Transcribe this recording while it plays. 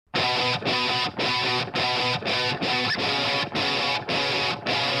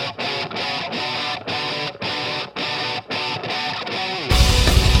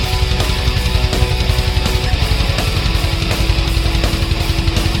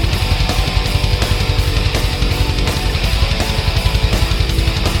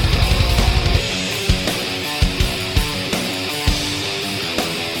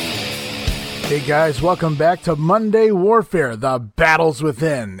Guys, welcome back to Monday Warfare, the Battles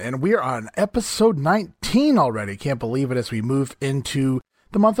Within, and we are on episode 19 already. Can't believe it as we move into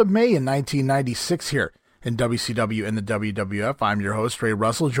the month of May in 1996 here in WCW and the WWF. I'm your host, Ray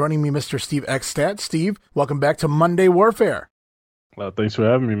Russell. Joining me, Mr. Steve Ekstat. Steve, welcome back to Monday Warfare. Well, thanks for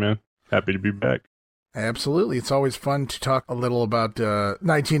having me, man. Happy to be back. Absolutely. It's always fun to talk a little about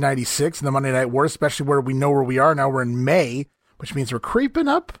 1996 and the Monday Night War, especially where we know where we are now. We're in May, which means we're creeping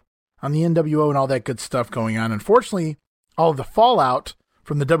up on the NWO and all that good stuff going on. Unfortunately, all of the fallout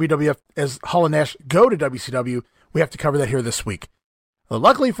from the WWF as Hall and Nash go to WCW, we have to cover that here this week. Well,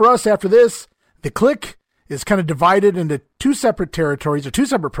 luckily for us, after this, the Clique is kind of divided into two separate territories or two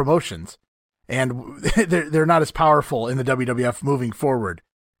separate promotions, and they're not as powerful in the WWF moving forward.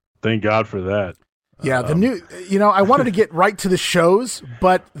 Thank God for that. Yeah, I wanted to get right to the shows,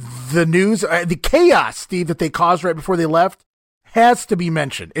 but the news, the chaos, Steve, that they caused right before they left, has to be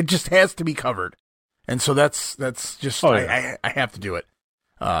mentioned. It just has to be covered. And so that's just, I have to do it.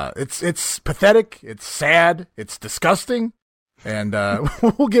 It's pathetic. It's sad. It's disgusting. And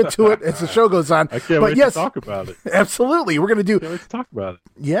we'll get to it as the show goes on. I can't wait to talk about it. Absolutely. We're going to do. Can't wait to talk about it.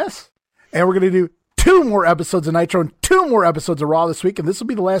 Yes. And we're going to do 2 more episodes of Nitro and 2 more episodes of Raw this week. And this will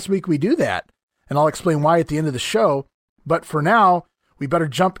be the last week we do that. And I'll explain why at the end of the show. But for now, we better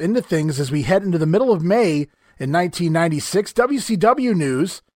jump into things as we head into the middle of May in 1996. WCW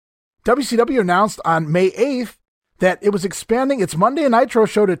news. WCW announced on May 8th that it was expanding its Monday Nitro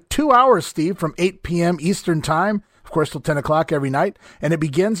show to 2 hours, Steve, from 8 p.m. Eastern Time, of course, till 10 o'clock every night. And it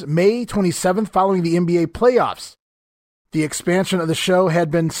begins May 27th following the NBA playoffs. The expansion of the show had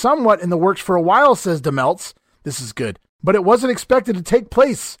been somewhat in the works for a while, says DeMeltz. This is good. But it wasn't expected to take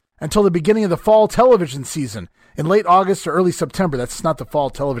place until the beginning of the fall television season in late August or early September. That's not the fall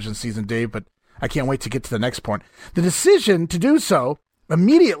television season, Dave, but I can't wait to get to the next point. The decision to do so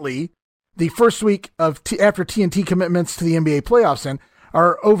immediately, the first week of after TNT commitments to the NBA playoffs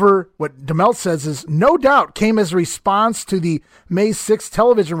are over what DeMeltz says is no doubt came as a response to the May 6th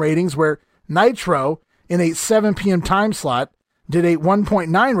television ratings where Nitro in a 7 p.m. time slot did a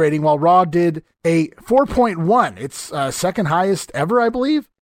 1.9 rating while Raw did a 4.1. It's second highest ever, I believe,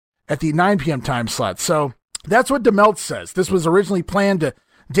 at the 9 p.m. time slot. So that's what DeMeltz says. This was originally planned to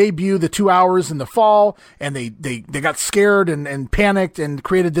debut the 2 hours in the fall, and they got scared and panicked and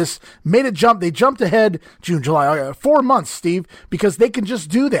created this, made a jump. They jumped ahead June, July, 4 months, Steve, because they can just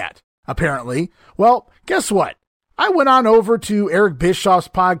do that, apparently. Well, guess what? I went on over to Eric Bischoff's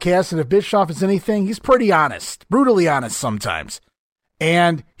podcast, and if Bischoff is anything, he's pretty honest, brutally honest sometimes.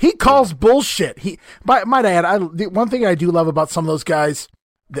 And he calls bullshit. Might I add, one thing I do love about some of those guys,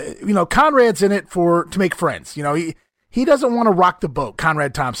 Conrad's in it to make friends. He doesn't want to rock the boat,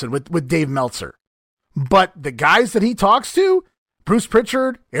 Conrad Thompson, with Dave Meltzer. But the guys that he talks to, Bruce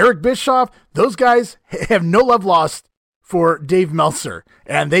Pritchard, Eric Bischoff, those guys have no love lost for Dave Meltzer.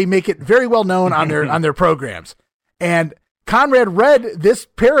 And they make it very well known on their programs. And Conrad read this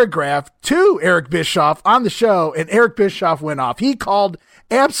paragraph to Eric Bischoff on the show, and Eric Bischoff went off. He called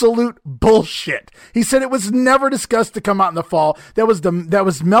absolute bullshit. He said it was never discussed to come out in the fall. That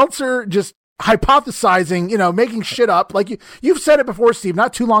was Meltzer just hypothesizing, making shit up. Like you've said it before, Steve,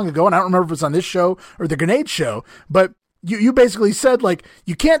 not too long ago, and I don't remember if it was on this show or the Grenade show, but you basically said, like,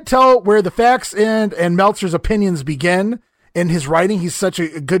 you can't tell where the facts end and Meltzer's opinions begin in his writing. He's such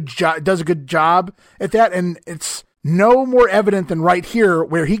a good job, does a good job at that, and it's no more evident than right here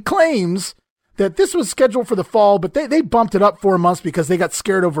where he claims that this was scheduled for the fall, but they bumped it up 4 months because they got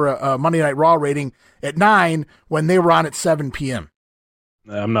scared over a Monday Night Raw rating at 9 when they were on at 7 p.m.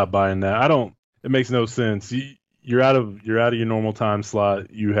 I'm not buying that. It makes no sense. You're out of your normal time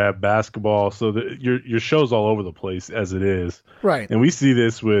slot. You have basketball, so your show's all over the place as it is. Right. And we see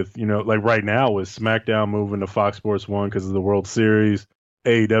this with, like right now with SmackDown moving to Fox Sports 1 because of the World Series,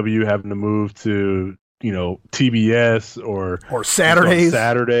 AEW having to move to, TBS or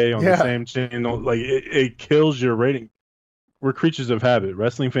Saturday on the same channel. Like it kills your rating. We're creatures of habit.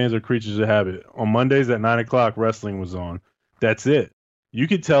 Wrestling fans are creatures of habit. On Mondays at 9 o'clock, wrestling was on. That's it. You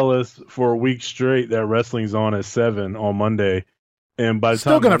could tell us for a week straight that wrestling's on at 7 on Monday, and by the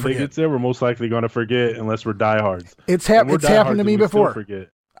time Monday gets there, we're most likely going to forget unless we're diehards. It's happened to me before.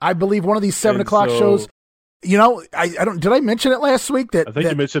 I believe one of these 7 o'clock shows. I don't. Did I mention it last week? I think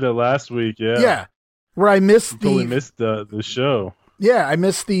you mentioned it last week. Yeah. Yeah. Where I missed the show. Yeah, I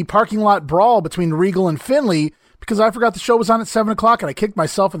missed the parking lot brawl between Regal and Finley because I forgot the show was on at 7 o'clock, and I kicked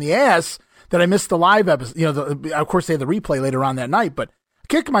myself in the ass that I missed the live episode. Of course, they had the replay later on that night, but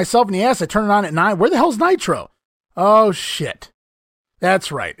kicked myself in the ass. I turned it on at 9. Where the hell's Nitro? Oh, shit.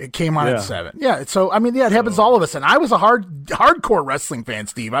 That's right. It came on at 7. Yeah. So, I mean, yeah, it happens to all of us. And I was a hardcore wrestling fan,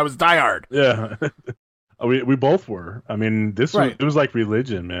 Steve. I was diehard. Yeah. we both were. I mean, it was like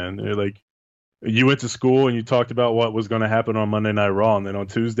religion, man. Like, you went to school and you talked about what was going to happen on Monday Night Raw. And then on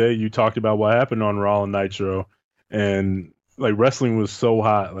Tuesday, you talked about what happened on Raw and Nitro. And, like, wrestling was so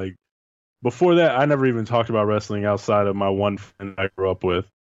hot. Like, before that, I never even talked about wrestling outside of my one friend I grew up with.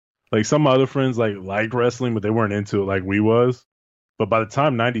 Like, some other friends, like wrestling, but they weren't into it like we was. But by the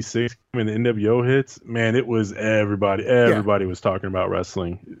time 96 and the NWO hits, man, it was everybody. Everybody was talking about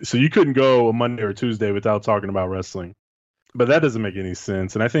wrestling. So you couldn't go a Monday or Tuesday without talking about wrestling. But that doesn't make any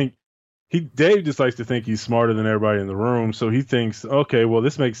sense. And I think Dave just likes to think he's smarter than everybody in the room. So he thinks, okay, well,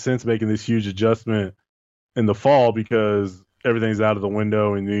 this makes sense making this huge adjustment in the fall because everything's out of the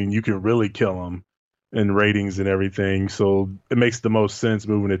window and then you can really kill them in ratings and everything. So it makes the most sense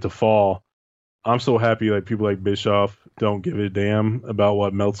moving it to fall. I'm so happy like people like Bischoff don't give a damn about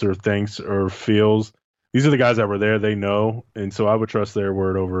what Meltzer thinks or feels. These are the guys that were there. They know. And so I would trust their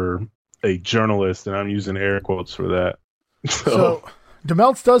word over a journalist. And I'm using air quotes for that. So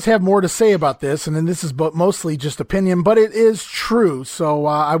DeMeltz does have more to say about this. And then this is mostly just opinion, but it is true. So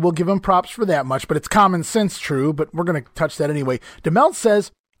I will give him props for that much, but it's common sense true. But we're going to touch that anyway. DeMeltz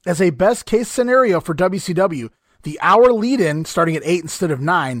says, as a best case scenario for WCW, the hour lead-in, starting at 8 instead of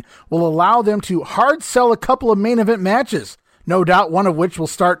 9, will allow them to hard sell a couple of main event matches, no doubt one of which will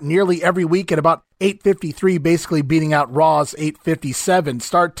start nearly every week at about 8:53, basically beating out Raw's 8:57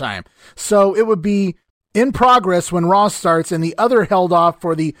 start time. So it would be in progress when Raw starts and the other held off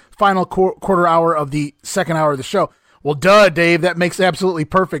for the final quarter hour of the second hour of the show. Well, duh, Dave, that makes absolutely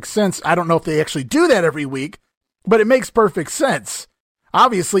perfect sense. I don't know if they actually do that every week, but it makes perfect sense.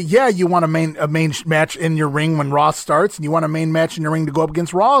 Obviously, yeah, you want a main match in your ring when Raw starts, and you want a main match in your ring to go up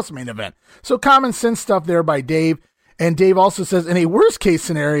against Raw's main event. So common sense stuff there by Dave. And Dave also says, in a worst case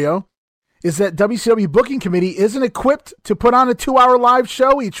scenario, is that WCW booking committee isn't equipped to put on a 2-hour live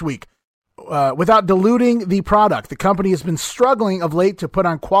show each week without diluting the product. The company has been struggling of late to put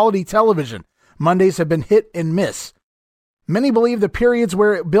on quality television. Mondays have been hit and miss. Many believe the periods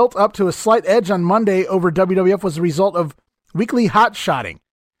where it built up to a slight edge on Monday over WWF was the result of weekly hot-shotting,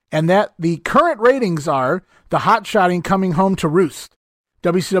 and that the current ratings are the hot-shotting coming home to roost.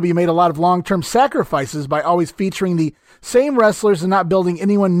 WCW made a lot of long-term sacrifices by always featuring the same wrestlers and not building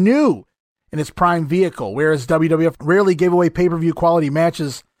anyone new in its prime vehicle, whereas WWF rarely gave away pay-per-view quality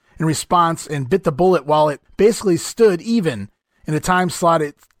matches in response and bit the bullet while it basically stood even in the time slot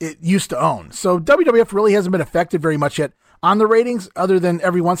it used to own. So WWF really hasn't been affected very much yet on the ratings, other than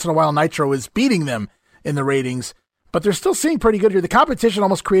every once in a while Nitro is beating them in the ratings. But they're still seeing pretty good here. The competition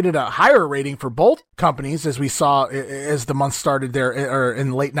almost created a higher rating for both companies, as we saw as the month started there or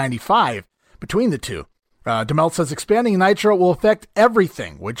in late 95 between the two. DeMeltz says expanding Nitro will affect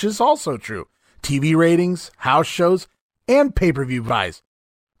everything, which is also true. TV ratings, house shows, and pay-per-view buys.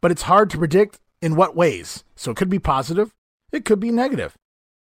 But it's hard to predict in what ways. So it could be positive. It could be negative.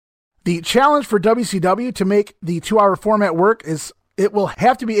 The challenge for WCW to make the 2-hour format work is it will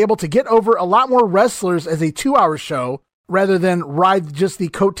have to be able to get over a lot more wrestlers as a 2-hour show rather than ride just the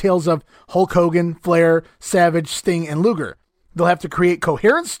coattails of Hulk Hogan, Flair, Savage, Sting, and Luger. They'll have to create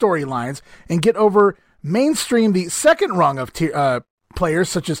coherent storylines and get over mainstream the second rung of players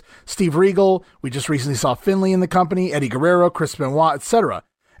such as Steve Regal. We just recently saw Finlay in the company, Eddie Guerrero, Chris Benoit, etc.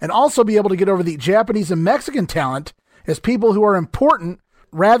 And also be able to get over the Japanese and Mexican talent as people who are important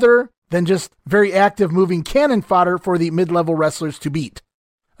rather than just very active moving cannon fodder for the mid-level wrestlers to beat.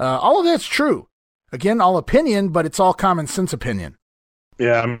 All of that's true. Again, all opinion, but it's all common sense opinion.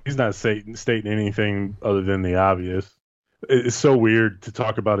 Yeah, I mean, he's not stating anything other than the obvious. It's so weird to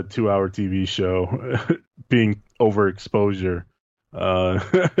talk about a 2-hour TV show being overexposure.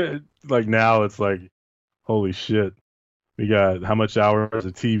 Like now it's like, holy shit. We got how much hours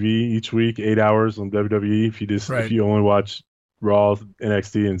of TV each week? 8 hours on WWE. If you only watch Raw,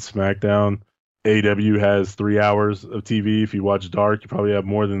 NXT, and SmackDown. AEW has 3 hours of TV. If you watch Dark, you probably have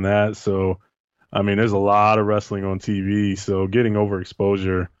more than that. So, I mean, there's a lot of wrestling on TV. So getting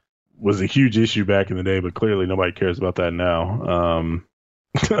overexposure was a huge issue back in the day, but clearly nobody cares about that now.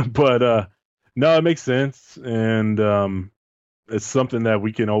 But no, it makes sense. And it's something that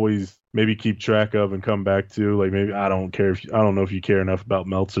we can always maybe keep track of and come back to. Like maybe I don't know if you care enough about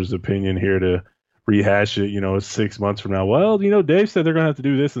Meltzer's opinion here to rehash it, 6 months from now. Well, Dave said they're going to have to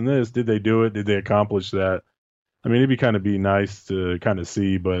do this and this. Did they do it? Did they accomplish that? I mean, it'd be nice to kind of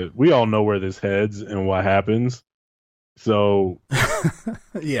see, but we all know where this heads and what happens. So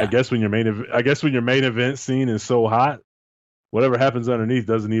yeah, I guess when your main event scene is so hot, whatever happens underneath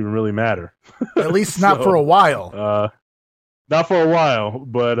doesn't even really matter. At least not for a while. Not for a while,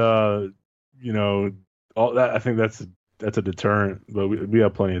 but all that, I think that's a deterrent. But we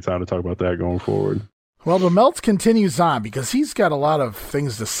have plenty of time to talk about that going forward. Well, the Meltz continues on because he's got a lot of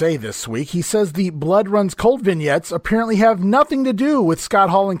things to say this week. He says the Blood Runs Cold vignettes apparently have nothing to do with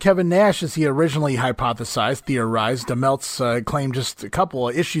Scott Hall and Kevin Nash as he originally theorized. The Meltz claimed just a couple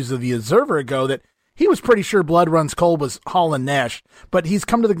of issues of The Observer ago that he was pretty sure Blood Runs Cold was Hall and Nash, but he's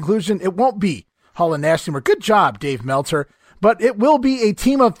come to the conclusion it won't be Hall and Nash anymore. Good job, Dave Meltzer. But it will be a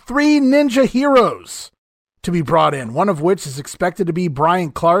team of 3 ninja heroes to be brought in, one of which is expected to be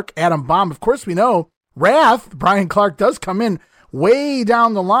Brian Clark, Adam Bomb. Of course, we know Wrath, Brian Clark, does come in way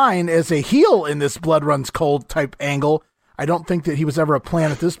down the line as a heel in this Blood Runs Cold type angle. I don't think that he was ever a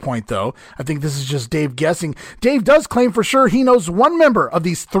plan at this point, though. I think this is just Dave guessing. Dave does claim for sure he knows one member of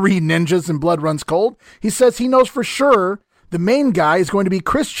these 3 ninjas in Blood Runs Cold. He says he knows for sure the main guy is going to be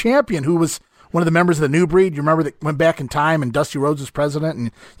Chris Champion, who was one of the members of the New Breed. You remember that went back in time and Dusty Rhodes was president,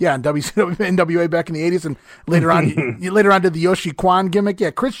 and yeah, in NWA back in the 80s, and later on did the Yoshi Kwan gimmick.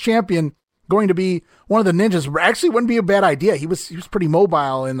 Yeah, Chris Champion going to be one of the ninjas. Actually wouldn't be a bad idea. He was pretty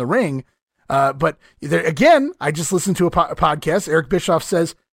mobile in the ring. But there, again, I just listened to a podcast. Eric Bischoff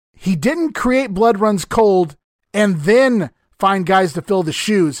says he didn't create Blood Runs Cold and then find guys to fill the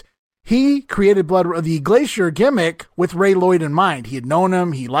shoes. He created the Glacier gimmick with Ray Lloyd in mind. He had known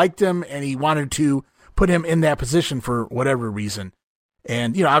him, he liked him, and he wanted to put him in that position for whatever reason.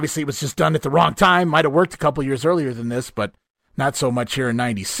 And, obviously it was just done at the wrong time. Might have worked a couple years earlier than this, but not so much here in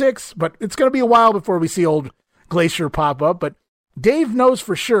 96. But it's going to be a while before we see old Glacier pop up. But Dave knows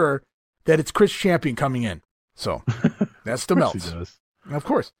for sure that it's Chris Champion coming in. So that's the Meltz. Of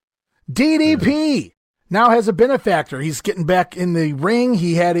course. DDP now has a benefactor. He's getting back in the ring.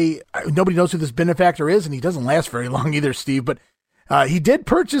 He had nobody knows who this benefactor is, and he doesn't last very long either, Steve, but he did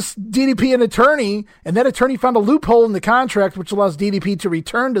purchase DDP an attorney, and that attorney found a loophole in the contract, which allows DDP to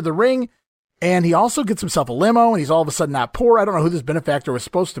return to the ring. And he also gets himself a limo, and he's all of a sudden not poor. I don't know who this benefactor was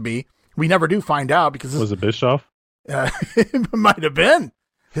supposed to be. We never do find out because was it Bischoff? It might have been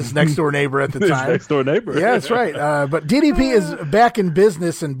his next door neighbor at the time. His next door neighbor. Yeah, that's right. But DDP is back in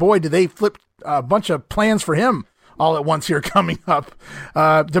business, and boy, did they flip a bunch of plans for him all at once here coming up.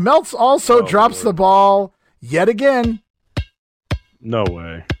 DeMeltz also drops the ball yet again. No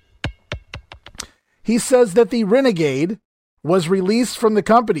way. He says that the Renegade was released from the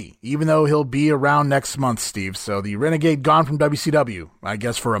company, even though he'll be around next month, Steve. So the Renegade gone from WCW, I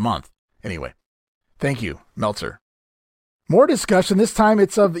guess, for a month. Anyway, thank you, Meltzer. More discussion. This time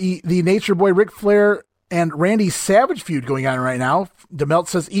it's of the Nature Boy Ric Flair and Randy Savage feud going on right now. DeMeltz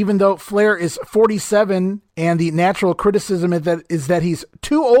says even though Flair is 47 and the natural criticism is that he's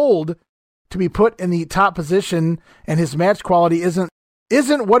too old to be put in the top position and his match quality isn't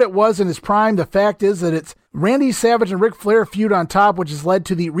what it was in his prime, the fact is that it's Randy Savage and Ric Flair feud on top, which has led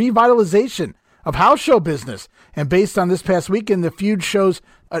to the revitalization of house show business. And based on this past weekend, the feud shows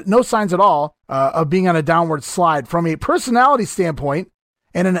no signs at all of being on a downward slide. From a personality standpoint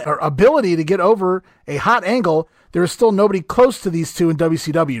and an ability to get over a hot angle, there is still nobody close to these two in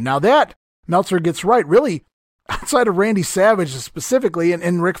WCW. Now that Meltzer gets right, really, outside of Randy Savage specifically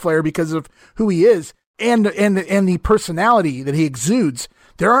and Ric Flair because of who he is and the personality that he exudes,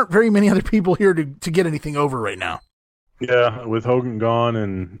 there aren't very many other people here to get anything over right now. Yeah, with Hogan gone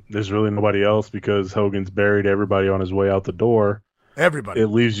and there's really nobody else because Hogan's buried everybody on his way out the door. Everybody. It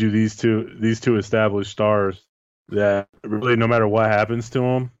leaves you these two established stars that really no matter what happens to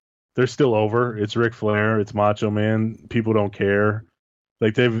them, they're still over. It's Ric Flair, it's Macho Man. People don't care.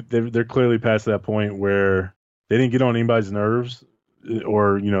 Like they're clearly past that point where they didn't get on anybody's nerves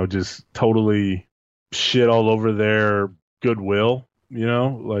or just totally shit all over their goodwill.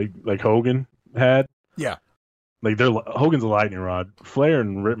 Like Hogan had. Yeah. Like Hogan's a lightning rod. Flair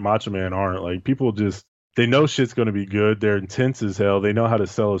and Macho Man aren't. Like people they know shit's going to be good. They're intense as hell. They know how to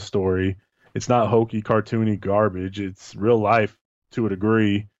sell a story. It's not hokey, cartoony garbage. It's real life to a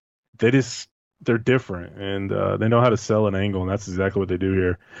degree. They're different and they know how to sell an angle, and that's exactly what they do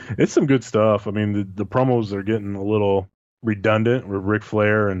here. It's some good stuff. I mean, the promos are getting a little redundant with Ric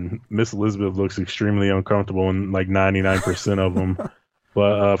Flair, and Miss Elizabeth looks extremely uncomfortable in like 99% of them.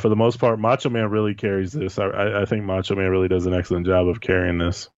 But for the most part, Macho Man really carries this. I think Macho Man really does an excellent job of carrying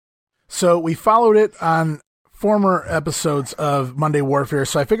this. So we followed it on former episodes of Monday Warfare,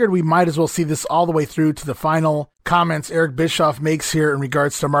 so I figured we might as well see this all the way through to the final comments Eric Bischoff makes here in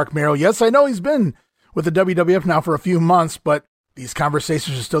regards to Marc Mero. Yes, I know he's been with the WWF now for a few months, but these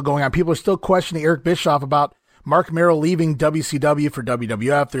conversations are still going on. People are still questioning Eric Bischoff about Marc Mero leaving WCW for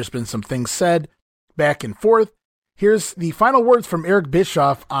WWF. There's been some things said back and forth. Here's the final words from Eric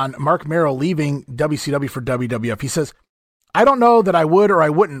Bischoff on Marc Mero leaving WCW for WWF. He says, I don't know that I would or I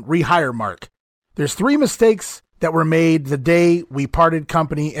wouldn't rehire Mark. There's 3 mistakes that were made the day we parted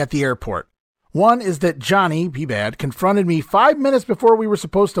company at the airport. One is that Johnny, B-Bad, confronted me 5 minutes before we were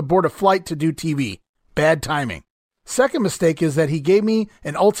supposed to board a flight to do TV. Bad timing. Second mistake is that he gave me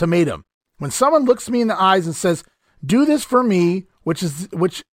an ultimatum. When someone looks me in the eyes and says, do this for me, which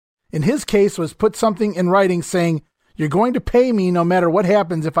in his case was put something in writing saying, you're going to pay me no matter what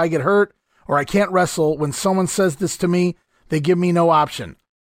happens if I get hurt or I can't wrestle. When someone says this to me, they give me no option.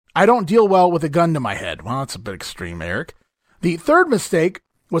 I don't deal well with a gun to my head. Well, that's a bit extreme, Eric. The third mistake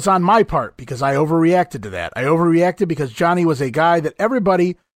was on my part because I overreacted to that. I overreacted because Johnny was a guy that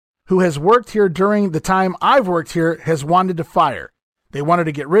everybody who has worked here during the time I've worked here has wanted to fire. They wanted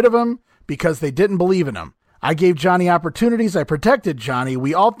to get rid of him because they didn't believe in him. I gave Johnny opportunities. I protected Johnny.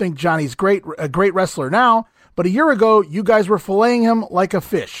 We all think Johnny's a great wrestler now, but a year ago, you guys were filleting him like a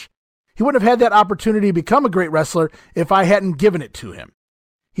fish. He wouldn't have had that opportunity to become a great wrestler if I hadn't given it to him.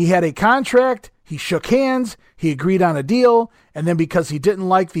 He had a contract, he shook hands, he agreed on a deal, and then because he didn't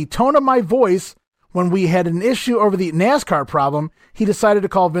like the tone of my voice when we had an issue over the NASCAR problem, he decided to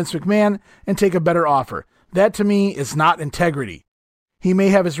call Vince McMahon and take a better offer. That to me is not integrity. He may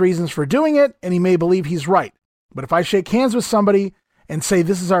have his reasons for doing it, and he may believe he's right. But if I shake hands with somebody and say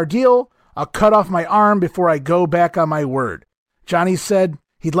this is our deal, I'll cut off my arm before I go back on my word. Johnny said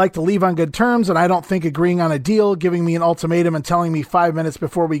he'd like to leave on good terms, and I don't think agreeing on a deal, giving me an ultimatum, and telling me 5 minutes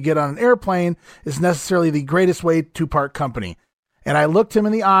before we get on an airplane is necessarily the greatest way to part company. And I looked him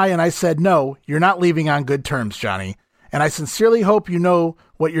in the eye and I said, no, you're not leaving on good terms, Johnny. And I sincerely hope you know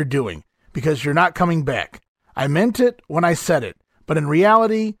what you're doing, because you're not coming back. I meant it when I said it. But in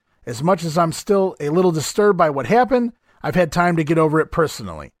reality, as much as I'm still a little disturbed by what happened, I've had time to get over it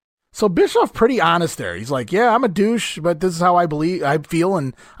personally. So Bischoff pretty honest there. He's like, yeah, I'm a douche, but this is how I feel,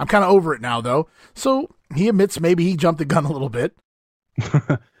 and I'm kind of over it now, though. So he admits maybe he jumped the gun a little bit.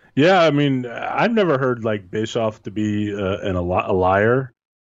 Yeah, I mean, I've never heard like Bischoff to be a liar.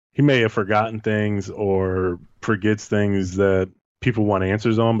 He may have forgotten things or forgets things that people want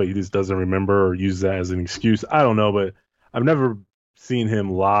answers on, but he just doesn't remember or use that as an excuse. I don't know, but I've never seen him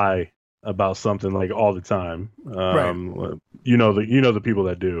lie about something like all the time. Right. You know the people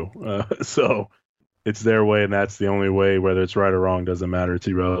that do. So it's their way, and that's the only way. Whether it's right or wrong doesn't matter. It's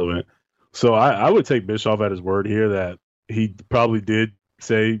irrelevant. So I would take Bischoff at his word here that he probably did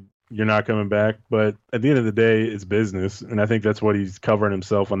say you're not coming back, but at the end of the day, it's business, and I think that's what he's covering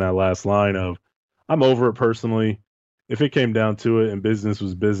himself on that last line of, I'm over it personally. If it came down to it and business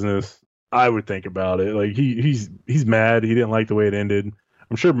was business, I would think about it. Like he's mad. He didn't like the way it ended.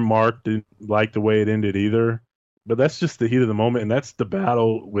 I'm sure Mark didn't like the way it ended either, but that's just the heat of the moment, and that's the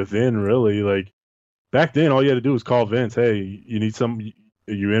battle within, really. Like back then, all you had to do was call Vince, hey, you need something?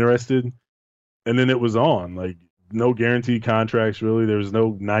 Are you interested? And then it was on. Like no guaranteed contracts, really. There was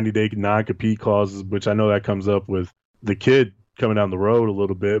no 90-day non-compete clauses, which I know that comes up with the kid coming down the road a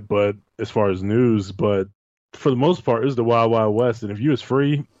little bit, but as far as news, but for the most part, it was the Wild Wild West. And if you was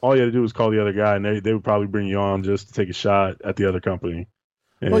free, all you had to do was call the other guy, and they would probably bring you on just to take a shot at the other company.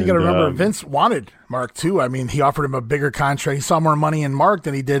 Well, you got to remember, Vince wanted Mark too. I mean, he offered him a bigger contract. He saw more money in Mark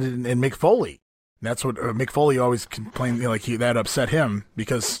than he did in Mick Foley. That's what Mick Foley always complained, that upset him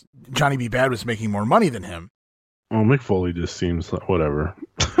because Johnny B. Bad was making more money than him. Well, Mick Foley just seems like whatever.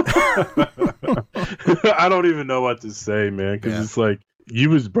 I don't even know what to say, man, because It's like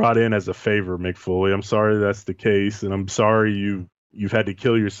you was brought in as a favor, Mick Foley. I'm sorry that's the case, and I'm sorry you've had to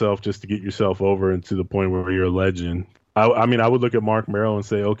kill yourself just to get yourself over and to the point where you're a legend. I mean, I would look at Mark Merrill and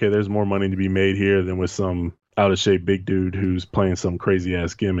say, okay, there's more money to be made here than with some out of shape big dude who's playing some crazy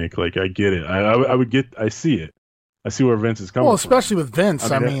ass gimmick. Like, I get it. I see it. I see where Vince is coming from. Well, especially with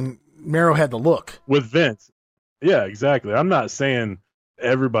Vince. I mean, Merrill had the look. With Vince. Yeah, exactly. I'm not saying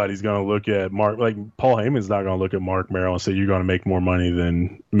everybody's going to look at Mark. Like, Paul Heyman's not going to look at Mark Merrill and say, you're going to make more money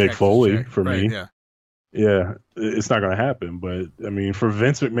than Mick Foley for me. Yeah. Yeah, it's not going to happen. But, I mean, for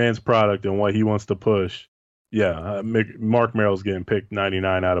Vince McMahon's product and what he wants to push, yeah, Mark Merrill's getting picked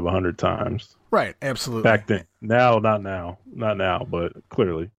 99 out of 100 times. Right, absolutely. Back then. Not now, but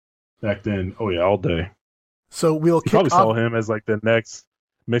clearly. Back then, oh yeah, all day. So we'll probably saw him as like the next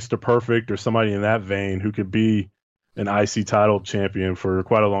Mr. Perfect or somebody in that vein who could be an IC title champion for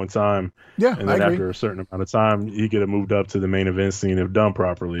quite a long time. Yeah, and then after a certain amount of time, he could have moved up to the main event scene if done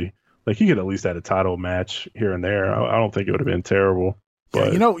properly. Like he could at least had a title match here and there. I don't think it would have been terrible.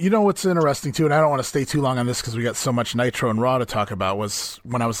 But. Yeah, you know what's interesting too, and I don't want to stay too long on this because we got so much Nitro and Raw to talk about, was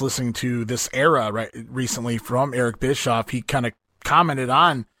when I was listening to This Era recently from Eric Bischoff, he kind of commented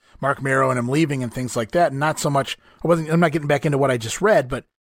on Mark Merrow and him leaving and things like that, and not so much, I'm not getting back into what I just read, but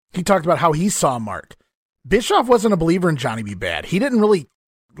he talked about how he saw Mark. Bischoff wasn't a believer in Johnny B. Bad. He didn't really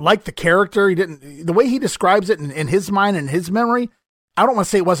like the character. The way he describes it in his mind and his memory, I don't want to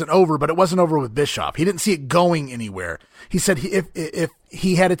say it wasn't over, but it wasn't over with Bischoff. He didn't see it going anywhere. He said if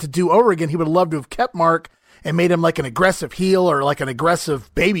he had it to do over again, he would love to have kept Mark and made him like an aggressive heel or like an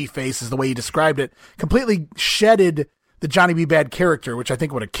aggressive baby face is the way he described it. Completely shedded the Johnny B. Bad character, which I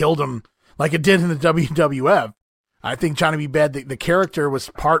think would have killed him like it did in the WWF. I think Johnny B. Bad, the character, was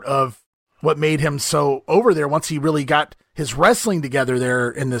part of what made him so over there once he really got his wrestling together there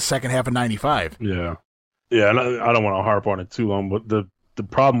in the second half of 95. Yeah. Yeah, and I don't want to harp on it too long, but the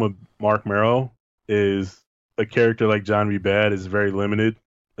problem with Marc Mero is a character like John B. Bad is very limited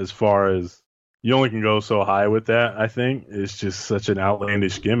as far as you only can go so high with that, I think. It's just such an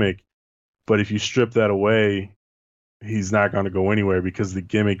outlandish gimmick. But if you strip that away, he's not going to go anywhere because the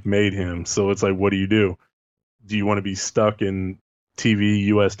gimmick made him. So it's like, what do? Do you want to be stuck in TV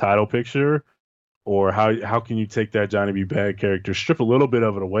U.S. title picture? Or how can you take that Johnny B. Bad character, strip a little bit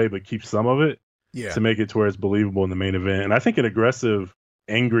of it away, but keep some of it? Yeah. To make it to where it's believable in the main event. And I think an aggressive,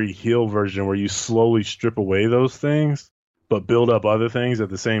 angry heel version where you slowly strip away those things, but build up other things at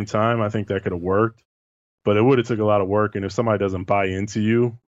the same time, I think that could have worked. But it would have took a lot of work. And if somebody doesn't buy into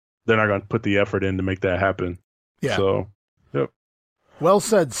you, they're not going to put the effort in to make that happen. Yeah. So, yep. Well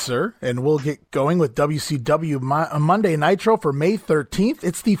said, sir. And we'll get going with WCW Monday Nitro for May 13th.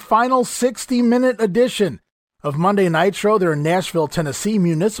 It's the final 60-minute edition of Monday Nitro. They're in Nashville, Tennessee,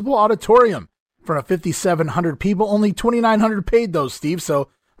 Municipal Auditorium. In front of 5,700 people, only 2,900 paid though, Steve. So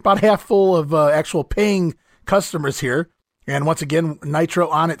about half full of actual paying customers here. And once again, Nitro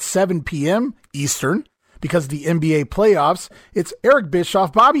on at 7 p.m. Eastern because of the NBA playoffs. It's Eric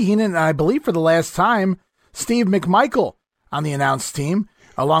Bischoff, Bobby Heenan, and I believe for the last time, Steve McMichael on the announce team,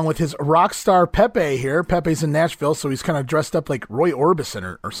 along with his rock star Pepe here. Pepe's in Nashville, so he's kind of dressed up like Roy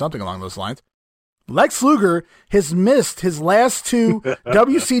Orbison or something along those lines. Lex Luger has missed his last two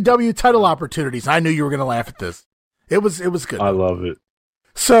WCW title opportunities. I knew you were going to laugh at this. It was good. I love it.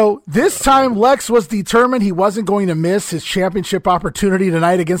 So this time Lex was determined he wasn't going to miss his championship opportunity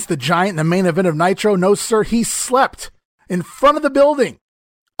tonight against the Giant in the main event of Nitro. No, sir. He slept in front of the building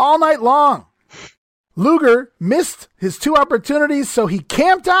all night long. Luger missed his two opportunities, so he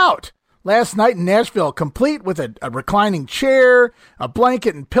camped out last night in Nashville, complete with a reclining chair, a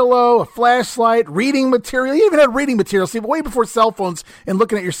blanket and pillow, a flashlight, reading material. He even had reading material. See, way before cell phones and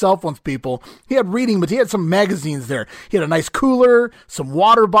looking at your cell phones, people. He had reading, but he had some magazines there. He had a nice cooler, some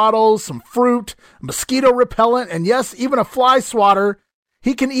water bottles, some fruit, mosquito repellent, and yes, even a fly swatter.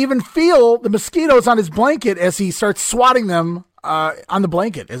 He can even feel the mosquitoes on his blanket as he starts swatting them on the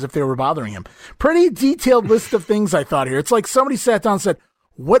blanket as if they were bothering him. Pretty detailed list of things I thought here. It's like somebody sat down and said,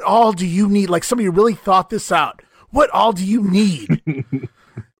 what all do you need? Like somebody really thought this out. What all do you need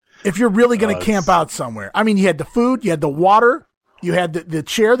if you're really going to camp out somewhere? I mean, you had the food, you had the water, you had the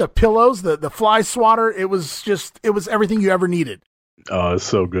chair, the pillows, the fly swatter. It was everything you ever needed. Oh, it's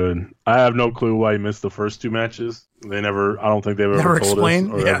so good. I have no clue why he missed the first two matches. I don't think they've ever told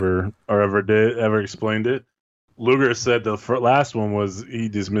explained us or ever explained it. Luger said the last one was he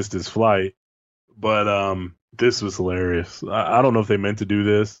just missed his flight, but this was hilarious. I don't know if they meant to do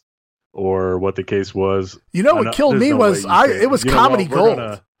this or what the case was. You know what killed me was it was comedy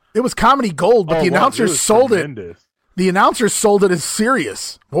gold. It was comedy gold, but the announcers sold it. The announcers sold it as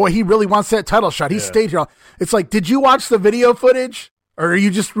serious. Boy, he really wants that title shot. He stayed here. It's like, did you watch the video footage, or are you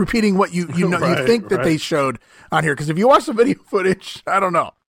just repeating what you know you think that they showed on here? Because if you watch the video footage, I don't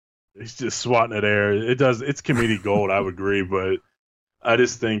know. He's just swatting at air. It's comedic gold. I would agree, but I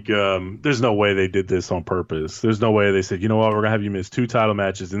just think there's no way they did this on purpose. There's no way they said, you know what, we're gonna have you miss 2 title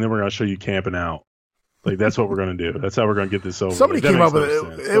matches, and then we're gonna show you camping out. Like that's what we're gonna do. That's how we're gonna get this over. Somebody came up with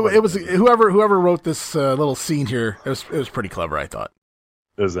it. It was whoever wrote this little scene here. It was pretty clever, I thought.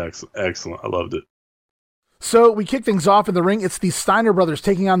 It was excellent. I loved it. So we kick things off in the ring. It's the Steiner brothers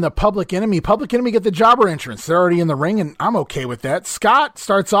taking on the Public Enemy. Public Enemy get the jobber entrance. They're already in the ring, and I'm okay with that. Scott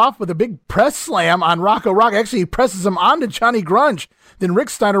starts off with a big press slam on Rocco Rock. Actually, he presses him onto Johnny Grunge. Then Rick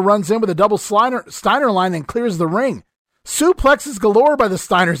Steiner runs in with a double Steiner line and clears the ring. Suplexes galore by the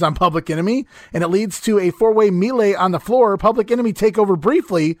Steiners on Public Enemy, and it leads to a 4-way melee on the floor. Public Enemy take over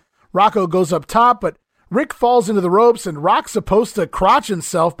briefly. Rocco goes up top, but Rick falls into the ropes, and Rock's supposed to crotch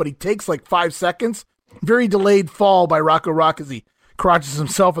himself, but he takes like 5 seconds. Very delayed fall by Rocco Rock as he crotches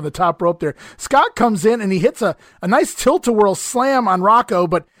himself on the top rope there. Scott comes in and he hits a nice tilt-a-whirl slam on Rocco,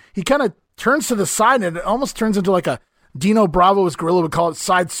 but he kind of turns to the side and it almost turns into like a Dino Bravo, as Gorilla would call it,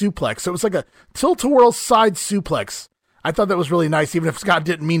 side suplex. So it was like a tilt-a-whirl side suplex. I thought that was really nice, even if Scott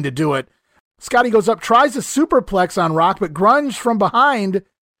didn't mean to do it. Scotty goes up, tries a superplex on Rock, but Grunge from behind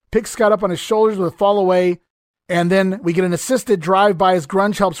picks Scott up on his shoulders with a fall away, and then we get an assisted drive by as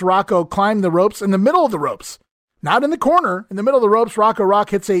Grunge helps Rocco climb the ropes in the middle of the ropes. Not in the corner. In the middle of the ropes, Rocco Rock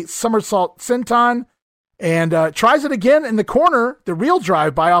hits a somersault senton and tries it again in the corner, the real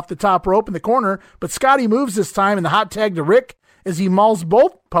drive by off the top rope in the corner, but Scotty moves this time in the hot tag to Rick as he mauls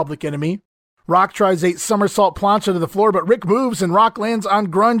both Public Enemy. Rock tries a somersault plancha to the floor, but Rick moves and Rock lands on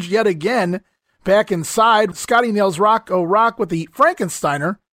Grunge yet again. Back inside, Scotty nails Rocco Rock with the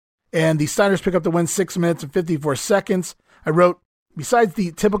Frankensteiner, and the Steiners pick up the win 6 minutes and 54 seconds. I wrote, besides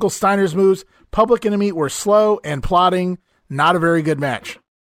the typical Steiners moves, Public Enemy were slow and plodding. Not a very good match.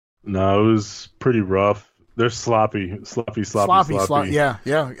 No, it was pretty rough. They're sloppy. Yeah.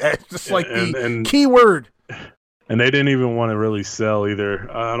 Just like the key word. And they didn't even want to really sell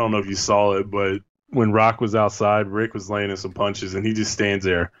either. I don't know if you saw it, but when Rock was outside, Rick was laying in some punches, and he just stands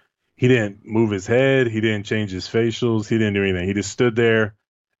there. He didn't move his head. He didn't change his facials. He didn't do anything. He just stood there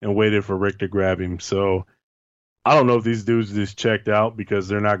and waited for Rick to grab him. So I don't know if these dudes just checked out because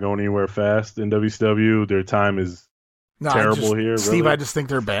they're not going anywhere fast in WCW. Their time is terrible here. Steve, really. I just think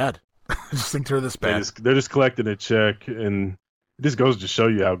they're bad. I just think they're this bad. They're just collecting a check, and it just goes to show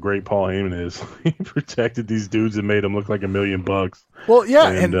you how great Paul Heyman is. He protected these dudes and made them look like $1 million. Well, yeah,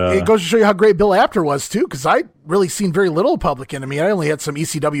 and it goes to show you how great Bill Apter was, too, because I really seen very little of Public Enemy. I only had some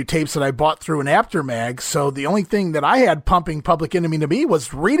ECW tapes that I bought through an Apter mag, so the only thing that I had pumping Public Enemy to me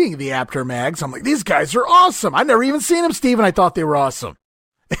was reading the Apter mags. I'm like, these guys are awesome. I'd never even seen them, Steve, and I thought they were awesome.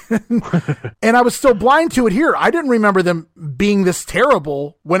 And I was still blind to it here. I didn't remember them being this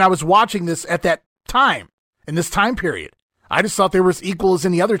terrible when I was watching this at that time, in this time period. I just thought they were as equal as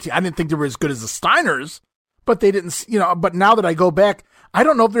any other team. I didn't think they were as good as the Steiners, but they didn't, but now that I go back, I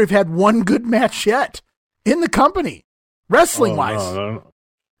don't know if they've had one good match yet in the company, wrestling wise. No.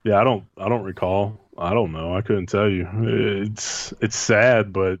 Yeah, I don't recall. I don't know. I couldn't tell you. It's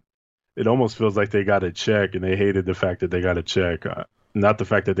sad, but it almost feels like they got a check and they hated the fact that they got a check. Not the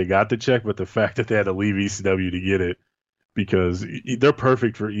fact that they got the check, but the fact that they had to leave ECW to get it, because they're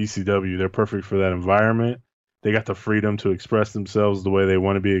perfect for ECW. They're perfect for that environment. They got the freedom to express themselves the way they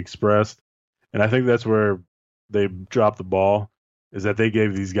want to be expressed. And I think that's where they dropped the ball, is that they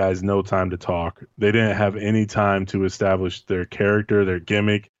gave these guys no time to talk. They didn't have any time to establish their character, their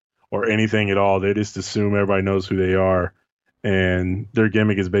gimmick, or anything at all. They just assume everybody knows who they are. And their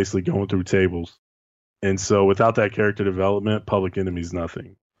gimmick is basically going through tables. And so without that character development, Public Enemy's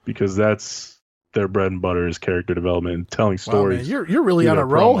nothing, because that's their bread and butter is character development and telling stories. Wow, man, you're really on a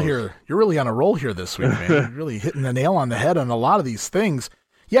roll here. You're really on a roll here this week, man. You're really hitting the nail on the head on a lot of these things.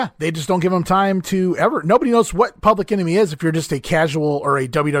 Yeah, they just don't give them time to ever. Nobody knows what Public Enemy is if you're just a casual or a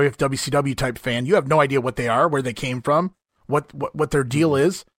WWF, WCW type fan. You have no idea what they are, where they came from, what their deal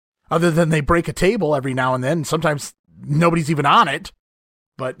is, other than they break a table every now and then. And sometimes nobody's even on it.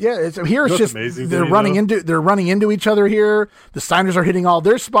 But yeah, it's just they're running into each other here. The Steiners are hitting all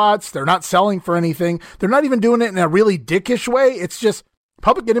their spots. They're not selling for anything. They're not even doing it in a really dickish way. It's just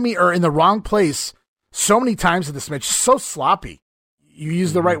Public Enemy are in the wrong place so many times in this match. So sloppy. You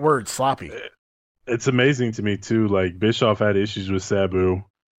use the right word, sloppy. It's amazing to me too. Like Bischoff had issues with Sabu.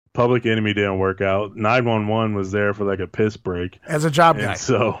 Public Enemy didn't work out. 911 was there for like a piss break as a job guy.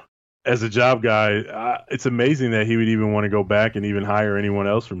 So as a job guy, it's amazing that he would even want to go back and even hire anyone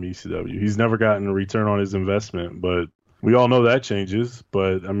else from ECW. He's never gotten a return on his investment, but we all know that changes.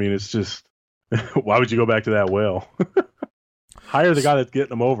 But, I mean, it's just, why would you go back to that well? Hire the guy that's getting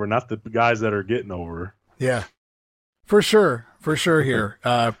them over, not the guys that are getting over. Yeah, for sure here.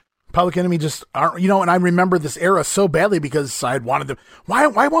 Public Enemy just aren't, and I remember this era so badly because I had wanted them.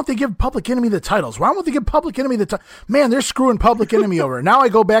 Why won't they give Public Enemy the titles? Why won't they give Public Enemy the Man, they're screwing Public Enemy over. Now I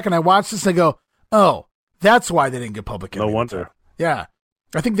go back and I watch this and I go, oh, that's why they didn't give Public Enemy. No wonder. Yeah.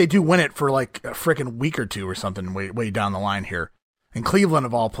 I think they do win it for like a freaking week or two or something way down the line here. In Cleveland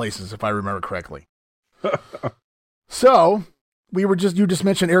of all places, if I remember correctly. So you just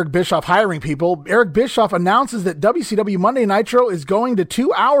mentioned Eric Bischoff hiring people. Eric Bischoff announces that WCW Monday Nitro is going to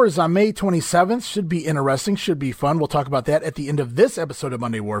 2 hours on May 27th. Should be interesting. Should be fun. We'll talk about that at the end of this episode of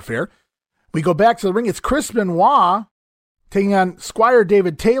Monday Warfare. We go back to the ring. It's Chris Benoit taking on Squire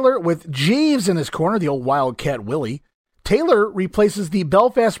David Taylor with Jeeves in his corner, the old Wildcat Willie. Taylor replaces the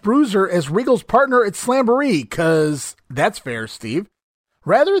Belfast Bruiser as Regal's partner at Slamboree, because that's fair, Steve.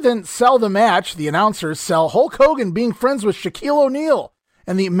 Rather than sell the match, the announcers sell Hulk Hogan being friends with Shaquille O'Neal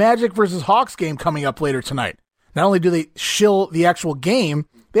and the Magic vs. Hawks game coming up later tonight. Not only do they shill the actual game,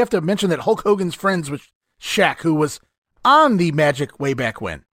 they have to mention that Hulk Hogan's friends with Shaq, who was on the Magic way back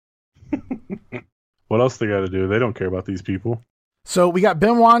when. What else they got to do? They don't care about these people. So we got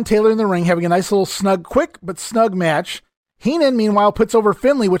Benoit and Taylor in the ring having a nice little quick but snug match. Heenan, meanwhile, puts over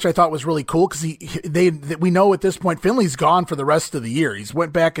Finlay, which I thought was really cool because we know at this point Finlay's gone for the rest of the year. He's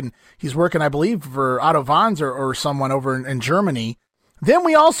went back and he's working, I believe, for Otto Wanz or someone over in Germany. Then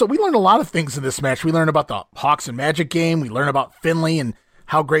we learned a lot of things in this match. We learned about the Hawks and Magic game. We learned about Finlay and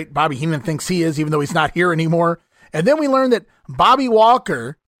how great Bobby Heenan thinks he is, even though he's not here anymore. And then we learned that Bobby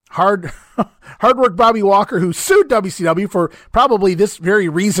Walker, hard work Bobby Walker, who sued WCW for probably this very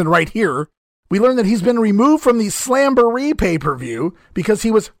reason right here. We learned that he's been removed from the Slamboree pay-per-view because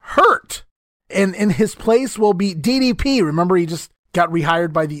he was hurt. And in his place will be DDP. Remember, he just got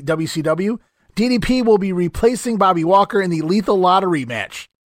rehired by the WCW. DDP will be replacing Bobby Walker in the Lethal Lottery match.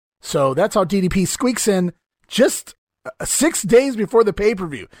 So that's how DDP squeaks in just 6 days before the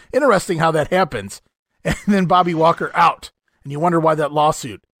pay-per-view. Interesting how that happens. And then Bobby Walker out. And you wonder why that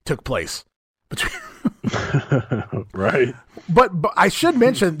lawsuit took place. Right. But I should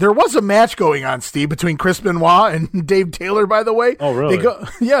mention, there was a match going on, Steve, between Chris Benoit and Dave Taylor, by the way. Oh, really?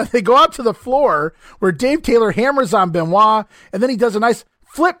 They go out to the floor where Dave Taylor hammers on Benoit, and then he does a nice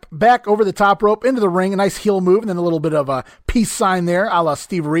flip back over the top rope into the ring, a nice heel move, and then a little bit of a peace sign there, a la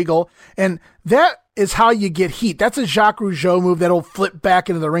Steve Regal. And that is how you get heat. That's a Jacques Rougeau move, that old flip back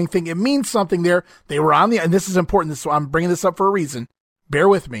into the ring thing. It means something there. They were on and this is important, so I'm bringing this up for a reason. Bear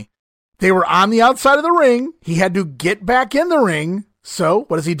with me. They were on the outside of the ring. He had to get back in the ring. So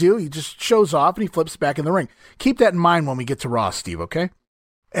what does he do? He just shows off and he flips back in the ring. Keep that in mind when we get to Raw, Steve, okay?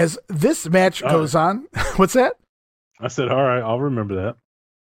 As this match goes on. What's that? I said, all right, I'll remember that.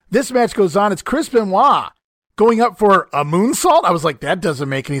 This match goes on. It's Chris Benoit going up for a moonsault. I was like, that doesn't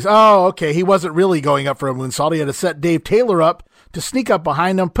make any sense. Oh, okay. He wasn't really going up for a moonsault. He had to set Dave Taylor up to sneak up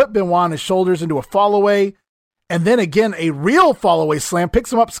behind him, put Benoit on his shoulders into a fallaway. And then again, a real fallaway slam,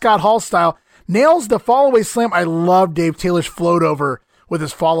 picks him up Scott Hall style, nails the fallaway slam. I love Dave Taylor's float over with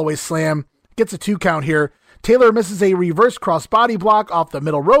his fallaway slam. Gets a 2 count here. Taylor misses a reverse crossbody block off the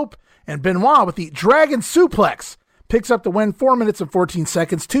middle rope, and Benoit with the dragon suplex picks up the win, 4 minutes and 14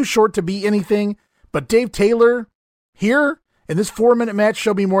 seconds. Too short to be anything, but Dave Taylor here in this 4-minute match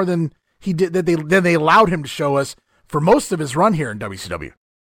showed me more than he did than they allowed him to show us for most of his run here in WCW.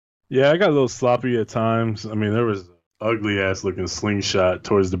 Yeah, I got a little sloppy at times. I mean, there was an ugly-ass looking slingshot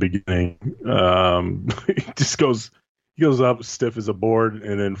towards the beginning. He goes up stiff as a board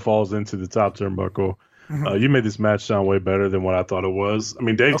and then falls into the top turnbuckle. Mm-hmm. You made this match sound way better than what I thought it was. I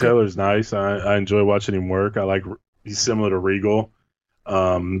mean, Dave Taylor's nice. I enjoy watching him work. He's similar to Regal.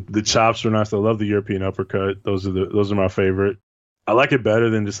 The chops were nice. I love the European uppercut. Those are my favorite. I like it better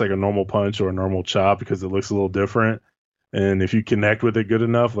than just like a normal punch or a normal chop because it looks a little different. And if you connect with it good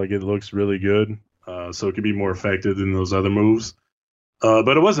enough, like it looks really good. So it could be more effective than those other moves.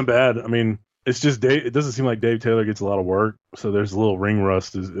 But it wasn't bad. I mean, it's just it doesn't seem like Dave Taylor gets a lot of work. So there's a little ring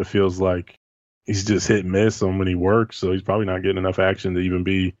rust. It feels like he's just hit and miss on when he works. So he's probably not getting enough action to even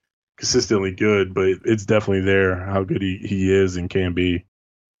be consistently good. But it's definitely there how good he is and can be.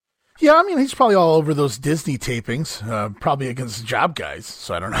 Yeah, I mean, he's probably all over those Disney tapings, probably against job guys.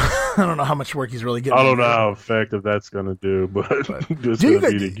 So I don't know. I don't know how much work he's really getting. I don't know how effective that's going to do, but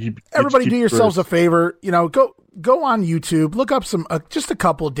everybody do yourselves a favor. Go on YouTube, look up some just a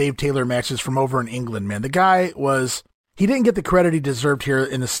couple of Dave Taylor matches from over in England. Man, the guy he didn't get the credit he deserved here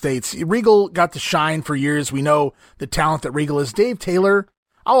in the States. Regal got to shine for years. We know the talent that Regal is. Dave Taylor,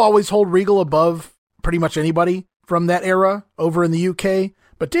 I'll always hold Regal above pretty much anybody from that era over in the UK.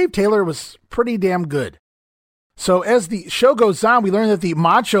 But Dave Taylor was pretty damn good. So as the show goes on, we learn that the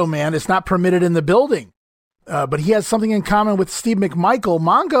Macho Man is not permitted in the building. But he has something in common with Steve McMichael.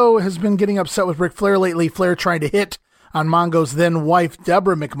 Mongo has been getting upset with Ric Flair lately. Flair trying to hit on Mongo's then wife,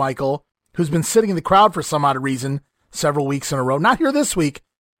 Deborah McMichael, who's been sitting in the crowd for some odd reason several weeks in a row. Not here this week,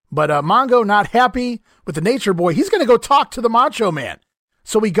 but Mongo not happy with the Nature Boy. He's going to go talk to the Macho Man.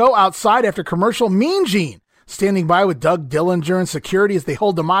 So we go outside after commercial. Mean Gene standing by with Doug Dillinger and security as they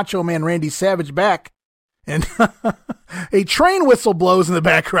hold the Macho Man Randy Savage back. And a train whistle blows in the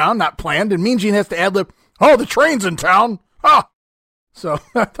background, not planned, and Mean Gene has to ad-lib, "Oh, the train's in town." Ah! So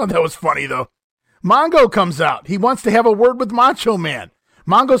I thought that was funny, though. Mongo comes out. He wants to have a word with Macho Man.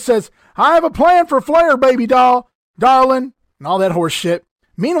 Mongo says, "I have a plan for Flair, baby doll, darling," and all that horse shit.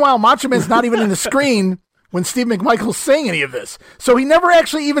 Meanwhile, Macho Man's not even in the screen when Steve McMichael's saying any of this. So he never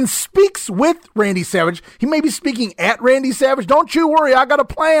actually even speaks with Randy Savage. He may be speaking at Randy Savage. "Don't you worry, I got a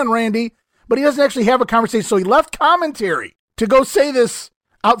plan, Randy." But he doesn't actually have a conversation. So he left commentary to go say this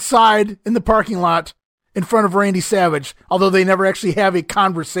outside in the parking lot in front of Randy Savage, although they never actually have a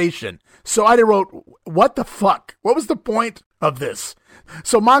conversation. So I wrote, what the fuck? What was the point of this?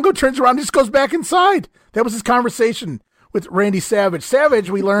 So Mongo turns around and just goes back inside. That was his conversation with Randy Savage. Savage,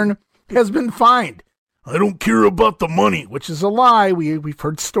 we learn, has been fined I don't care about the money, which is a lie. We've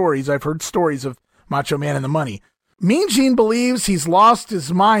heard stories. I've heard stories of Macho Man and the money. Mean Gene believes he's lost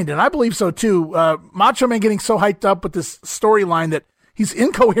his mind, and I believe so too. Macho Man getting so hyped up with this storyline that he's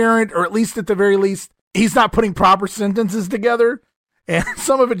incoherent, or at least at the very least, he's not putting proper sentences together. And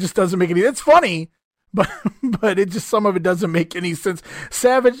some of it just doesn't make any. It's funny, but it just, some of it doesn't make any sense.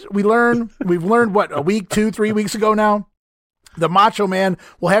 Savage, we've learned what, a week, 2-3 weeks ago now, the Macho Man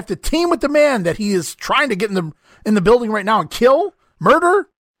will have to team with the man that he is trying to get in the building right now and kill, murder.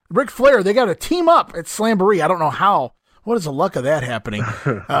 Ric Flair, they got to team up at Slamboree. I don't know how. What is the luck of that happening?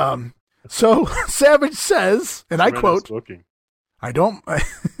 So Savage says, and I quote,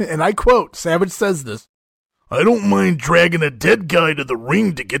 and I quote, Savage says this, I don't mind dragging a dead guy to the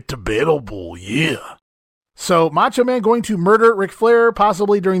ring to get to Battle Bowl, yeah. So Macho Man going to murder Ric Flair,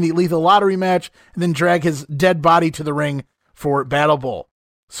 possibly during the Lethal Lottery match, and then drag his dead body to the ring for Battle Bowl.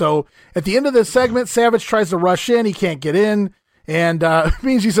 So at the end of this segment, Savage tries to rush in. He can't get in. And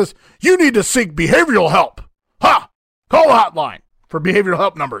means he says, you need to seek behavioral help. Ha! Call the hotline for behavioral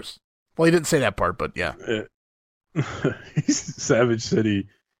help numbers. Well, he didn't say that part, but yeah. Savage said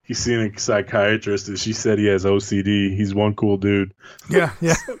he's seen a psychiatrist and she said he has OCD. He's one cool dude. Yeah.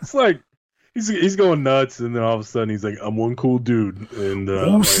 It's like he's going nuts, and then all of a sudden he's like, I'm one cool dude. And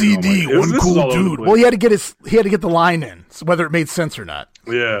OCD, like, one cool dude. Well, he had to get the line in, whether it made sense or not.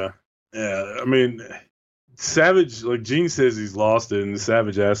 Yeah. I mean, Savage, like Gene says he's lost it, and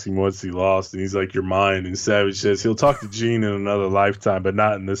Savage asks him what's he lost, and he's like, your mind. And Savage says he'll talk to Gene in another lifetime, but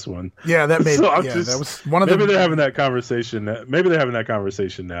not in this one. Yeah, that made that was one of maybe they're having that conversation. Maybe they're having that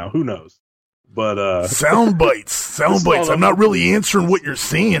conversation now. Who knows? But sound bites. I'm not really answering what you're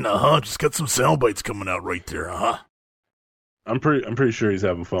saying. Just got some sound bites coming out right there. I'm pretty sure he's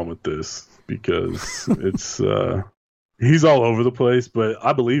having fun with this because it's he's all over the place, but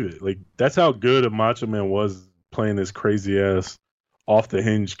I believe it. Like, that's how good a Macho Man was playing this crazy ass off the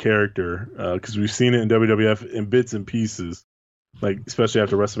hinge character. Because we've seen it in WWF in bits and pieces, like especially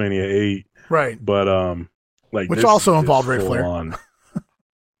after WrestleMania 8. Right. But which also involved Ric Flair.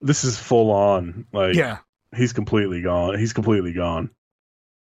 This is full on. Like, yeah, he's completely gone.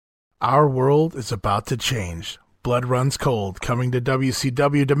 Our world is about to change. Blood Runs Cold coming to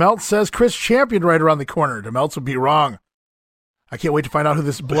WCW. DeMelt says Chris Champion right around the corner. DeMelt would be wrong. I can't wait to find out who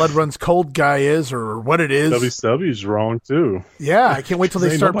this Blood Runs Cold guy is or what it is. WCW's wrong too. Yeah, I can't wait till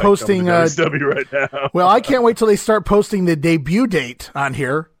they start posting. WCW right now. Well, I can't wait till they start posting the debut date on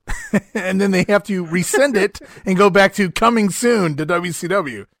here, and then they have to resend it and go back to coming soon to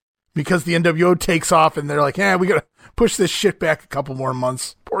WCW because the NWO takes off and they're like, we gotta push this shit back a couple more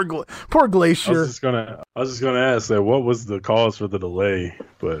months. Poor Glacier. I was just gonna ask that what was the cause for the delay,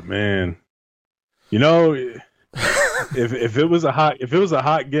 but man, if it was a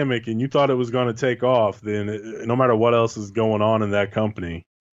hot gimmick and you thought it was going to take off, then no matter what else is going on in that company,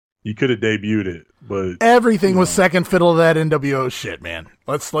 you could have debuted it. But everything was second fiddle to that NWO shit, man.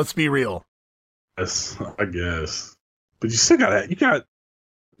 Let's be real. Yes, I guess. But you still got.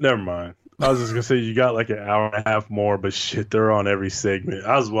 Never mind. I was just gonna say you got like an hour and a half more, but shit, they're on every segment.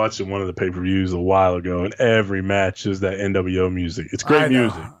 I was watching one of the pay-per-views a while ago, and every match is that NWO music. It's great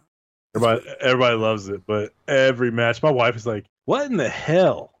music. Everybody loves it, but every match, my wife is like, "What in the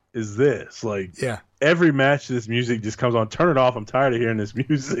hell is this?" Like, every match, this music just comes on. Turn it off. I'm tired of hearing this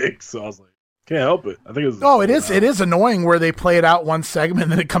music. So I was like, can't help it. I think it is annoying where they play it out one segment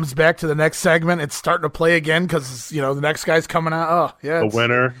and then it comes back to the next segment. It's starting to play again because the next guy's coming out. Oh yeah, the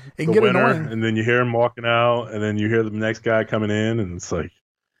winner. It can get annoying. And then you hear him walking out, and then you hear the next guy coming in, and it's like,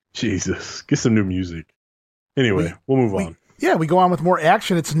 Jesus, get some new music. Anyway, we'll move on. Yeah, we go on with more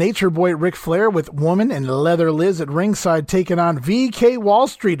action. It's Nature Boy Ric Flair with Woman and Leather Liz at ringside taking on VK Wall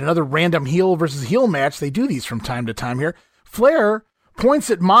Street, another random heel versus heel match. They do these from time to time here. Flair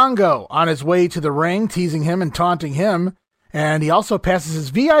points at Mongo on his way to the ring, teasing him and taunting him. And he also passes his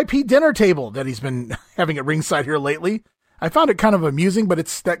VIP dinner table that he's been having at ringside here lately. I found it kind of amusing, but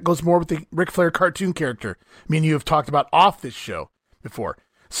that goes more with the Ric Flair cartoon character. Me and you have talked about off this show before.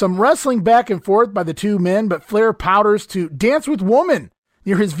 Some wrestling back and forth by the two men, but Flair powders to dance with Woman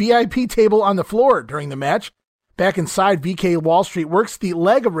near his VIP table on the floor during the match. Back inside, VK Wall Street works the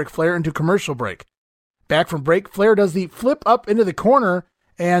leg of Ric Flair into commercial break. Back from break, Flair does the flip up into the corner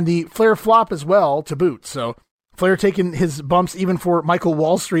and the Flair flop as well to boot. So Flair taking his bumps even for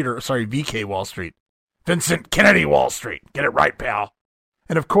VK Wall Street. Vincent Kennedy Wall Street. Get it right, pal.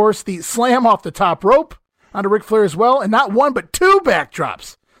 And of course, the slam off the top rope onto Ric Flair as well, and not one but two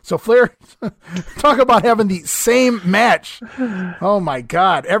backdrops. So Flair, talk about having the same match. Oh my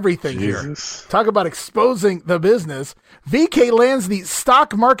God, everything Jesus. Here. Talk about exposing the business. VK lands the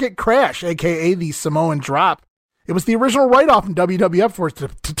stock market crash, aka the Samoan drop. It was the original write-off in WWF for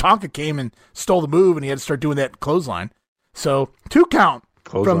Tatanka came and stole the move, and he had to start doing that clothesline. So 2 count.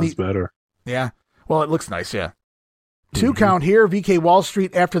 Clothesline's better. Yeah. Well, it looks nice, yeah. 2 count here. VK Wall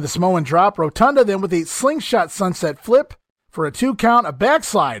Street after the Samoan drop. Rotunda then with a slingshot sunset flip for a 2 count. A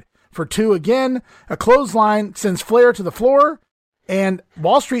backslide for 2 again. A clothesline sends Flair to the floor. And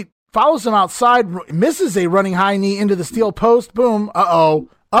Wall Street follows him outside. Misses a running high knee into the steel post. Boom.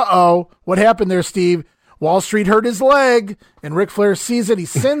 Uh-oh. What happened there, Steve? Wall Street hurt his leg. And Ric Flair sees it. He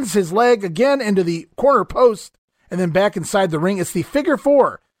sends his leg again into the corner post. And then back inside the ring. It's the figure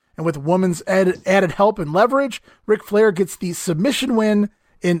 4. And with woman's added help and leverage, Ric Flair gets the submission win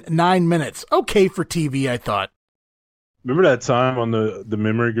in 9 minutes. Okay for TV, I thought. Remember that time on the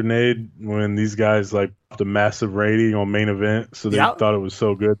memory grenade when these guys like the massive rating on Main Event, so they thought it was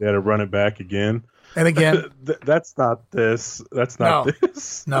so good they had to run it back again and again. That's not this. That's not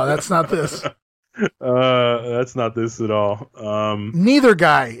this. No, that's not this. That's not this at all. Neither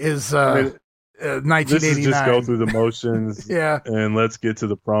guy is 1989. This is just go through the motions. Yeah. And let's get to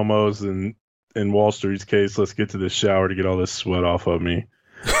the promos, and in Wall Street's case, let's get to the shower to get all this sweat off of me.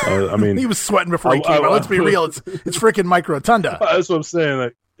 I mean, he was sweating before he came out. Let's be real. It's freaking Mike Rotunda. That's what I'm saying.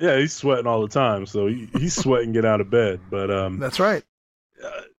 Like, yeah, he's sweating all the time, so he's sweating get out of bed. But that's right.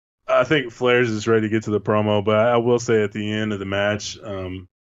 I think Flair's is ready to get to the promo, but I will say at the end of the match, I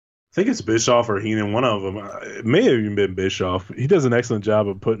think it's Bischoff or Heenan, one of them. It may have even been Bischoff. He does an excellent job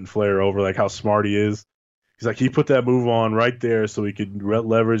of putting Flair over, like how smart he is. He's like, he put that move on right there so he could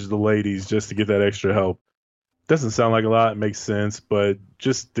leverage the ladies just to get that extra help. Doesn't sound like a lot. It makes sense, but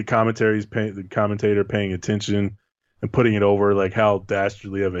just the commentator paying attention and putting it over, like how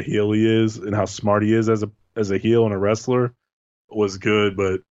dastardly of a heel he is and how smart he is as a heel and a wrestler, was good.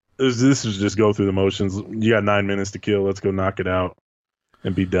 But this was just go through the motions. You got 9 minutes to kill. Let's go knock it out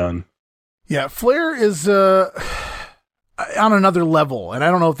and be done. Yeah, Flair is on another level, and I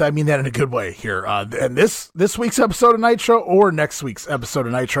don't know if I mean that in a good way here. And this week's episode of Nitro or next week's episode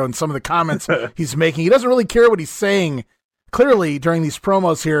of Nitro, and some of the comments he's making, he doesn't really care what he's saying. Clearly, during these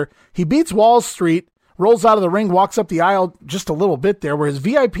promos here, he beats Wall Street, rolls out of the ring, walks up the aisle just a little bit there, where his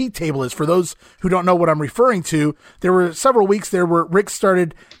VIP table is. For those who don't know what I'm referring to, there were several weeks there where Rick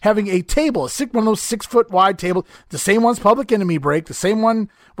started having a table, one of those 6 foot wide tables, the same one's Public Enemy break, the same one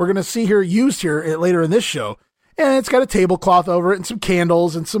we're going to see here used here later in this show. And it's got a tablecloth over it and some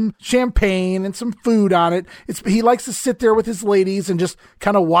candles and some champagne and some food on it. He likes to sit there with his ladies and just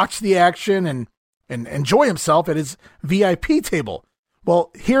kind of watch the action and enjoy himself at his VIP table.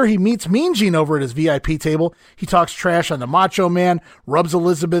 Well, here he meets Mean Gene over at his VIP table. He talks trash on the Macho Man, rubs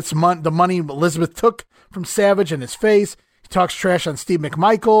the money Elizabeth took from Savage in his face. He talks trash on Steve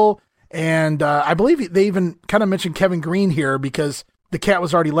McMichael. And I believe they even kind of mentioned Kevin Green here because the cat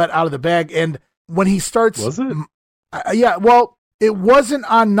was already let out of the bag. And when he starts... Was it? Yeah, well, it wasn't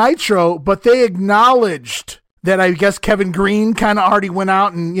on Nitro, but they acknowledged that I guess Kevin Green kind of already went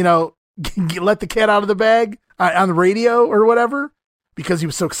out and, let the cat out of the bag on the radio or whatever because he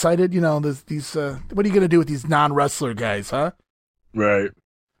was so excited. What are you going to do with these non-wrestler guys, huh? Right.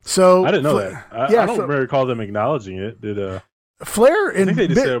 So I didn't know that. I don't recall them acknowledging it. Did Flair and I think they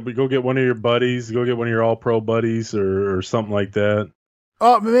just said, go get one of your buddies, go get one of your all-pro buddies or something like that.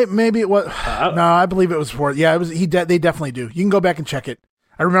 Oh, maybe it was. No, I believe it was before. Yeah, it was. They definitely do. You can go back and check it.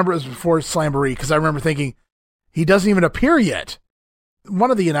 I remember it was before Slamboree because I remember thinking he doesn't even appear yet. One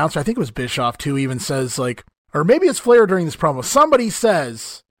of the announcers, I think it was Bischoff too, even says or maybe it's Flair during this promo. Somebody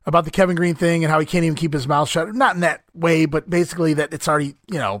says about the Kevin Green thing and how he can't even keep his mouth shut. Not in that way, but basically that it's already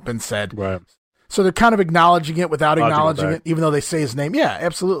been said. Right. So they're kind of acknowledging it without acknowledging it, even though they say his name. Yeah,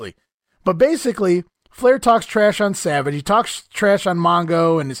 absolutely. But basically, Flair talks trash on Savage. He talks trash on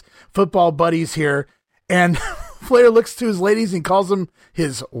Mongo and his football buddies here. And Flair looks to his ladies and calls them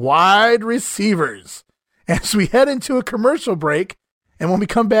his wide receivers. As we head into a commercial break, and when we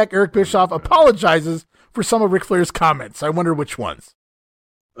come back, Eric Bischoff apologizes for some of Ric Flair's comments. I wonder which ones.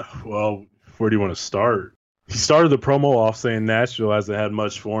 Well, where do you want to start? He started the promo off saying Nashville hasn't had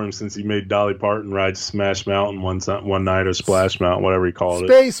much for him since he made Dolly Parton ride Smash Mountain one night or Splash Mountain, whatever he called it.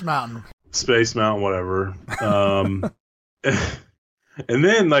 Space Mountain, whatever. And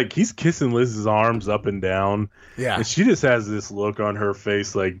then, he's kissing Liz's arms up and down. Yeah. And she just has this look on her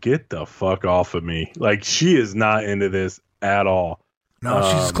face get the fuck off of me. She is not into this at all. No,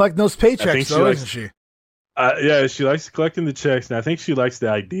 she's collecting those paychecks, though, isn't she? Yeah, she likes collecting the checks, and I think she likes the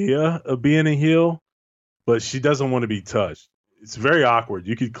idea of being a heel, but she doesn't want to be touched. it's very awkward.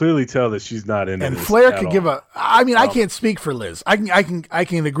 You could clearly tell that she's not in it. And Flair could give I can't speak for Liz. I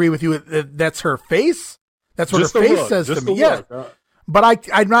can agree with you. That's her face. That's what her face says to me. Yeah. But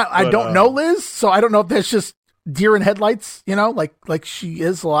I don't know Liz, so I don't know if that's just deer in headlights, like she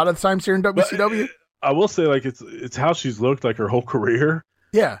is a lot of the times here in WCW. I will say, like, it's how she's looked like her whole career.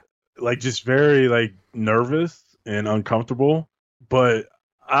 Yeah. Like, just very, like, nervous and uncomfortable. But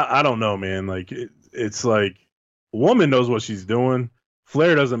I don't know, man. Like, it's like, a woman knows what she's doing.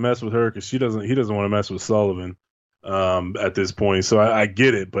 Flair doesn't mess with her because he doesn't want to mess with Sullivan at this point. So I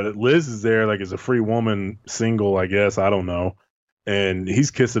get it. But Liz is there, like, as a free woman, single, I guess. I don't know. And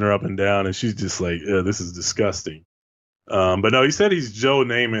he's kissing her up and down, and she's just like, this is disgusting. But no, he said he's Joe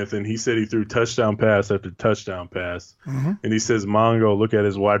Namath, and he said he threw touchdown pass after touchdown pass. Mm-hmm. And he says, Mongo, look at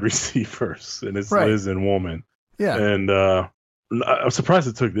his wide receivers, and it's right. Liz and Woman. Yeah. And I'm surprised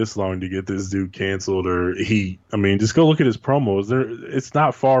it took this long to get this dude canceled or heat. I mean, just go look at his promos. It's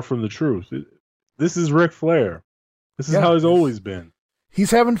not far from the truth. This is Ric Flair. This is how he's always been.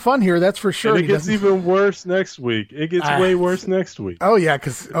 He's having fun here, that's for sure. And it gets even worse next week. It gets way worse next week. Oh, yeah,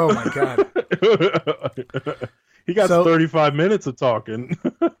 because, oh, my God. He got 35 minutes of talking.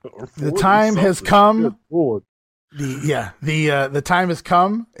 The time has come. The time has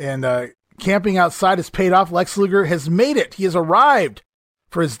come, and camping outside has paid off. Lex Luger has made it. He has arrived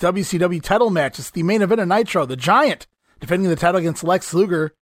for his WCW title match. It's the main event of Nitro. The Giant defending the title against Lex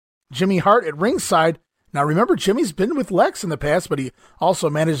Luger. Jimmy Hart at ringside. Now, remember, Jimmy's been with Lex in the past, but he also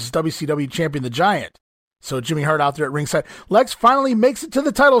manages WCW champion, the Giant. So Jimmy Hart out there at ringside. Lex finally makes it to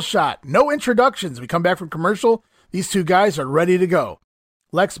the title shot. No introductions. We come back from commercial. These two guys are ready to go.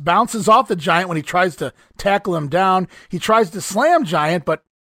 Lex bounces off the Giant when he tries to tackle him down. He tries to slam Giant, but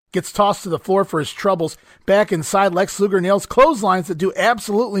gets tossed to the floor for his troubles. Back inside, Lex Luger nails clotheslines that do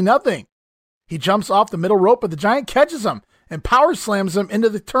absolutely nothing. He jumps off the middle rope, but the Giant catches him and power slams him into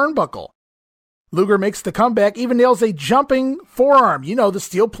the turnbuckle. Luger makes the comeback, even nails a jumping forearm. You know, the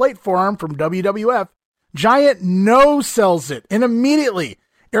steel plate forearm from WWF. Giant no-sells it, and immediately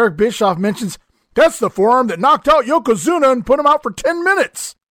Eric Bischoff mentions, that's the forearm that knocked out Yokozuna and put him out for 10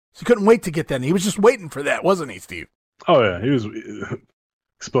 minutes. So he couldn't wait to get that. He was just waiting for that, wasn't he, Steve? Oh, yeah. He was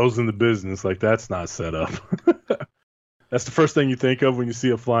exposing the business like that's not set up. That's the first thing you think of when you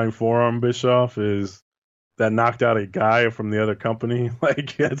see a flying forearm, Bischoff, is that knocked out a guy from the other company.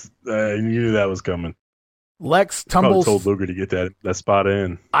 Like, you knew that was coming. Lex tumbles. Probably told Luger to get that spot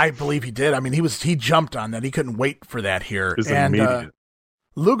in. I believe he did. I mean, he jumped on that. He couldn't wait for that here. It's immediate.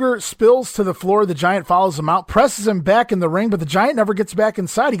 Luger spills to the floor. The Giant follows him out, presses him back in the ring, but the Giant never gets back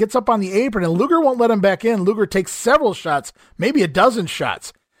inside. He gets up on the apron, and Luger won't let him back in. Luger takes several shots, maybe a dozen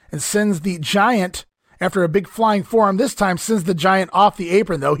shots, and sends the Giant, after a big flying forearm this time, sends the Giant off the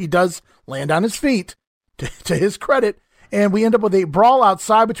apron, though he does land on his feet, to his credit. And we end up with a brawl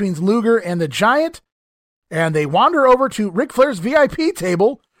outside between Luger and the Giant, and they wander over to Ric Flair's VIP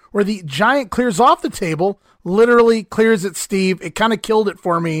table, where the Giant clears off the table, literally clears it, Steve. It kind of killed it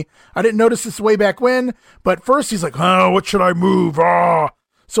for me. I didn't notice this way back when, but first he's like, oh, what should I move? Oh.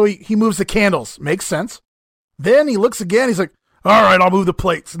 So he moves the candles. Makes sense. Then he looks again. He's like, all right, I'll move the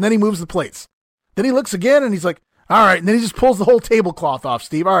plates. And then he moves the plates. Then he looks again, and he's like, all right. And then he just pulls the whole tablecloth off,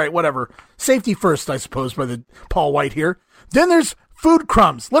 Steve. All right, whatever. Safety first, I suppose, by the Paul White here. Then there's food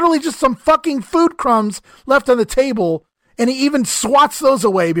crumbs. Literally just some fucking food crumbs left on the table. And he even swats those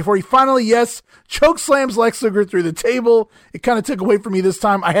away before he finally, choke slams Lex Luger through the table. It kind of took away from me this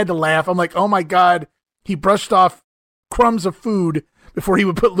time. I had to laugh. I'm like, oh my God. He brushed off crumbs of food before he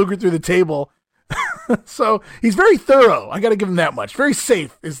would put Luger through the table. So he's very thorough. I got to give him that much. Very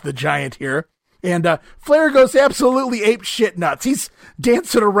safe is the Giant here. And Flair goes absolutely ape shit nuts. He's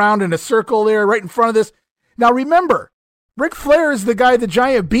dancing around in a circle there right in front of this. Now remember, Ric Flair is the guy the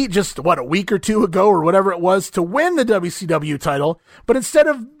Giant beat just, a week or two ago or whatever it was to win the WCW title. But instead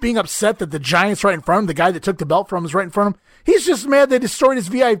of being upset that the Giant's right in front of him, the guy that took the belt from him is right in front of him, he's just mad they destroyed his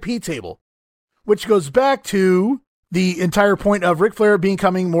VIP table. Which goes back to the entire point of Ric Flair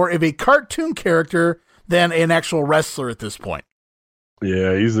becoming more of a cartoon character than an actual wrestler at this point.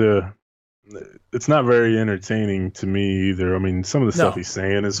 Yeah, it's not very entertaining to me either. I mean, some of the stuff he's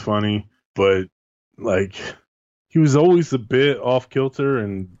saying is funny, but like, he was always a bit off kilter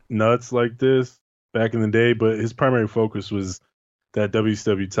and nuts like this back in the day, but his primary focus was that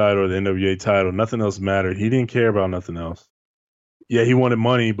WCW title or the NWA title. Nothing else mattered. He didn't care about nothing else. Yeah, he wanted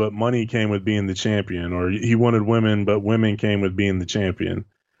money, but money came with being the champion. Or he wanted women, but women came with being the champion.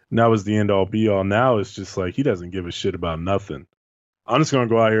 And that was the end-all, be-all. Now it's just like he doesn't give a shit about nothing. I'm just going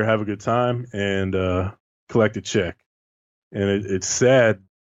to go out here, have a good time, and collect a check. And it's sad,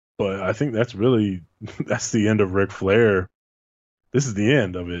 but I think that's the end of Ric Flair this is the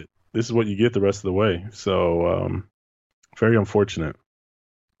end of it. This is what you get the rest of the way. So, very unfortunate.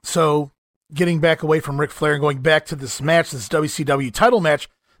 So, getting back away from Ric Flair and going back to this match, this WCW title match,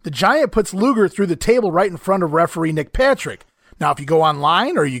 the Giant puts Luger through the table right in front of referee Nick Patrick. Now, if you go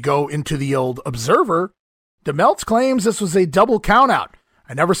online or you go into the old Observer, DeMeltz claims this was a double countout.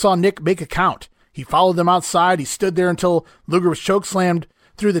 I never saw Nick make a count. He followed them outside. He stood there until Luger was chokeslammed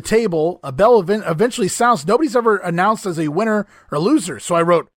through the table. A bell eventually sounds. Nobody's ever announced as a winner or loser. So I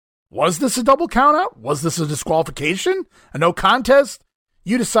wrote, was this a double countout? Was this a disqualification? A no contest?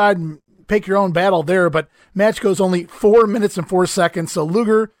 You decide and pick your own battle there, but match goes only 4 minutes and 4 seconds. So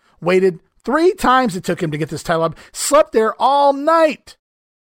Luger waited 3 times it took him to get this title up, slept there all night.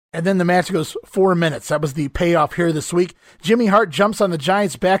 And then the match goes 4 minutes. That was the payoff here this week. Jimmy Hart jumps on the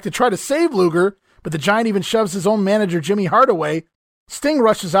Giant's back to try to save Luger, but the Giant even shoves his own manager, Jimmy Hart, away. Sting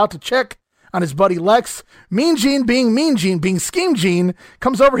rushes out to check on his buddy Lex. Mean Gene, being Scheme Gene,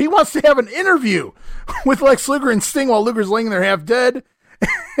 comes over. He wants to have an interview with Lex Luger and Sting while Luger's laying there half dead.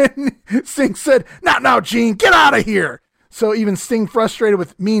 And Sting said, "Not now, Gene, get out of here." So even Sting frustrated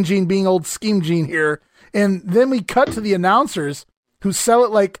with Mean Gene being old Scheme Gene here. And then we cut to the announcers who sell it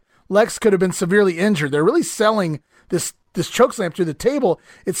like Lex could have been severely injured. They're really selling this chokeslam through the table.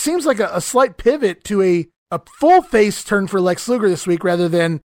 It seems like a slight pivot to a full face turn for Lex Luger this week rather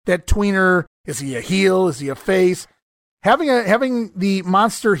than that tweener. Is he a heel? Is he a face? Having the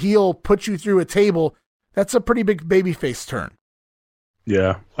monster heel put you through a table, that's a pretty big baby face turn.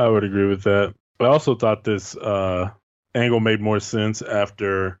 Yeah, I would agree with that. I also thought this angle made more sense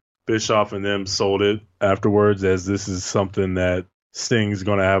after Bischoff and them sold it afterwards, as this is something that Sting's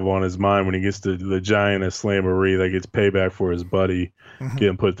going to have on his mind when he gets to the Giant at Slamboree, that gets payback for his buddy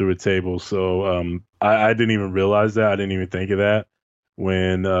getting put through a table. So I didn't even realize that. I didn't even think of that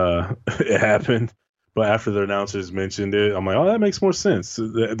when it happened. But after the announcers mentioned it, I'm like, oh, that makes more sense.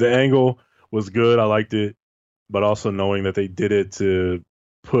 The angle was good. I liked it. But also knowing that they did it to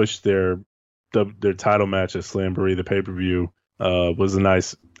push their title match at Slamboree, the pay-per-view, was a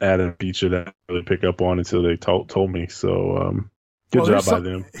nice added feature that I really pick up on until they told me. So good job by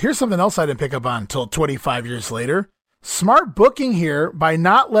them. Here's something else I didn't pick up on until 25 years later. Smart booking here by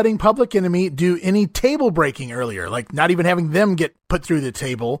not letting Public Enemy do any table breaking earlier, like not even having them get put through the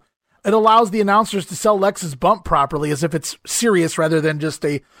table. It allows the announcers to sell Lex's bump properly as if it's serious rather than just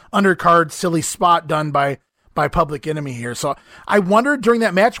a undercard silly spot done by Public Enemy here. So I wondered during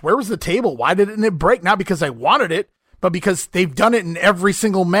that match, where was the table? Why didn't it break? Not because I wanted it, but because they've done it in every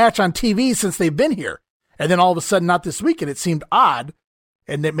single match on TV since they've been here. And then all of a sudden, not this week, and it seemed odd,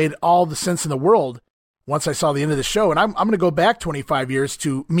 and it made all the sense in the world once I saw the end of the show. And I'm going to go back 25 years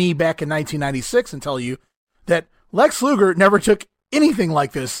to me back in 1996 and tell you that Lex Luger never took anything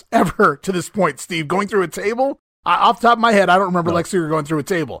like this ever to this point, Steve. Going through a table? Off the top of my head, I don't remember Lex Luger going through a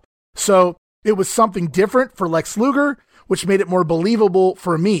table. So it was something different for Lex Luger, which made it more believable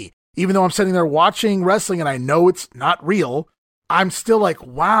for me. Even though I'm sitting there watching wrestling and I know it's not real, I'm still like,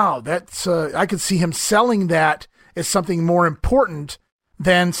 wow, that's I could see him selling that as something more important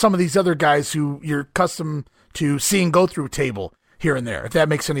than some of these other guys who you're accustomed to seeing go through a table here and there, if that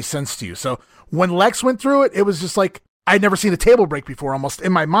makes any sense to you. So when Lex went through it, it was just like I'd never seen a table break before, almost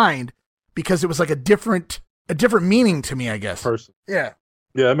in my mind, because it was like a different meaning to me, I guess. Yeah,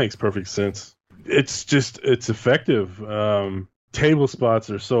 that makes perfect sense. It's effective. Table spots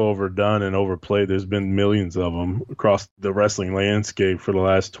are so overdone and overplayed. There's been millions of them across the wrestling landscape for the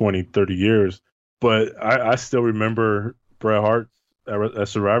last 20, 30 years. But I still remember Bret Hart at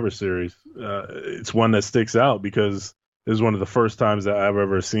Survivor Series. It's one that sticks out because it was one of the first times that I've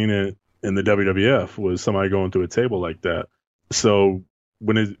ever seen it in the WWF, was somebody going through a table like that. So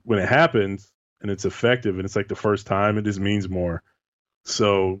when it happens and it's effective and it's like the first time, it just means more.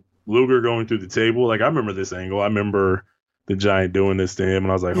 So Luger going through the table, like I remember this angle. I remember the Giant doing this to him,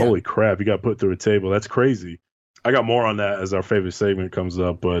 and I was like, holy crap, he got put through a table. That's crazy. I got more on that as our favorite segment comes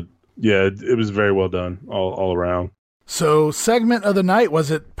up, but yeah, it was very well done all around. So segment of the night, was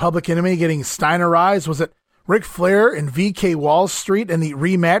it Public Enemy getting Steinerized? Was it Ric Flair and VK Wall Street in the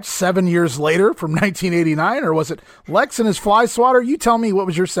rematch 7 years later from 1989? Or was it Lex and his fly swatter? You tell me, what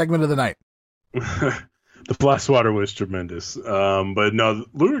was your segment of the night? The fly swatter was tremendous. But no,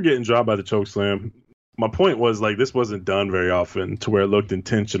 Luger getting dropped by the chokeslam. My point was, like, this wasn't done very often to where it looked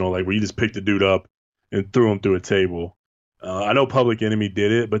intentional, like where you just picked the dude up and threw him through a table. I know Public Enemy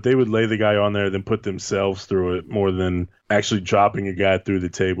did it, but they would lay the guy on there, then put themselves through it more than actually dropping a guy through the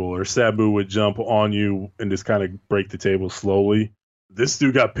table. Or Sabu would jump on you and just kind of break the table slowly. This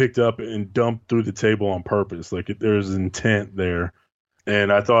dude got picked up and dumped through the table on purpose. Like, there's intent there.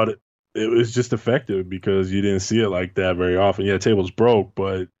 And I thought it was just effective because you didn't see it like that very often. Yeah, tables broke,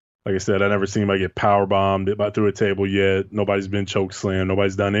 but like I said, I never seen anybody get power bombed through a table yet. Nobody's been choke slammed.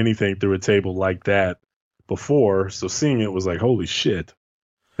 Nobody's done anything through a table like that before. So seeing it was like, holy shit,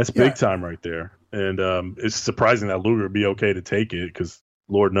 that's big time right there. And it's surprising that Luger would be okay to take it because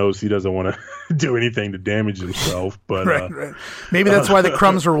Lord knows he doesn't want to do anything to damage himself. But right. Maybe that's why the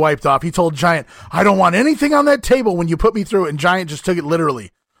crumbs were wiped off. He told Giant, I don't want anything on that table when you put me through it. And Giant just took it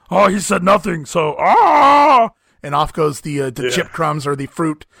literally. Oh, he said nothing. So, and off goes the chip crumbs or the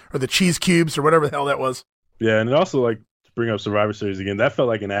fruit or the cheese cubes or whatever the hell that was. Yeah, and it also, like, to bring up Survivor Series again, that felt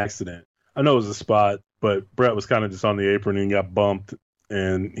like an accident. I know it was a spot, but Brett was kind of just on the apron and he got bumped,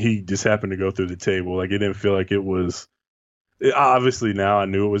 and he just happened to go through the table. Like, it didn't feel like it was... Obviously, now I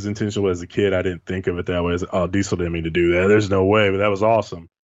knew it was intentional. As a kid, I didn't think of it that way. As, Diesel didn't mean to do that. There's no way, but that was awesome.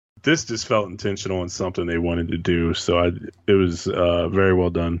 This just felt intentional and something they wanted to do, so it was very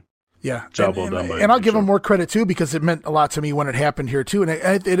well done. Yeah. Job well done. And I'll give him more credit, too, because it meant a lot to me when it happened here, too. And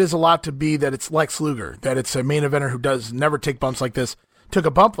it is a lot to be that it's Lex Luger, that it's a main eventer who does never take bumps like this, took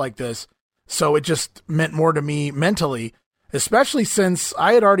a bump like this. So it just meant more to me mentally, especially since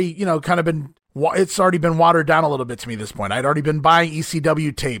I had already, it's already been watered down a little bit to me at this point. I'd already been buying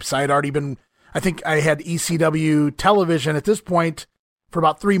ECW tapes. I think I had ECW television at this point for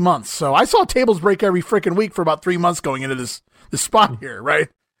about 3 months. So I saw tables break every freaking week for about 3 months going into this spot here, right?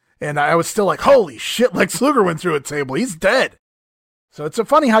 And I was still like, holy shit, Lex Luger went through a table. He's dead. So it's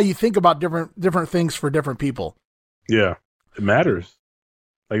funny how you think about different things for different people. Yeah, it matters.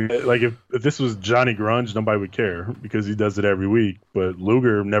 Like if this was Johnny Grunge, nobody would care because he does it every week. But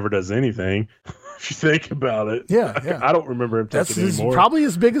Luger never does anything. If you think about it, yeah. I don't remember him taking any more. Probably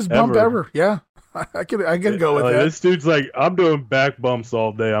his biggest bump ever. Yeah, I can go with that. This dude's like, I'm doing back bumps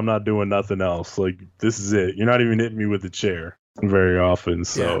all day. I'm not doing nothing else. Like, this is it. You're not even hitting me with a chair very often.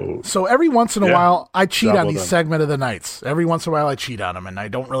 So every once in a while, I cheat on these segment of the nights. Every once in a while, I cheat on them, and I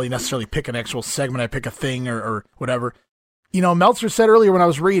don't really necessarily pick an actual segment. I pick a thing or whatever. Meltzer said earlier when I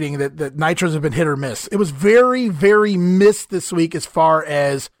was reading that Nitros have been hit or miss. It was very, very missed this week as far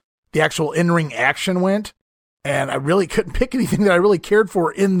as the actual in-ring action went. And I really couldn't pick anything that I really cared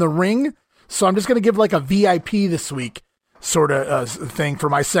for in the ring. So I'm just going to give like a VIP this week sort of thing for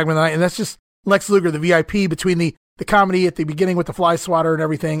my segment of the night. And that's just Lex Luger, the VIP between the comedy at the beginning with the fly swatter and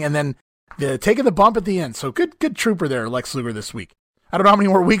everything. And then the taking the bump at the end. So good trooper there, Lex Luger this week. I don't know how many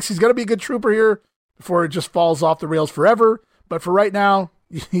more weeks he's going to be a good trooper here before it just falls off the rails forever. But for right now,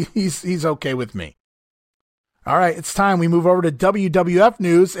 he's okay with me. All right, it's time we move over to WWF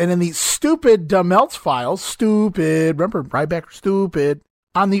news. And in the stupid Meltz files, remember, Ryback, stupid.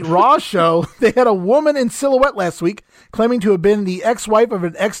 On the Raw show, they had a woman in silhouette last week claiming to have been the ex-wife of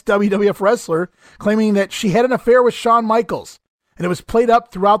an ex-WWF wrestler, claiming that she had an affair with Shawn Michaels. And it was played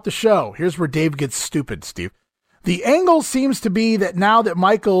up throughout the show. Here's where Dave gets stupid, Steve. The angle seems to be that now that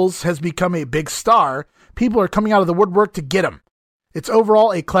Michaels has become a big star, people are coming out of the woodwork to get him. It's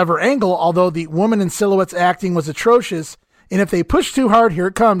overall a clever angle, although the woman in silhouette's acting was atrocious. And if they push too hard, here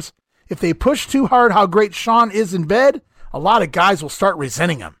it comes. If they push too hard how great Shawn is in bed, a lot of guys will start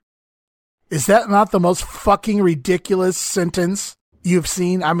resenting him. Is that not the most fucking ridiculous sentence you've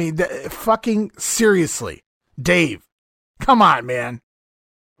seen? I mean, fucking seriously. Dave, come on, man.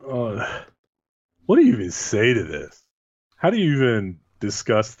 What do you even say to this? How do you even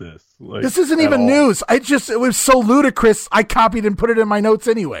discuss this? This isn't even news. It was so ludicrous, I copied and put it in my notes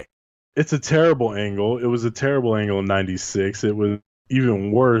anyway. It's a terrible angle. It was a terrible angle in 96. It was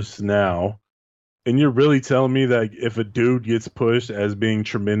even worse now. And you're really telling me that if a dude gets pushed as being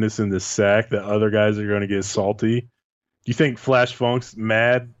tremendous in the sack, that other guys are going to get salty? Do you think Flash Funk's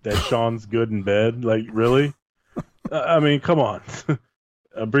mad that Shawn's good in bed? Like, really? I mean, come on.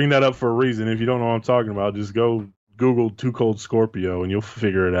 I bring that up for a reason. If you don't know what I'm talking about, just go Google Too Cold Scorpio and you'll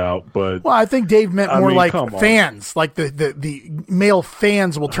figure it out. But I think Dave meant more like fans, like the male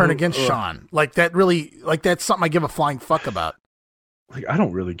fans will turn against Shawn. Like that really, like that's something I give a flying fuck about. Like, I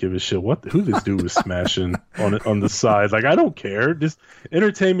don't really give a shit who this dude was smashing on the side. Like, I don't care. Just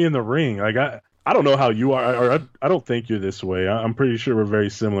entertain me in the ring. Like, I don't know how you are, or I don't think you're this way. I'm pretty sure we're very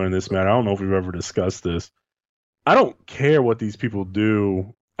similar in this matter. I don't know if we've ever discussed this. I don't care what these people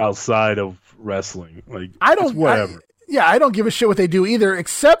do outside of wrestling. Like, whatever. I don't give a shit what they do either,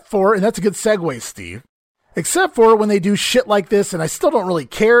 except for, and that's a good segue, Steve, except for when they do shit like this, and I still don't really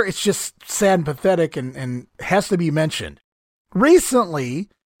care. It's just sad and pathetic and has to be mentioned. Recently,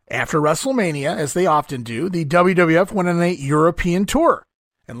 after WrestleMania, as they often do, the WWF went on a European tour.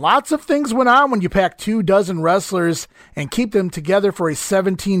 And lots of things went on when you pack 24 wrestlers and keep them together for a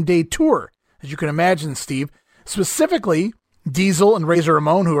 17-day tour. As you can imagine, Steve, specifically, Diesel and Razor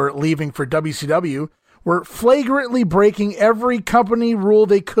Ramon, who are leaving for WCW, were flagrantly breaking every company rule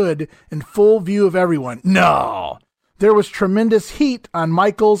they could in full view of everyone. No! There was tremendous heat on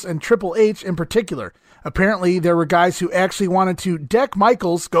Michaels and Triple H in particular. Apparently, there were guys who actually wanted to deck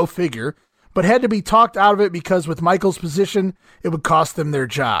Michaels, go figure, but had to be talked out of it because with Michaels' position, it would cost them their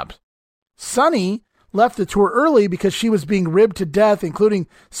jobs. Sunny left the tour early because she was being ribbed to death, including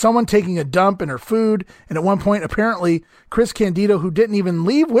someone taking a dump in her food, and at one point, apparently, Chris Candido, who didn't even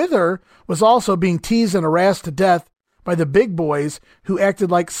leave with her, was also being teased and harassed to death by the big boys who acted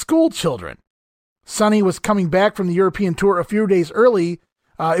like school children. Sunny was coming back from the European tour a few days early.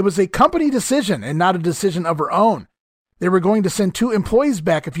 It was a company decision and not a decision of her own. They were going to send 2 employees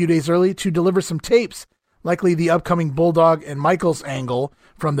back a few days early to deliver some tapes, likely the upcoming Bulldog and Michaels angle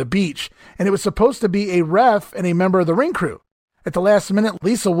from the beach, and it was supposed to be a ref and a member of the ring crew. At the last minute,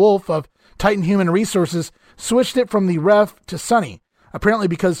 Lisa Wolf of Titan Human Resources switched it from the ref to Sunny, apparently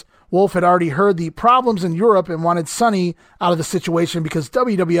because Wolf had already heard the problems in Europe and wanted Sunny out of the situation because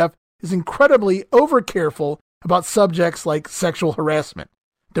WWF is incredibly over-careful about subjects like sexual harassment.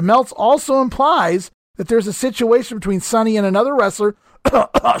 DeMeltz also implies that there's a situation between Sunny and another wrestler,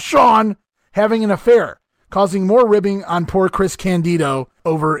 Sean, having an affair, causing more ribbing on poor Chris Candido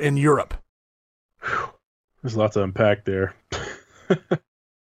over in Europe. There's lots to unpack there.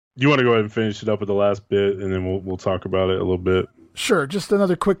 You want to go ahead and finish it up with the last bit, and then we'll talk about it a little bit. Sure, just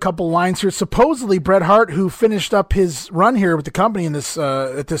another quick couple lines here. Supposedly, Bret Hart, who finished up his run here with the company in this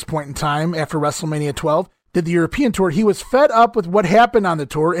at this point in time after WrestleMania 12, did the European tour. He was fed up with what happened on the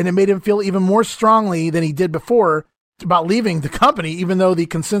tour, and it made him feel even more strongly than he did before about leaving the company, even though the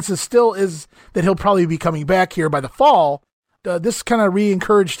consensus still is that he'll probably be coming back here by the fall. This kind of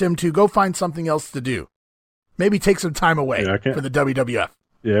re-encouraged him to go find something else to do. Maybe take some time away for the WWF.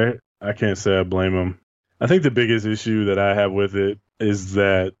 Yeah, I can't say I blame him. I think the biggest issue that I have with it is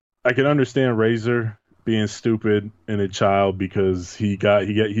that I can understand Razor being stupid and a child because he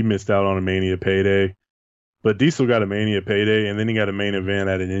missed out on a Mania payday. But Diesel got a Mania payday, and then he got a main event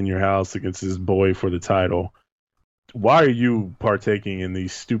at an In Your House against his boy for the title. Why are you partaking in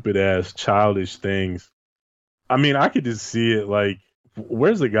these stupid-ass, childish things? I mean, I could just see it like,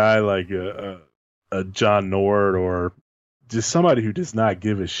 where's a guy like a John Nord or just somebody who does not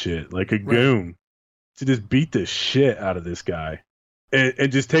give a shit, like a goon, to just beat the shit out of this guy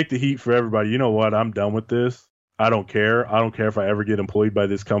and just take the heat for everybody. You know what? I'm done with this. I don't care. I don't care if I ever get employed by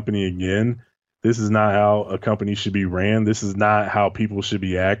this company again. This is not how a company should be ran. This is not how people should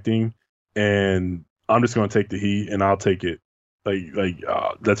be acting. And I'm just going to take the heat, and I'll take it.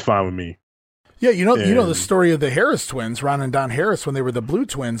 That's fine with me. Yeah, you know the story of the Harris twins, Ron and Don Harris, when they were the Blue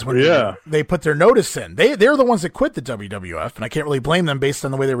Twins, when they put their notice in. They're the ones that quit the WWF, and I can't really blame them based on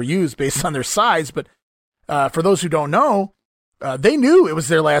the way they were used, based on their size. But for those who don't know, they knew it was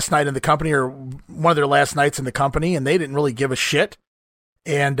their last night in the company or one of their last nights in the company, and they didn't really give a shit.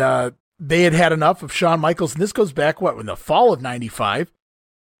 And they had enough of Shawn Michaels, and this goes back, in the fall of 95.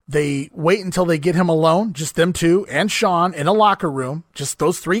 They wait until they get him alone, just them two and Shawn in a locker room, just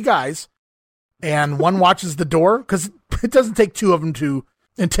those 3 guys. And one watches the door, because it doesn't take 2 of them to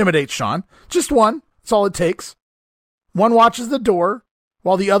intimidate Shawn. Just one. That's all it takes. One watches the door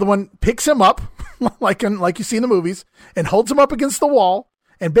while the other one picks him up, like you see in the movies, and holds him up against the wall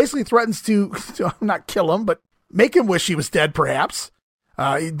and basically threatens to not kill him, but make him wish he was dead, perhaps.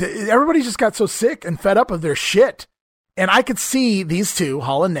 Everybody just got so sick and fed up of their shit. And I could see these two,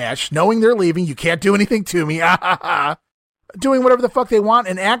 Hall and Nash, knowing they're leaving, you can't do anything to me, doing whatever the fuck they want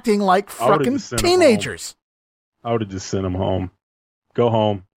and acting like fucking teenagers. I would have just sent them home. Go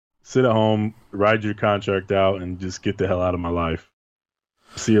home, sit at home, ride your contract out, and just get the hell out of my life.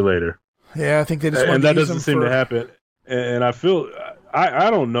 See you later. Yeah, I think they just and that doesn't seem to happen. And I feel I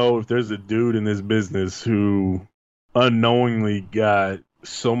don't know if there's a dude in this business who unknowingly got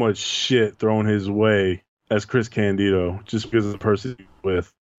so much shit thrown his way as Chris Candido just because of the person he's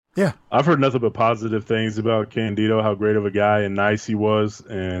with. Yeah. I've heard nothing but positive things about Candido, how great of a guy and nice he was,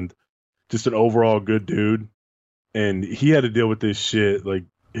 and just an overall good dude. And he had to deal with this shit like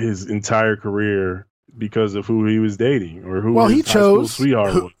his entire career because of who he was dating or who his high school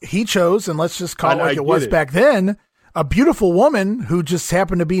sweetheart was. He chose, and let's just call it like it was back then, a beautiful woman who just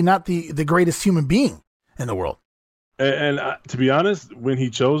happened to be not the greatest human being in the world. And to be honest, when he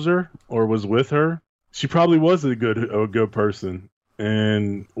chose her or was with her, she probably was a good person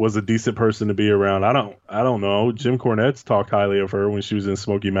and was a decent person to be around. I don't know. Jim Cornette's talked highly of her when she was in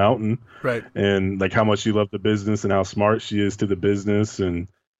Smoky Mountain, right? And like how much she loved the business and how smart she is to the business and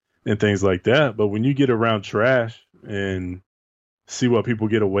things like that. But when you get around trash and see what people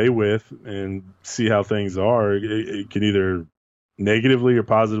get away with and see how things are. It can either negatively or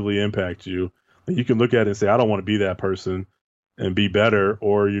positively impact you. You can look at it and say, I don't want to be that person and be better,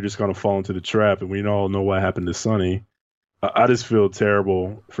 or you're just going to fall into the trap. And we all know what happened to Sonny. I just feel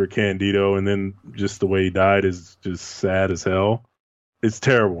terrible for Candido, and then just the way he died is just sad as hell. It's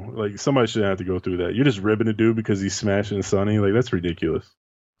terrible. Like, somebody shouldn't have to go through that. You're just ribbing a dude because he's smashing Sonny. Like, that's ridiculous.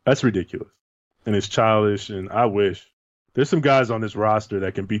 That's ridiculous. And it's childish, and I wish. There's some guys on this roster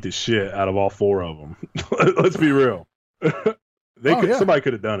that can beat the shit out of all four of them. Let's be real. Somebody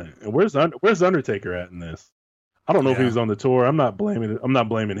could have done it. And where's Undertaker at in this? I don't know if he was on the tour. I'm not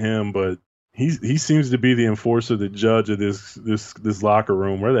blaming him, but he seems to be the enforcer, the judge of this locker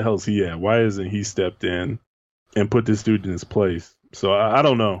room. Where the hell is he at? Why isn't he stepped in and put this dude in his place? So I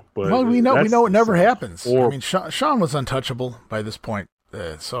don't know. But we know it never happens. I mean, Shawn was untouchable by this point.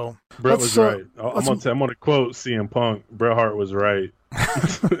 So Bret was right. I'm gonna quote CM Punk. Bret Hart was right.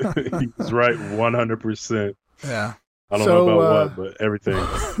 He was right 100%. Yeah. I don't know about what, but everything.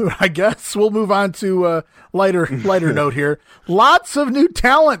 I guess we'll move on to lighter note here. Lots of new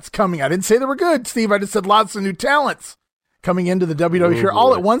talents coming. I didn't say they were good, Steve. I just said lots of new talents coming into the WWE here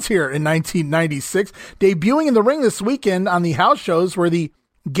all at once here in 1996. Debuting in the ring this weekend on the house shows were the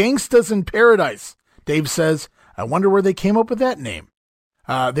Gangstas in Paradise. Dave says, I wonder where they came up with that name.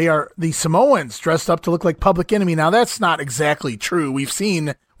 They are the Samoans dressed up to look like Public Enemy. Now, that's not exactly true. We've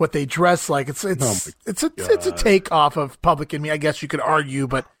seen what they dress like. It's a take off of Public Enemy, I guess you could argue,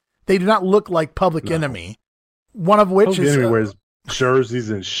 but they do not look like Public Enemy. One of which Public Enemy wears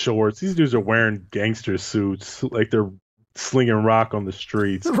jerseys and shorts. These dudes are wearing gangster suits like they're slinging rock on the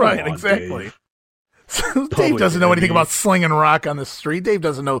streets. Right, exactly. Dave doesn't know anything about slinging rock on the street. Dave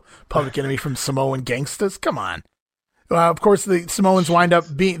doesn't know Public Enemy from Samoan Gangstas. Come on. Of course, the Samoans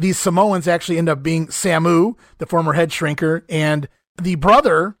these Samoans actually end up being Samu, the former head shrinker, and the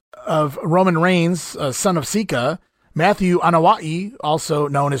brother of Roman Reigns, son of Sika, Matthew Anoa'i, also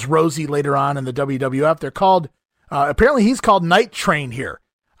known as Rosie later on in the WWF. They're called, apparently he's called Night Train here.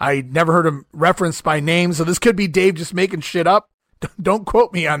 I never heard him referenced by name, so this could be Dave just making shit up. Don't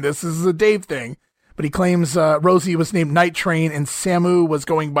quote me on this. This is a Dave thing. But he claims Rosie was named Night Train and Samu was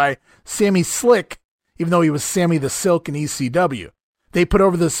going by Sammy Slick, even though he was Sammy the Silk in ECW. They put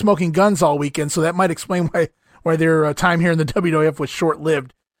over the Smoking Guns all weekend, so that might explain why their time here in the WWF was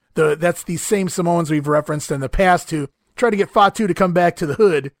short-lived. That's the same Samoans we've referenced in the past who tried to get Fatu to come back to the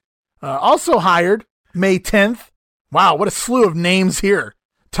hood. Also hired May 10th. Wow, what a slew of names here.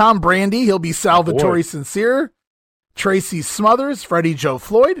 Tom Brandy, he'll be Salvatore Sincere. Tracy Smothers, Freddie Joe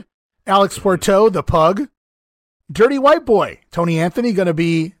Floyd. Alex Porto, the Pug. Dirty White Boy, Tony Anthony, going to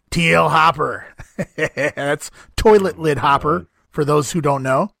be TL Hopper. That's Toilet Lid Hopper, for those who don't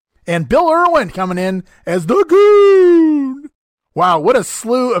know. And Bill Irwin coming in as the Goon. Wow, what a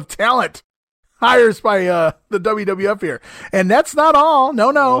slew of talent hires by the WWF here. And that's not all.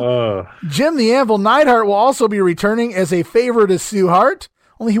 No. Jim the Anvil Neidhart will also be returning as a favor to Sue Hart,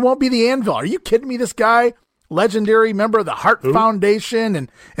 only he won't be the Anvil. Are you kidding me? This guy, legendary member of the Hart Foundation and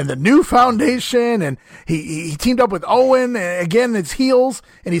the New Foundation, and he teamed up with Owen, and again, it's heels,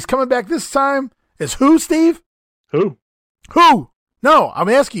 and he's coming back this time as who, Steve? Who? No, I'm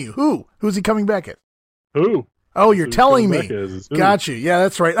asking you, who? Who's he coming back as? Who? Oh, you're telling me. Got you. Yeah,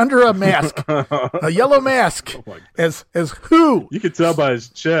 that's right. Under a mask. A yellow mask. As who? You can tell by his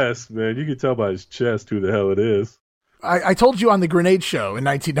chest, man. You can tell by his chest who the hell it is. I told you on the Grenade Show in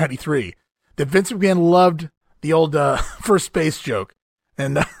 1993 that Vince McMahon loved the old first base joke.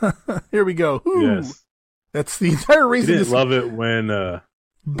 And here we go. Who? Yes. That's the entire reason. He didn't love it when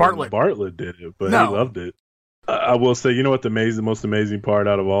Bartlett did it, but he loved it. I will say, you know what the most amazing part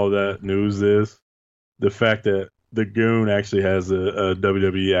out of all that news is? The fact that the Goon actually has a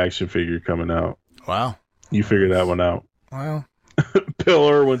WWE action figure coming out. Wow. You figured that one out. Wow. Bill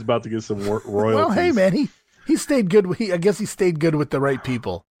Irwin's about to get some royalties. Well, hey, man, he stayed good. I guess he stayed good with the right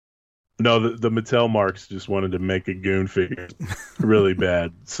people. No, the Mattel Marks just wanted to make a Goon figure really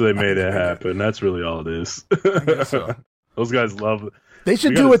bad, so they made it happen. That's really all it is. I guess so. Those guys love it. They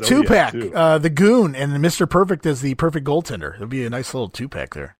should do a 2-pack. The Goon and Mr. Perfect as the perfect goaltender. It'd be a nice little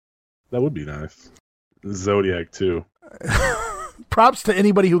 2-pack there. That would be nice. Zodiac too. Props to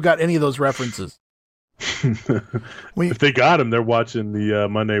anybody who got any of those references. If they got them, they're watching the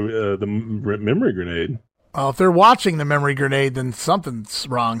Monday the Memory Grenade. Oh, if they're watching the Memory Grenade, then something's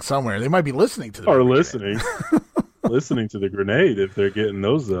wrong somewhere. They might be listening to listening to the Grenade if they're getting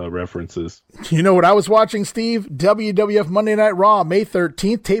those references. You know what I was watching, Steve? WWF Monday Night Raw, May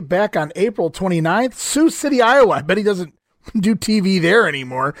 13th, taped back on April 29th, Sioux City, Iowa. I bet he doesn't do TV there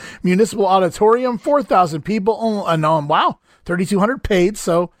anymore. Municipal Auditorium, 4,000 people. Wow, 3,200 paid.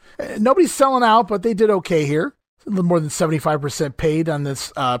 So nobody's selling out, but they did okay here. A little more than 75% paid on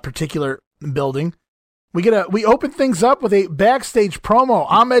this particular building. We open things up with a backstage promo.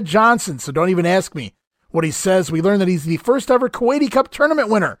 Ahmed Johnson. So don't even ask me what he says. We learn that he's the first ever Kuwaiti Cup tournament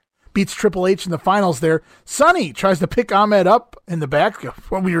winner. Beats Triple H in the finals there. Sunny tries to pick Ahmed up in the back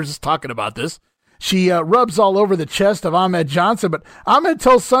when we were just talking about this. She rubs all over the chest of Ahmed Johnson, but Ahmed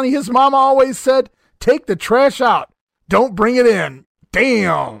tells Sunny his mama always said, take the trash out. Don't bring it in.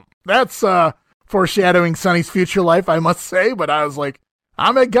 Damn. That's foreshadowing Sunny's future life, I must say, but I was like,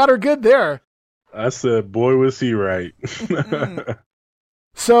 Ahmed got her good there. I said, boy, was he right.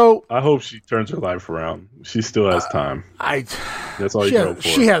 So I hope she turns her life around. She still has time. That's all you hope for.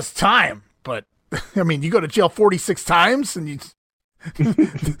 She has time, but I mean, you go to jail 46 times and you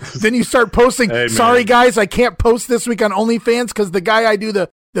then you start posting, hey, sorry guys, I can't post this week on OnlyFans because the guy I do the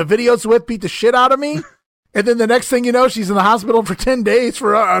videos with beat the shit out of me. And then the next thing you know, she's in the hospital for 10 days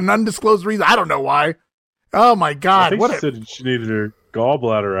for an undisclosed reason. I don't know why. Oh my God. I think she said she needed her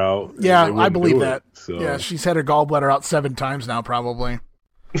gallbladder out. Yeah, I believe that. Yeah, she's had her gallbladder out 7 times now, probably.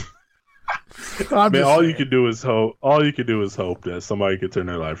 Man, all you can do is hope. All you can do is hope that somebody can turn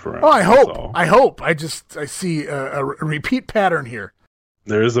their life around. Oh, I hope. I see a repeat pattern here.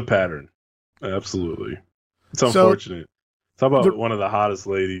 There is a pattern. Absolutely. It's unfortunate. Talk about one of the hottest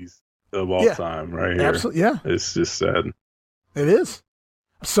ladies of all time, right here. Absolutely, yeah. It's just sad. It is.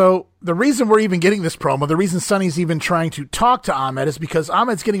 So the reason we're even getting this promo, the reason Sunny's even trying to talk to Ahmed is because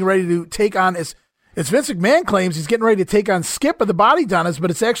Ahmed's getting ready to take on as Vince McMahon claims he's getting ready to take on Skip of the Body Donnas,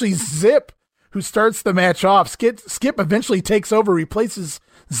 but it's actually Zip who starts the match off. Skip eventually takes over, replaces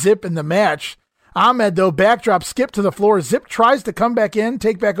Zip in the match. Ahmed, though, backdrops Skip to the floor. Zip tries to come back in,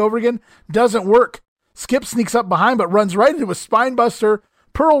 take back over again. Doesn't work. Skip sneaks up behind, but runs right into a spine buster.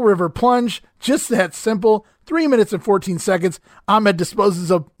 Pearl River plunge. Just that simple. 3 minutes and 14 seconds. Ahmed disposes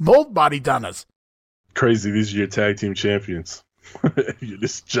of both Body Donnas. Crazy. These are your tag team champions. You're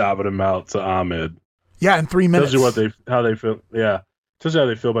just jobbing them out to Ahmed. Yeah, in 3 minutes. Tells you how they feel. Yeah, tells you how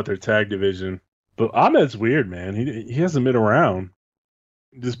they feel about their tag division. But Ahmed's weird, man. He hasn't been around.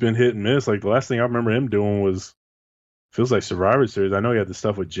 He's just been hit and miss. Like the last thing I remember him doing was feels like Survivor Series. I know he had the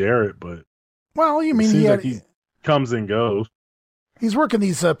stuff with Jarrett, but he comes and goes. He's working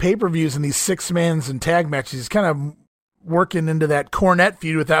these pay-per-views and these 6-mans and tag matches. He's kind of working into that Cornette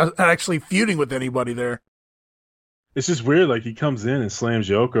feud without actually feuding with anybody there. It's just weird. Like he comes in and slams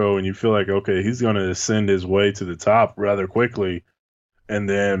Yoko, and you feel like, okay, he's going to ascend his way to the top rather quickly, and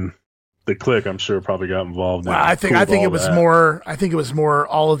then the Clique, I'm sure, probably got involved. Well, I think it was more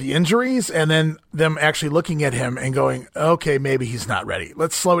all of the injuries, and then them actually looking at him and going, okay, maybe he's not ready.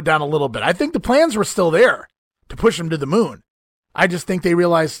 Let's slow it down a little bit. I think the plans were still there to push him to the moon. I just think they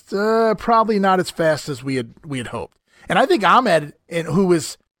realized probably not as fast as we had hoped. And I think Ahmed, who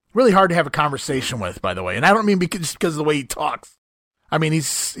is really hard to have a conversation with, by the way, and I don't mean just because of the way he talks. I mean, he's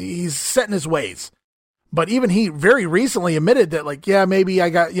set in his ways. But even he very recently admitted that, like, yeah, maybe I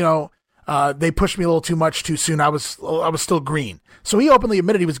got, they pushed me a little too much too soon. I was still green. So he openly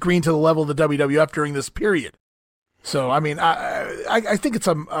admitted he was green to the level of the WWF during this period. So, I mean, I think it's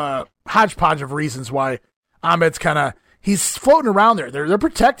a hodgepodge of reasons why Ahmed's he's floating around there. They're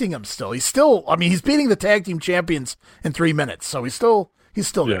protecting him still. He's beating the tag team champions in 3 minutes. So he's still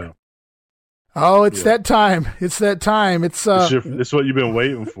there. Oh, it's that time. It's that time. It's what you've been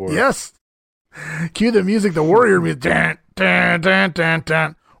waiting for. Yes. Cue the music, the Warrior music. Dun, dun, dun, dun,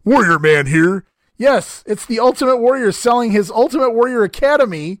 dun. Warrior Man here. Yes, it's the Ultimate Warrior selling his Ultimate Warrior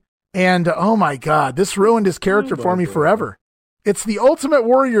Academy. And oh my God, this ruined his character for me forever. It's the Ultimate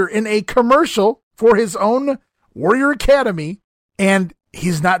Warrior in a commercial for his own Warrior Academy. And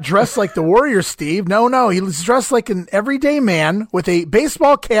he's not dressed like the Warrior, Steve. No. He's dressed like an everyday man with a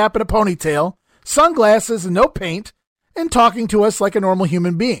baseball cap and a ponytail, sunglasses and no paint, and talking to us like a normal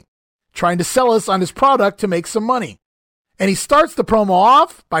human being, trying to sell us on his product to make some money. And he starts the promo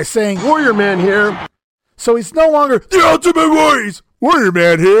off by saying, Warrior Man here. So he's no longer the Ultimate Warriors. Warrior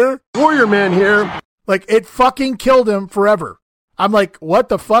Man here. Warrior Man here. Like, it fucking killed him forever. I'm like, what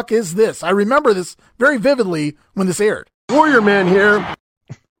the fuck is this? I remember this very vividly when this aired. Warrior Man here.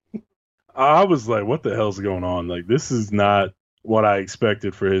 I was like, what the hell's going on? Like, this is not what I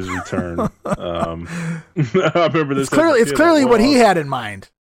expected for his return. I remember this. It's clearly what he had in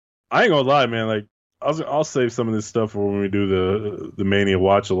mind. I ain't gonna lie, man. Like, I'll save some of this stuff for when we do the Mania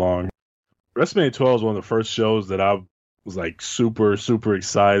watch along. WrestleMania 12 is one of the first shows that I was like super, super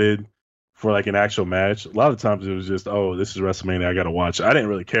excited for, like an actual match. A lot of times it was just, oh, this is WrestleMania, I gotta watch. I didn't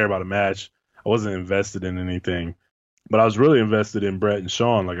really care about a match. I wasn't invested in anything. But I was really invested in Bret and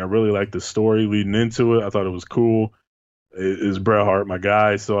Shawn. Like, I really liked the story leading into it. I thought it was cool. It was Bret Hart, my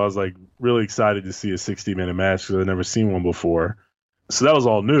guy. So I was like really excited to see a 60-minute match because I'd never seen one before. So that was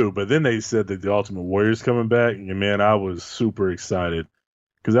all new. But then they said that the Ultimate Warrior's coming back. And man, I was super excited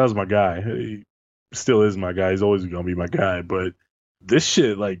because that was my guy. He still is my guy. He's always going to be my guy. But this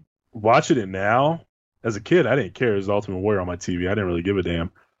shit, like, watching it now, as a kid, I didn't care. It was Ultimate Warrior on my TV. I didn't really give a damn.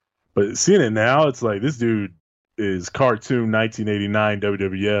 But seeing it now, it's like this dude is cartoon 1989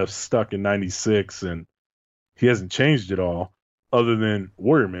 WWF stuck in 96, and he hasn't changed at all other than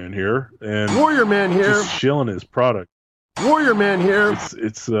Warrior Man here. And Warrior Man here. Just shilling his product. Warrior Man here.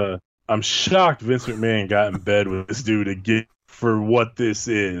 I'm shocked Vince McMahon got in bed with this dude again for what this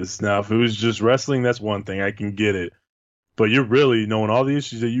is. Now, if it was just wrestling, that's one thing. I can get it. But you're really, knowing all the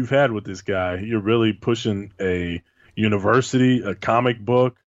issues that you've had with this guy, you're really pushing a university, a comic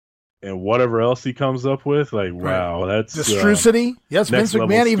book, and whatever else he comes up with. Like, wow, that's... Destrucity? Yes, Vince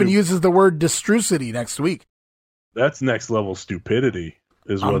McMahon even uses the word destrucity next week. That's next level stupidity.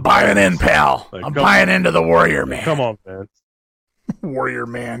 I'm buying in, pal. Like, I'm buying into the Warrior Man. Come on, man. Warrior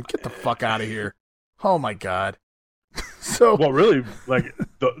Man. Get the fuck out of here. Oh, my God. So, well, really, like,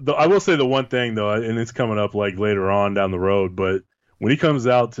 I will say the one thing, though, and it's coming up, like, later on down the road, but when he comes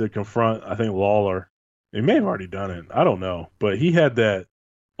out to confront, I think, Lawler, he may have already done it. I don't know. But he had that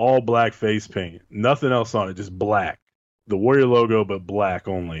all black face paint. Nothing else on it, just black. The Warrior logo, but black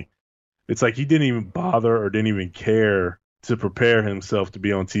only. It's like he didn't even bother or didn't even care to prepare himself to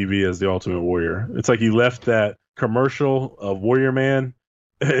be on TV as the Ultimate Warrior. It's like he left that commercial of Warrior Man,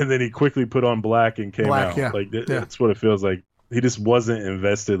 and then he quickly put on black and came out. Yeah. Like that's what it feels like. He just wasn't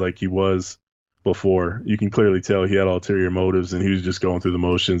invested like he was before. You can clearly tell he had ulterior motives, and he was just going through the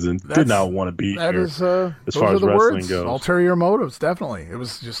motions and did not want to be here. As far as wrestling goes, ulterior motives, definitely. It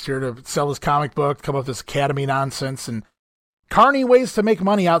was just here to sell his comic book, come up with this academy nonsense, and carny ways to make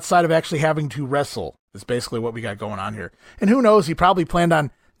money outside of actually having to wrestle. Is basically what we got going on here. And who knows, he probably planned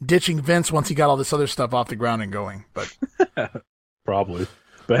on ditching Vince once he got all this other stuff off the ground and going. But probably.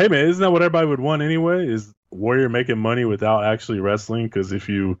 But hey, man, isn't that what everybody would want anyway? Is Warrior making money without actually wrestling? Because if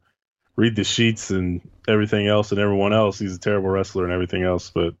you read the sheets and everything else and everyone else, he's a terrible wrestler and everything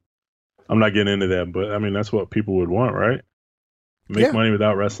else. But I'm not getting into that. But I mean, that's what people would want, right? Make money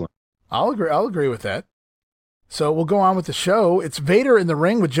without wrestling. I'll agree with that. So we'll go on with the show. It's Vader in the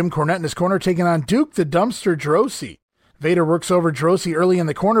ring with Jim Cornette in his corner taking on Duke the Dumpster Droese. Vader works over Droese early in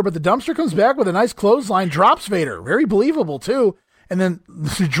the corner, but the Dumpster comes back with a nice clothesline, drops Vader. Very believable, too. And then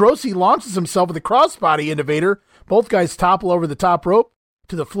Droese launches himself with a crossbody into Vader. Both guys topple over the top rope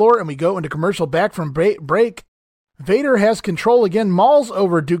to the floor, and we go into commercial back from break. Vader has control again, mauls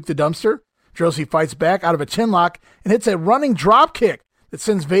over Duke the Dumpster. Droese fights back out of a chinlock and hits a running drop kick that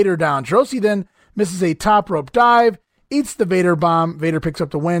sends Vader down. Droese then misses a top rope dive, eats the Vader bomb. Vader picks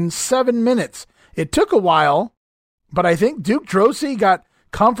up the win. 7 minutes. It took a while, but I think Duke Droese got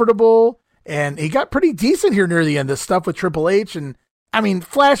comfortable, and he got pretty decent here near the end. This stuff with Triple H, and I mean,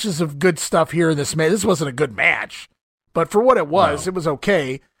 flashes of good stuff here in this match. This wasn't a good match, but for what it was, It was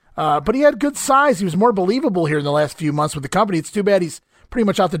okay. But he had good size. He was more believable here in the last few months with the company. It's too bad he's pretty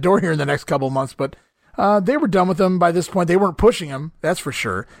much out the door here in the next couple of months, but they were done with him by this point. They weren't pushing him, that's for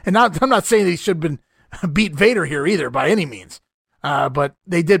sure. And I'm not saying that he should have been beat Vader here either by any means. But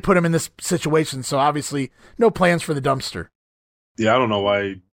they did put him in this situation, so obviously no plans for the Dumpster. Yeah, I don't know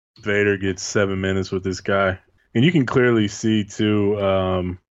why Vader gets 7 minutes with this guy. And you can clearly see, too,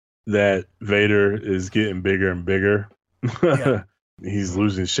 that Vader is getting bigger and bigger. Yeah. He's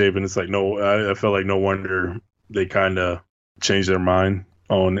losing shape, and it's like, I felt like no wonder they kind of changed their mind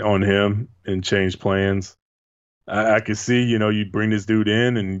on him and change plans. I could see, you bring this dude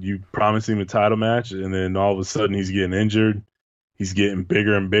in and you promise him a title match, and then all of a sudden he's getting injured. He's getting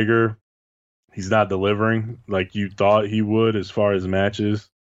bigger and bigger. He's not delivering like you thought he would as far as matches.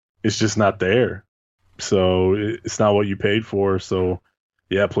 It's just not there. So it's not what you paid for. So,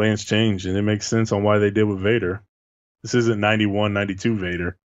 yeah, plans change, and it makes sense on why they did with Vader. This isn't 91, 92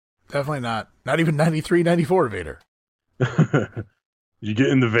 Vader. Definitely not. Not even 93, 94 Vader. You get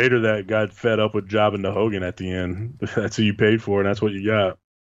in the Vader that got fed up with jobbing to Hogan at the end. That's who you paid for, and that's what you got.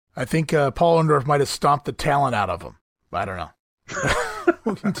 I think Paul Orndorff might have stomped the talent out of him. I don't know.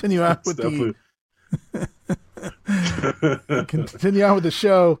 We'll continue on with continue on with the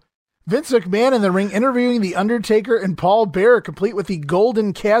show. Vince McMahon in the ring interviewing The Undertaker and Paul Bearer, complete with the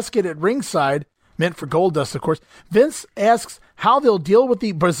golden casket at ringside, meant for Goldust, of course. Vince asks how they'll deal with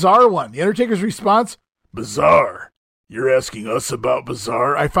the bizarre one. The Undertaker's response, bizarre. You're asking us about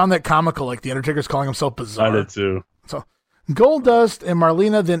bizarre? I found that comical, like The Undertaker's calling himself bizarre. I did too. So Goldust and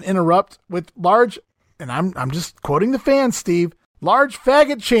Marlena then interrupt with large and I'm just quoting the fans, Steve, large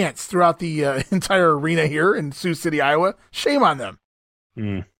faggot chants throughout the entire arena here in Sioux City, Iowa. Shame on them.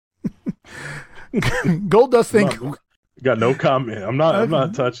 Goldust think got no comment. I'm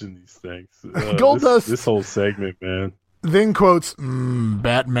not touching these things. Goldust this whole segment, man. Then quotes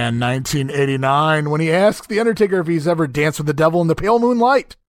Batman 1989 when he asks The Undertaker if he's ever danced with the devil in the pale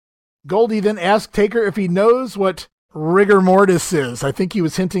moonlight. Goldie then asks Taker if he knows what rigor mortis is. I think he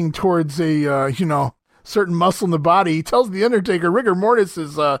was hinting towards a, certain muscle in the body. He tells The Undertaker rigor mortis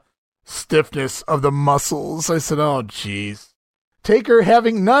is stiffness of the muscles. I said, oh, jeez. Taker,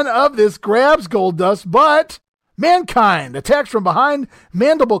 having none of this, grabs Goldust, but Mankind attacks from behind,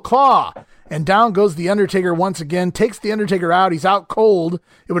 mandible claw. And down goes The Undertaker once again, takes The Undertaker out. He's out cold,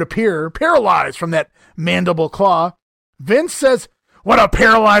 it would appear, paralyzed from that mandible claw. Vince says, what a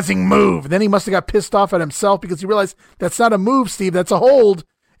paralyzing move. Then he must have got pissed off at himself because he realized that's not a move, Steve, that's a hold.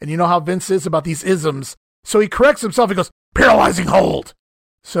 And you know how Vince is about these isms. So he corrects himself. He goes, paralyzing hold.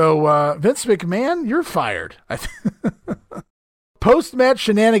 So Vince McMahon, you're fired. Post-match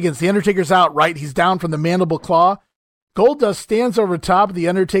shenanigans. The Undertaker's out, right? He's down from the mandible claw. Goldust stands over top of The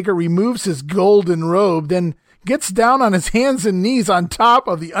Undertaker, removes his golden robe, then gets down on his hands and knees on top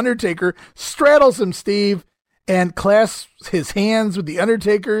of The Undertaker, straddles him, Steve, and clasps his hands with The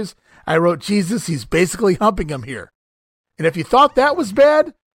Undertaker's. I wrote, Jesus, he's basically humping him here. And if you thought that was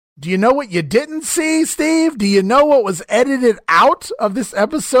bad, do you know what you didn't see, Steve? Do you know what was edited out of this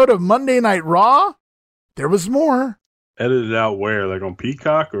episode of Monday Night Raw? There was more. Edited out where? Like on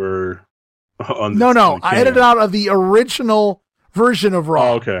Peacock or... No. I edited out of the original version of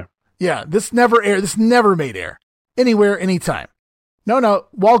Raw. Oh, okay. Yeah, this never aired. This never made air. Anywhere, anytime. No.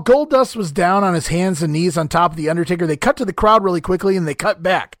 While Goldust was down on his hands and knees on top of The Undertaker, they cut to the crowd really quickly and they cut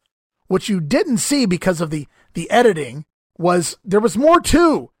back. What you didn't see because of the editing was there was more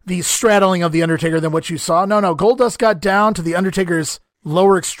to the straddling of The Undertaker than what you saw. No. Goldust got down to The Undertaker's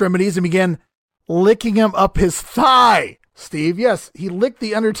lower extremities and began licking him up his thigh. Steve, yes, he licked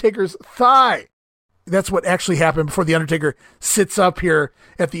The Undertaker's thigh. That's what actually happened before The Undertaker sits up here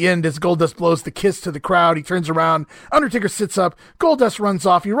at the end as Goldust blows the kiss to the crowd. He turns around. Undertaker sits up. Goldust runs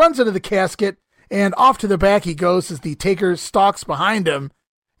off. He runs into the casket, and off to the back he goes as the Taker stalks behind him.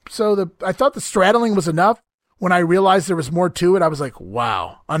 So I thought the straddling was enough. When I realized there was more to it, I was like,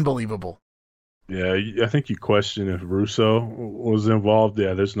 wow, unbelievable. Yeah, I think you question if Russo was involved.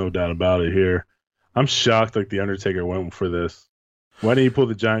 Yeah, there's no doubt about it here. I'm shocked like The Undertaker went for this. Why didn't he pull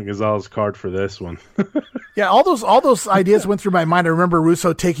the Giant Gonzalez card for this one? Yeah, all those ideas went through my mind. I remember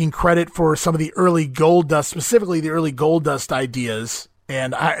Russo taking credit for some of the early Goldust, specifically the early Goldust ideas.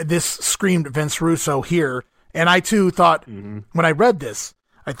 And this screamed Vince Russo here. And I, too, thought, when I read this,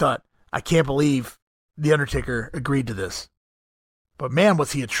 I thought, I can't believe The Undertaker agreed to this. But man,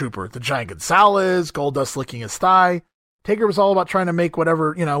 was he a trooper. The Giant Gonzalez, Goldust licking his thigh. Taker was all about trying to make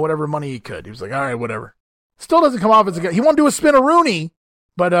whatever money he could. He was like, all right, whatever. Still doesn't come off as a guy. He won't do a spin-a-rooney,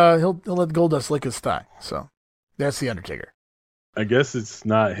 but he'll let Goldust lick his thigh. So that's The Undertaker. I guess it's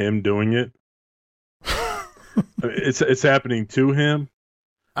not him doing it. It's happening to him,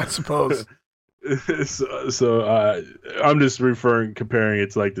 I suppose. So I'm just comparing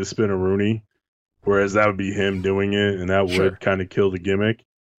it to like the spin-a-rooney, whereas that would be him doing it, and that would kind of kill the gimmick.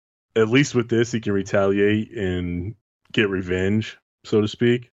 At least with this, he can retaliate and get revenge, so to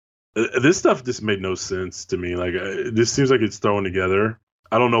speak. This stuff just made no sense to me. Like, this seems like it's thrown together.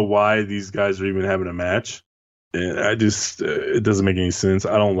 I don't know why these guys are even having a match. And it doesn't make any sense.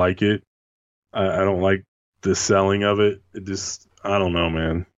 I don't like it. I don't like the selling of it. I don't know,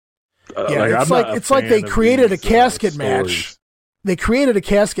 man. Yeah, it's like they created a casket match. They created a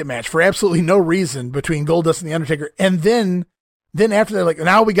casket match for absolutely no reason between Goldust and The Undertaker. And then after they're like,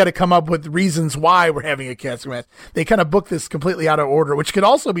 now we got to come up with reasons why we're having a casket match. They kind of booked this completely out of order, which could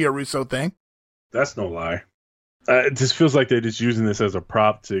also be a Russo thing. That's no lie. It just feels like they're just using this as a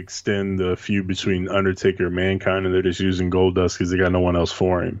prop to extend the feud between Undertaker and Mankind, and they're just using Goldust because they got no one else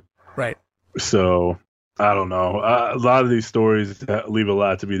for him. Right. So, I don't know. A lot of these stories leave a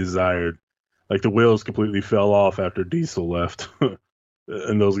lot to be desired. Like, the wheels completely fell off after Diesel left.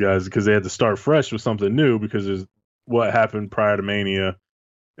 And those guys, because they had to start fresh with something new because there's what happened prior to Mania,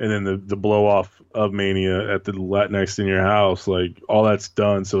 and then the blow off of Mania at the Latinx in your house, like all that's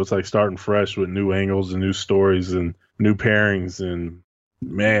done. So it's like starting fresh with new angles and new stories and new pairings. And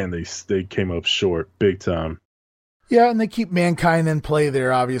man, they came up short big time. Yeah, and they keep Mankind in play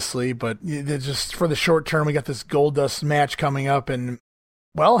there, obviously, but just for the short term, we got this Goldust match coming up, and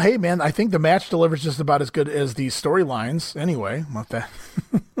well, hey man, I think the match delivers just about as good as the storylines anyway. Not that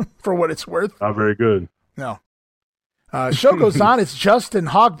for what it's worth. Not very good. No. Show goes on. It's Justin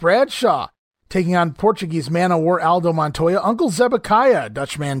Hawk Bradshaw taking on Portuguese man of war Aldo Montoya. Uncle Zebekiah,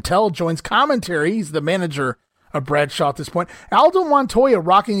 Dutch Mantel, joins commentary. He's the manager of Bradshaw at this point. Aldo Montoya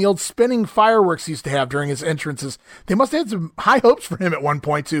rocking the old spinning fireworks he used to have during his entrances. They must have had some high hopes for him at one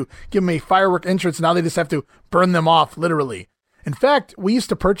point to give him a firework entrance. Now they just have to burn them off, literally. In fact, we used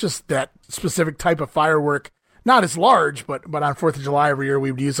to purchase that specific type of firework, not as large, but on 4th of July every year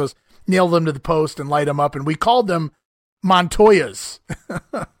we would use those, nail them to the post and light them up, and we called them Montoyas.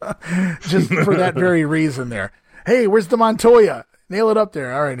 Just for that very reason there. Hey, where's the Montoya? Nail it up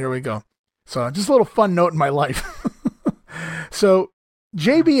there. All right, here we go. So just a little fun note in my life. So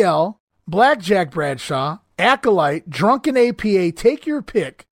JBL, Blackjack Bradshaw, Acolyte, Drunken APA, take your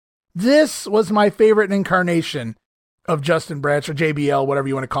pick. This was my favorite incarnation of Justin Bradshaw, JBL, whatever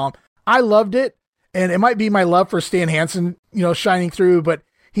you want to call him. I loved it, and it might be my love for Stan Hansen, shining through, but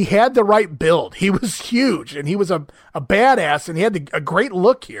he had the right build. He was huge, and he was a badass, and he had a great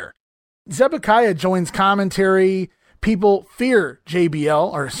look here. Zebekiah joins commentary. People fear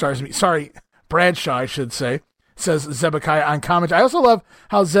JBL, or sorry, Bradshaw, I should say, says Zebekiah on commentary. I also love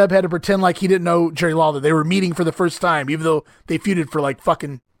how Zeb had to pretend like he didn't know Jerry Lawler. They were meeting for the first time, even though they feuded for like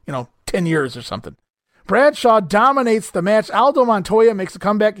fucking, 10 years or something. Bradshaw dominates the match. Aldo Montoya makes a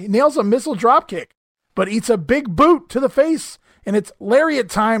comeback. He nails a missile dropkick, but eats a big boot to the face, and it's lariat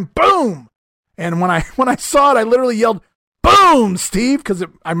time. Boom! And when I saw it, I literally yelled, "Boom, Steve!" because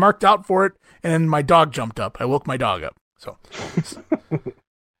I marked out for it, and then my dog jumped up. I woke my dog up. So,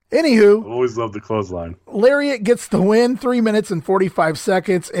 anywho, always love the clothesline. Lariat gets the win, 3 minutes and 45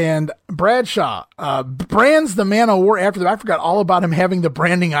 seconds, and Bradshaw brands the Man of War after the. I forgot all about him having the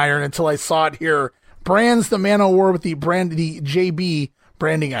branding iron until I saw it here. Brands the Man of War with the JB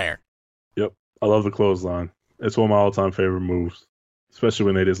branding iron. Yep, I love the clothesline. It's one of my all-time favorite moves, especially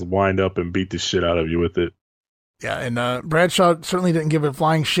when they just wind up and beat the shit out of you with it. Yeah, and Bradshaw certainly didn't give a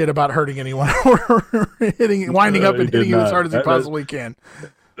flying shit about hurting anyone or winding up and hitting you as hard as he possibly can.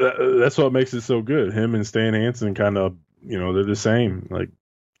 That's what makes it so good. Him and Stan Hansen kind of, they're the same. Like,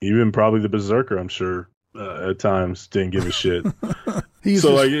 even probably the Berserker, I'm sure, at times didn't give a shit.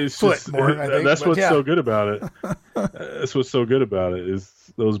 So like, it's just more, that's what's so good about it. That's what's so good about it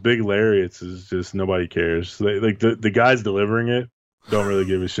is those big lariats. Is just nobody cares. The guys delivering it don't really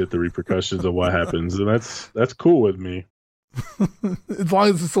give a shit the repercussions of what happens, and that's cool with me. As long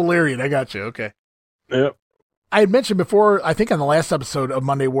as it's a lariat, I got you. Okay. Yep. I had mentioned before, I think on the last episode of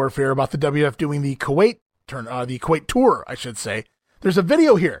Monday Warfare, about the WF doing the Kuwait tour, I should say. There's a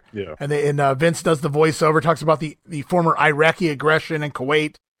video here. Yeah. And Vince does the voiceover, talks about the former Iraqi aggression in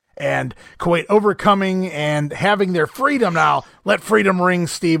Kuwait and Kuwait overcoming and having their freedom now. Let freedom ring,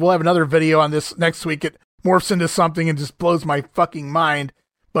 Steve. We'll have another video on this next week. It morphs into something and just blows my fucking mind.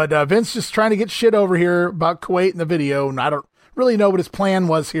 But Vince just trying to get shit over here about Kuwait in the video, and I don't really know what his plan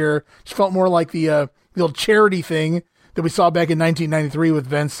was here. Just felt more like the old charity thing that we saw back in 1993 with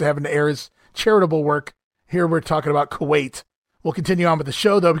Vince having to air his charitable work. Here we're talking about Kuwait. We'll continue on with the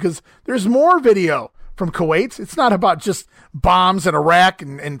show, though, because there's more video from Kuwait. It's not about just bombs in Iraq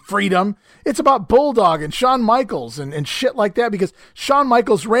and freedom. It's about Bulldog and Shawn Michaels and shit like that, because Shawn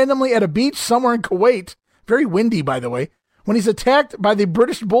Michaels randomly at a beach somewhere in Kuwait, very windy, by the way, when he's attacked by the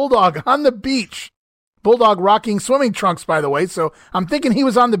British Bulldog on the beach. Bulldog rocking swimming trunks, by the way, so I'm thinking he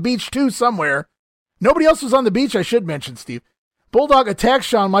was on the beach, too, somewhere. Nobody else was on the beach, I should mention, Steve. Bulldog attacks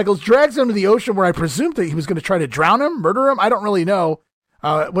Shawn Michaels, drags him to the ocean where I presumed that he was going to try to drown him, murder him. I don't really know.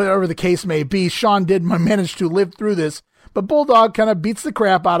 Whatever the case may be, Shawn did manage to live through this, but Bulldog kind of beats the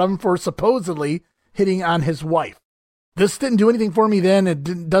crap out of him for supposedly hitting on his wife. This didn't do anything for me then.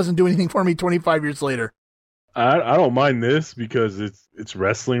 It doesn't do anything for me 25 years later. I don't mind this because it's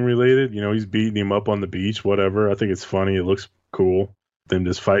wrestling related. He's beating him up on the beach, whatever. I think it's funny. It looks cool. Them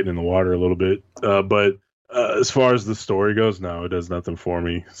just fighting in the water a little bit. But as far as the story goes, no, it does nothing for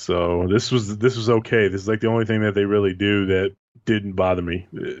me. So this was okay. This is like the only thing that they really do that didn't bother me.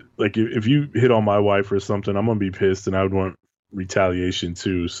 Like if you hit on my wife or something, I'm gonna be pissed, and I would want retaliation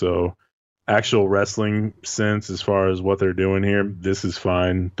too. So actual wrestling sense, as far as what they're doing here, this is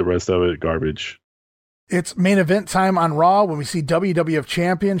fine. The rest of it, garbage. It's main event time on Raw when we see WWF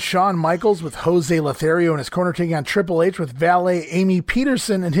champion Shawn Michaels with Jose Lothario in his corner taking on Triple H with valet Amy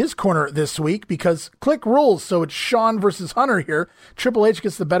Peterson in his corner this week because Click rules. So it's Shawn versus Hunter here. Triple H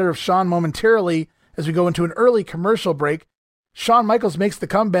gets the better of Shawn momentarily as we go into an early commercial break. Shawn Michaels makes the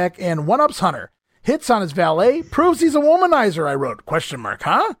comeback and one-ups Hunter. Hits on his valet. Proves he's a womanizer, I wrote. ?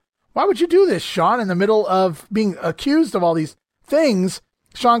 Huh? Why would you do this, Shawn, in the middle of being accused of all these things?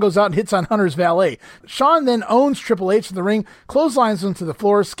 Shawn goes out and hits on Hunter's valet. Shawn then owns Triple H in the ring, clotheslines him to the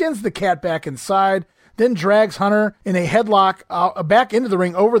floor, skins the cat back inside, then drags Hunter in a headlock back into the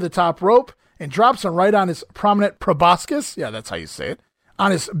ring over the top rope, and drops him right on his prominent proboscis. Yeah, that's how you say it. On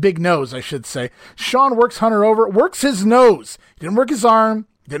his big nose, I should say. Shawn works Hunter over, works his nose. He didn't work his arm,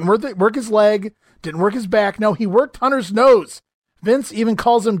 didn't work his leg, didn't work his back. No, he worked Hunter's nose. Vince even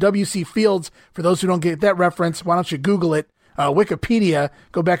calls him W.C. Fields. For those who don't get that reference, why don't you Google it? Wikipedia,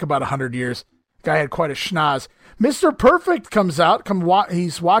 go back about 100 years. Guy had quite a schnoz. Mr. Perfect comes out.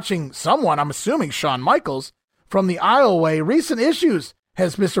 He's watching someone, I'm assuming Shawn Michaels, from the aisleway. Recent issues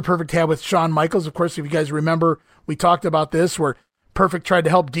has Mr. Perfect had with Shawn Michaels. Of course, if you guys remember, we talked about this where Perfect tried to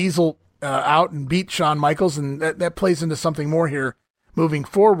help Diesel out and beat Shawn Michaels, and that plays into something more here moving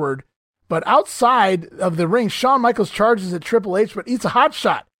forward. But outside of the ring, Shawn Michaels charges at Triple H, but eats a hot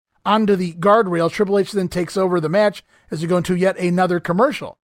shot onto the guardrail. Triple H then takes over the match as we go into yet another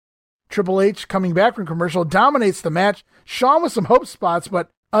commercial. Triple H, coming back from commercial, dominates the match. Shawn with some hope spots, but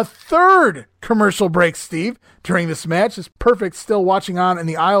a third commercial break, Steve, during this match is Perfect still watching on in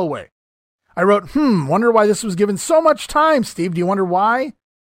the aisleway. I wrote, wonder why this was given so much time, Steve. Do you wonder why?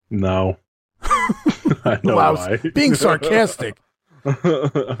 No. I know why. Being sarcastic.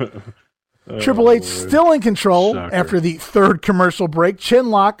 Triple H still in control. Shocker. After the third commercial break.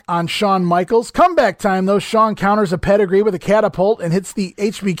 Chinlock on Shawn Michaels. Comeback time, though. Shawn counters a pedigree with a catapult and hits the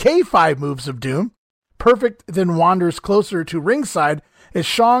HBK 5 moves of doom. Perfect then wanders closer to ringside as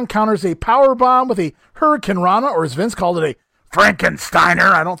Shawn counters a powerbomb with a Hurricane Rana, or as Vince called it, a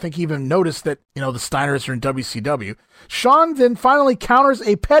Frankensteiner. I don't think he even noticed that, the Steiners are in WCW. Shawn then finally counters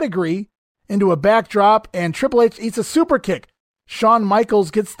a pedigree into a backdrop, and Triple H eats a super kick. Shawn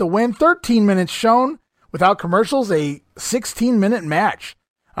Michaels gets the win. 13 minutes shown without commercials, a 16-minute match.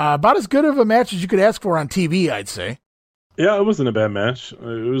 About as good of a match as you could ask for on TV, I'd say. Yeah, it wasn't a bad match.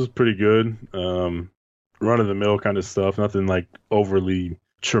 It was pretty good. Run-of-the-mill kind of stuff. Nothing like overly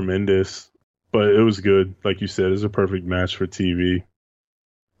tremendous, but it was good. Like you said, it was a perfect match for TV.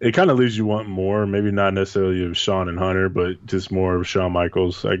 It kind of leaves you wanting more. Maybe not necessarily of Shawn and Hunter, but just more of Shawn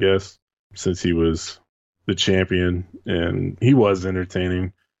Michaels, I guess, since he was the champion, and he was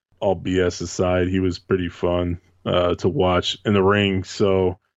entertaining. All BS aside, he was pretty fun to watch in the ring.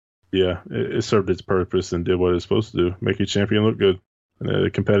 So, yeah, it served its purpose and did what it was supposed to do, make a champion look good in a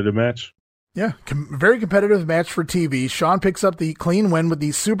competitive match. Yeah, very competitive match for TV. Shawn picks up the clean win with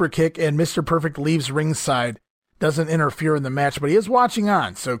the super kick, and Mr. Perfect leaves ringside. Doesn't interfere in the match, but he is watching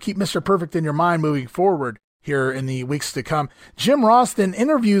on, so keep Mr. Perfect in your mind moving forward here in the weeks to come. Jim Ross then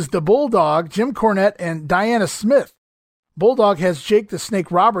interviews the Bulldog, Jim Cornette, and Diana Smith. Bulldog has Jake the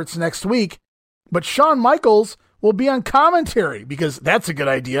Snake Roberts next week, but Shawn Michaels will be on commentary because that's a good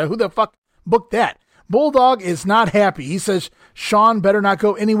idea. Who the fuck booked that? Bulldog is not happy. He says Shawn better not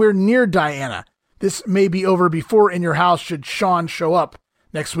go anywhere near Diana. This may be over before In Your House should Shawn show up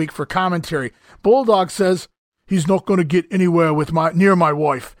next week for commentary. Bulldog says he's not going to get anywhere with near my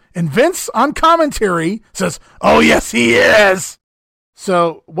wife. And Vince on commentary says, oh, yes, he is.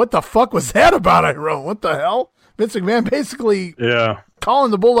 So what the fuck was that about, I wrote? What the hell? Vince McMahon basically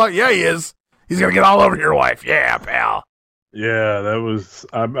calling the Bulldog, yeah, he is. He's going to get all over your wife. Yeah, pal. Yeah, that was,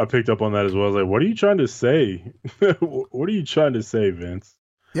 I picked up on that as well. I was like, what are you trying to say? What are you trying to say, Vince?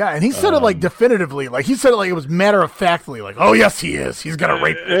 Yeah, and he said it like definitively. Like he said it like it was matter-of-factly. Like, oh, yes, he is. He's going to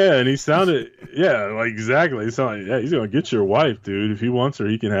rape me. Yeah, and he sounded, like exactly. He sounded like, he's going to get your wife, dude. If he wants her,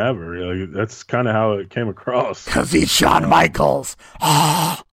 he can have her. Like, that's kind of how it came across. Because he's Shawn Michaels.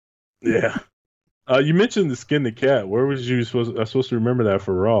 Yeah. You mentioned the skin the cat. Where was you supposed to remember that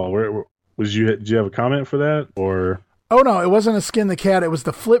for Raw? Where was you? Did you have a comment for that, or? Oh no, it wasn't a skin the cat. It was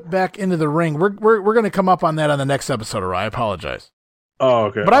the flip back into the ring. We're going to come up on that on the next episode of Raw. I apologize. Oh,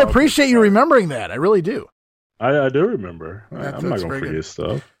 okay. But I appreciate you remembering that. I really do. I do remember. I'm not going to forget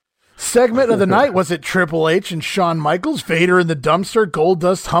stuff. Segment of the night, was it Triple H and Shawn Michaels, Vader in the dumpster,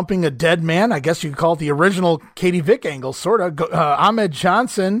 Goldust humping a dead man? I guess you could call it the original Katie Vick angle, sort of. Ahmed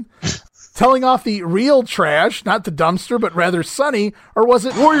Johnson telling off the real trash, not the dumpster, but rather Sonny, or was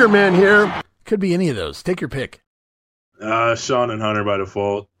it Warrior Man here? Could be any of those. Take your pick. Shawn and Hunter by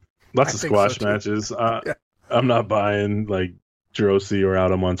default. Lots of squash matches. Yeah. I'm not buying like Droese or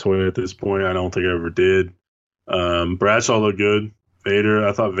Aldo Montoya at this point. I don't think I ever did. Bradshaw looked good. Vader,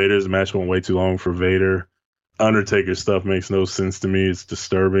 I thought Vader's match went way too long for Vader. Undertaker stuff makes no sense to me. It's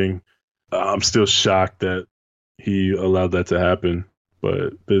disturbing. I'm still shocked that he allowed that to happen.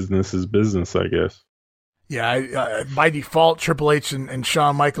 But business is business, I guess. Yeah, by default, Triple H and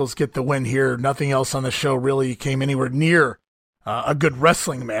Shawn Michaels get the win here. Nothing else on the show really came anywhere near a good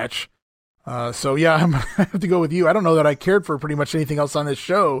wrestling match. So, yeah, I'm going to have to go with you. I don't know that I cared for pretty much anything else on this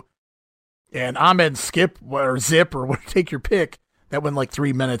show. And Ahmed Skip or Zip or take your pick. That went like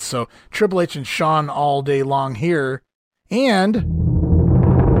 3 minutes. So Triple H and Shawn all day long here. And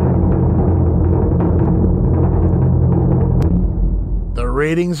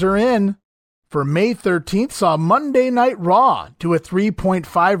ratings are in. For May 13th, saw Monday Night Raw do a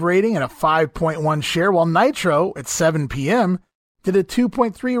 3.5 rating and a 5.1 share, while Nitro at 7 p.m. did a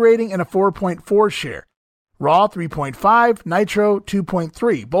 2.3 rating and a 4.4 share. Raw 3.5, Nitro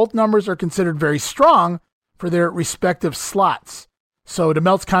 2.3. Both numbers are considered very strong for their respective slots. So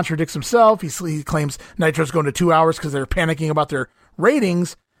DeMeltz contradicts himself. He claims Nitro's going to 2 hours because they're panicking about their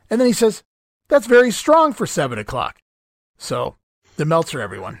ratings. And then he says, that's very strong for 7 o'clock. So DeMeltz are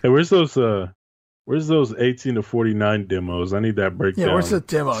everyone. Hey, where's those 18 to 49 demos? I need that breakdown. Yeah, where's the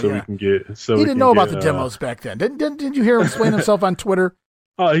demo? So we can get. So he didn't know about the demos back then. Didn't you hear him explain himself on Twitter?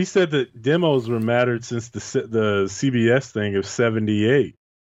 Oh, he said that demos were mattered since the CBS thing of '78.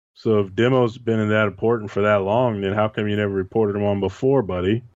 So if demos been that important for that long, then how come you never reported them on before,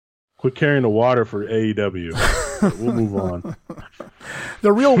 buddy? Quit carrying the water for AEW. We'll move on.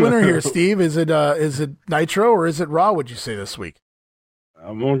 The real winner here, Steve, is it Nitro or is it Raw? Would you say this week?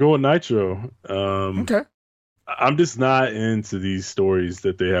 I'm gonna go with Nitro. Okay. I'm just not into these stories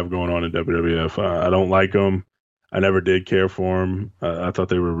that they have going on in WWF. I don't like them. I never did care for them. I thought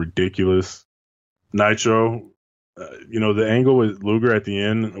they were ridiculous. Nitro, the angle with Luger at the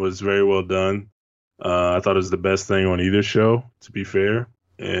end was very well done. I thought it was the best thing on either show, to be fair.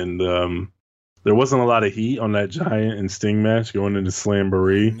 And there wasn't a lot of heat on that Giant and Sting match going into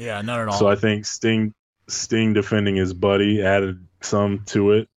Slamboree. Yeah, not at all. So I think Sting defending his buddy added some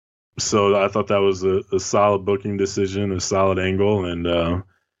to it. So I thought that was a solid booking decision, a solid angle. And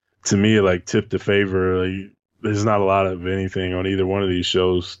to me, it tipped the favor. There's not a lot of anything on either one of these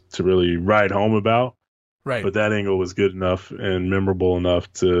shows to really write home about. Right. But that angle was good enough and memorable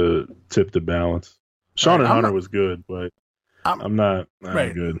enough to tip the balance. Sean and Hunter was good, but I'm not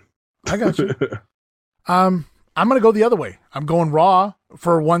good. I got you. I'm going to go the other way. I'm going Raw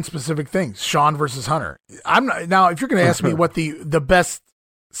for one specific thing, Sean versus Hunter. Now, if you're going to ask me what the best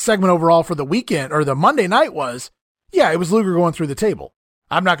segment overall for the weekend or the Monday night was, yeah, it was Luger going through the table.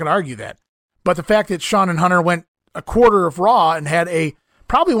 I'm not going to argue that. But the fact that Sean and Hunter went a quarter of Raw and had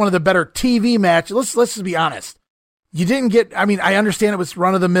probably one of the better TV matches. Let's just be honest. You didn't get, I understand it was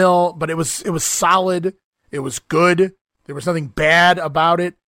run of the mill, but it was solid. It was good. There was nothing bad about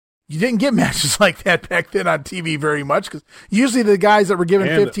it. You didn't get matches like that back then on TV very much because usually the guys that were given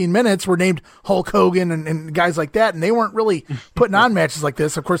 15 minutes were named Hulk Hogan and guys like that, and they weren't really putting on matches like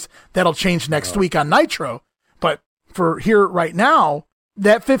this. Of course, that'll change next week on Nitro, but for here right now,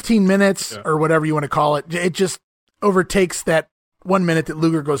 that 15 minutes or whatever you want to call it, it just overtakes that 1 minute that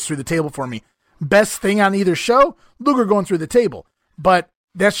Luger goes through the table for me. Best thing on either show, Luger going through the table, but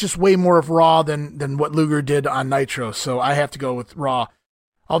that's just way more of Raw than what Luger did on Nitro, so I have to go with Raw.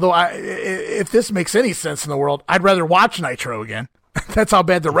 Although, if this makes any sense in the world, I'd rather watch Nitro again. That's how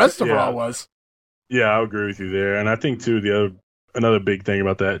bad the rest of Raw was. Yeah, I agree with you there. And I think, too, another big thing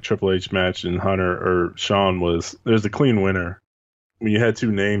about that Triple H match and Hunter or Sean was there's a clean winner. When you had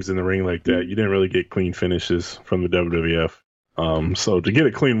two names in the ring like that, you didn't really get clean finishes from the WWF. So to get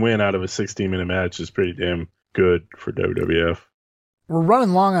a clean win out of a 16-minute match is pretty damn good for WWF. We're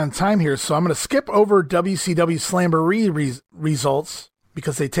running long on time here, so I'm going to skip over WCW Slamboree results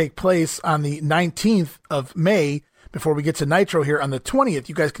because they take place on the 19th of May before we get to Nitro here on the 20th.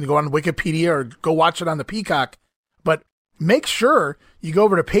 You guys can go on Wikipedia or go watch it on the Peacock. But make sure you go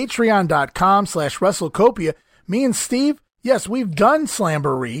over to patreon.com/WrestleCopia. Me and Steve, yes, we've done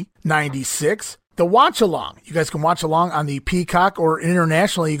Slamboree 96, the watch along. You guys can watch along on the Peacock or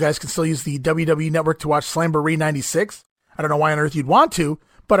internationally. You guys can still use the WWE Network to watch Slamboree 96. I don't know why on earth you'd want to,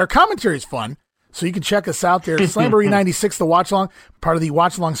 but our commentary is fun. So you can check us out there. Slamboree 96, the watch along, part of the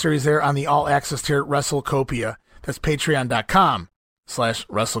watch along series there on the all access tier WrestleCopia. That's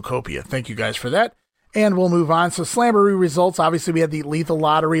patreon.com/WrestleCopia. Thank you guys for that. And we'll move on. So Slamboree results. Obviously, we had the Lethal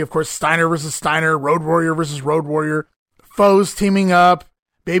Lottery. Of course, Steiner versus Steiner, Road Warrior versus Road Warrior, foes teaming up,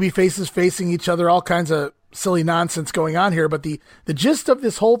 baby faces facing each other, all kinds of silly nonsense going on here. But the gist of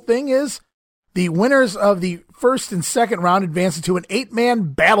this whole thing is the winners of the first and second round advance into an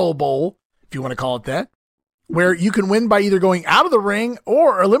 8-man battle bowl, if you want to call it that, where you can win by either going out of the ring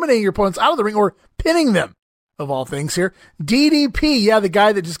or eliminating your opponents out of the ring or pinning them, of all things here. DDP, yeah, the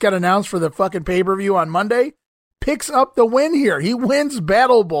guy that just got announced for the fucking pay-per-view on Monday, picks up the win here. He wins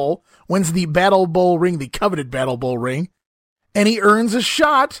Battle Bowl, wins the Battle Bowl ring, the coveted Battle Bowl ring, and he earns a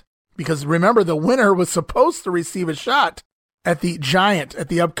shot because remember, the winner was supposed to receive a shot at the Giant at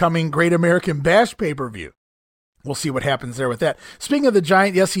the upcoming Great American Bash pay-per-view. We'll see what happens there with that. Speaking of the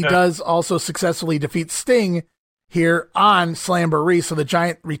Giant, yes, he does also successfully defeat Sting here on Slamboree, so the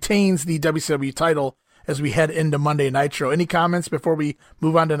Giant retains the WCW title as we head into Monday Nitro. Any comments before we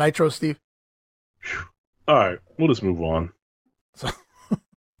move on to Nitro, Steve? All right, we'll just move on. So,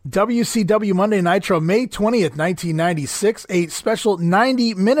 WCW Monday Nitro, May 20th, 1996, a special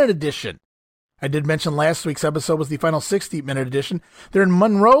 90-minute edition. I did mention last week's episode was the final 60-minute edition. They're in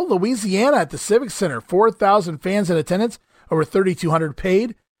Monroe, Louisiana at the Civic Center. 4,000 fans in attendance, over 3,200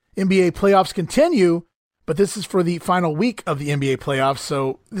 paid. NBA playoffs continue, but this is for the final week of the NBA playoffs,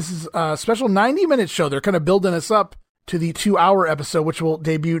 so this is a special 90-minute show. They're kind of building us up to the 2-hour episode, which will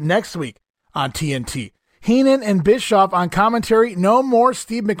debut next week on TNT. Heenan and Bischoff on commentary. No more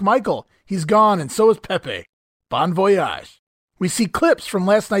Steve McMichael. He's gone, and so is Pepe. Bon voyage. We see clips from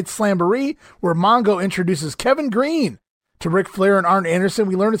last night's Slamboree where Mongo introduces Kevin Green to Ric Flair and Arn Anderson.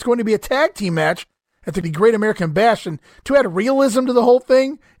 We learn it's going to be a tag team match at the Great American Bash. And to add realism to the whole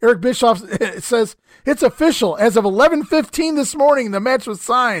thing, Eric Bischoff says, it's official. As of 11:15 this morning, the match was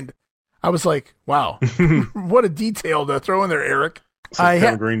signed. I was like, wow, what a detail to throw in there, Eric. So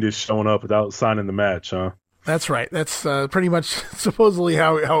Kevin Green just showing up without signing the match, huh? That's right. That's pretty much supposedly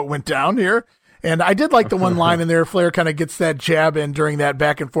how it went down here. And I did like the one line in there. Flair kind of gets that jab in during that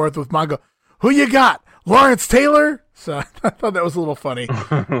back and forth with Mongo. Who you got? Lawrence Taylor? So I thought that was a little funny.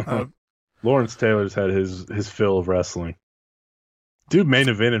 Lawrence Taylor's had his fill of wrestling. Dude main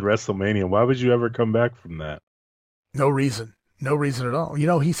evented WrestleMania. Why would you ever come back from that? No reason. No reason at all. You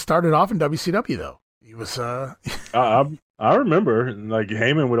know, he started off in WCW, though. He was... I remember, like,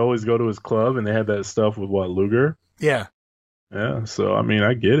 Heyman would always go to his club, and they had that stuff with, Luger? Yeah. Yeah, so, I mean,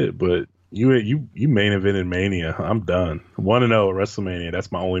 I get it, but... You main evented Mania. I'm done. 1-0 at WrestleMania.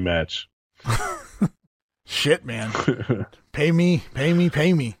 That's my only match. Shit, man. Pay me.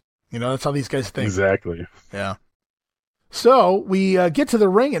 You know, that's how these guys think. Exactly. Yeah. So we get to the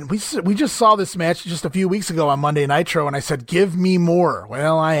ring, and we just saw this match just a few weeks ago on Monday Nitro, and I said, give me more.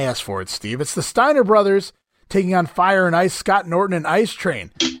 Well, I asked for it, Steve. It's the Steiner brothers taking on Fire and Ice, Scott Norton and Ice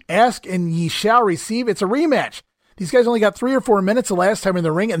Train. Ask and ye shall receive. It's a rematch. These guys only got 3 or 4 minutes the last time in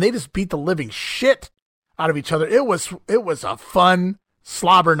the ring, and they just beat the living shit out of each other. It was a fun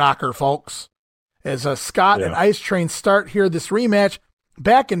slobber knocker, folks. As Scott and Ice Train start here this rematch,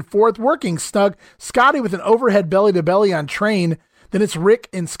 back and forth, working snug. Scotty with an overhead belly-to-belly on Train. Then it's Rick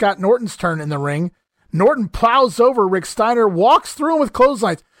and Scott Norton's turn in the ring. Norton plows over Rick Steiner, walks through him with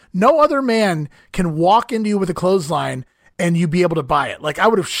clotheslines. No other man can walk into you with a clothesline and you be able to buy it. Like, I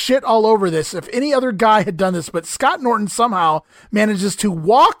would have shit all over this if any other guy had done this, but Scott Norton somehow manages to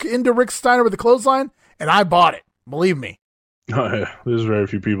walk into Rick Steiner with a clothesline, and I bought it. Believe me. Oh, yeah. There's very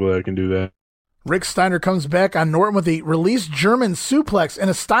few people that can do that. Rick Steiner comes back on Norton with a released German suplex,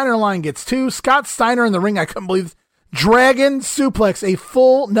 and a Steiner line gets 2. Scott Steiner in the ring, I couldn't believe, Dragon suplex, a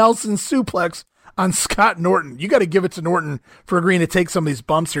full Nelson suplex on Scott Norton. You got to give it to Norton for agreeing to take some of these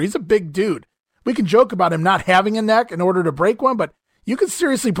bumps here. He's a big dude. We can joke about him not having a neck in order to break one, but you can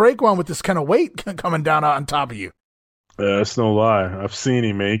seriously break one with this kind of weight coming down on top of you. That's no lie. I've seen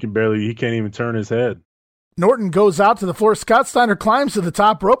him, man. He can't even turn his head. Norton goes out to the floor. Scott Steiner climbs to the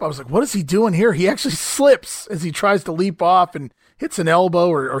top rope. I was like, what is he doing here? He actually slips as he tries to leap off and hits an elbow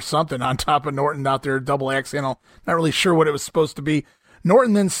or something on top of Norton out there, double axe handle. Not really sure what it was supposed to be.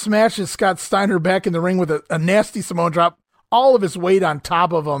 Norton then smashes Scott Steiner back in the ring with a nasty Samoan drop, all of his weight on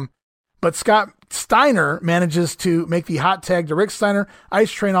top of him. But Scott Steiner manages to make the hot tag to Rick Steiner. Ice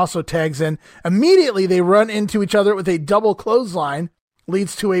Train also tags in. Immediately, they run into each other with a double clothesline.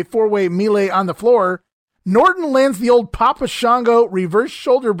 Leads to a 4-way melee on the floor. Norton lands the old Papa Shango reverse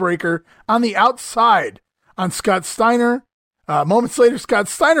shoulder breaker on the outside on Scott Steiner. Moments later, Scott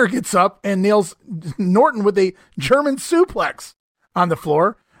Steiner gets up and nails Norton with a German suplex on the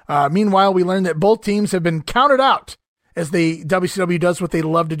floor. Meanwhile, we learn that both teams have been counted out, as WCW does what they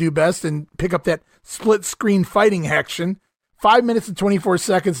love to do best and pick up that split screen fighting action. 5 minutes and 24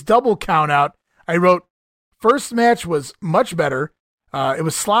 seconds, double count out. I wrote, first match was much better. It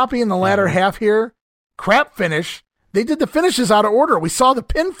was sloppy in the latter half here. Crap finish. They did the finishes out of order. We saw the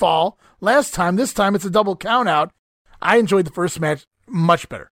pinfall last time. This time it's a double count out. I enjoyed the first match much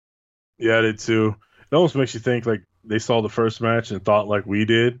better. Yeah, I did too. It almost makes you think like they saw the first match and thought like we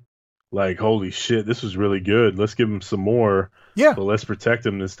did. Like, holy shit, this was really good. Let's give him some more. Yeah. But let's protect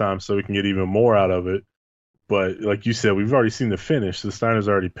him this time so we can get even more out of it. But like you said, we've already seen the finish. The Steiners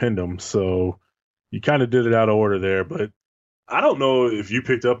already pinned him. So you kind of did it out of order there. But I don't know if you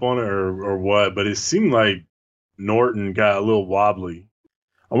picked up on it or what, but it seemed like Norton got a little wobbly.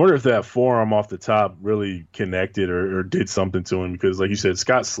 I wonder if that forearm off the top really connected or did something to him. Because like you said,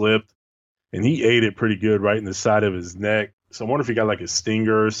 Scott slipped and he ate it pretty good right in the side of his neck. So I wonder if he got like a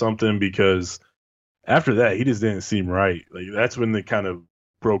stinger or something, because after that, he just didn't seem right. Like that's when they kind of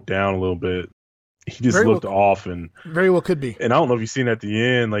broke down a little bit. He just looked off, and very well could be. And I don't know if you've seen at the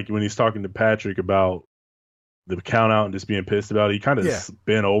end, like when he's talking to Patrick about the count out and just being pissed about it. He kind of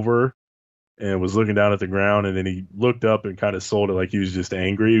bent over and was looking down at the ground, and then he looked up and kind of sold it like he was just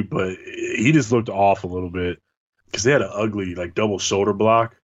angry, but he just looked off a little bit because they had an ugly like double shoulder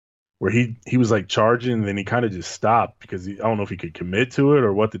block where he was like charging, and then he kind of just stopped because I don't know if he could commit to it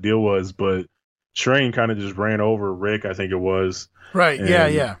or what the deal was, but Train kind of just ran over Rick, I think it was. Right.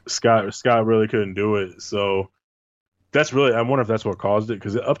 Yeah. Scott really couldn't do it. So that's really, I wonder if that's what caused it,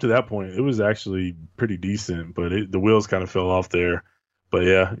 because up to that point, it was actually pretty decent, but the wheels kind of fell off there. But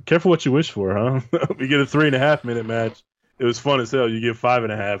yeah, careful what you wish for, huh? We get a 3.5 minute match. It was fun as hell. You get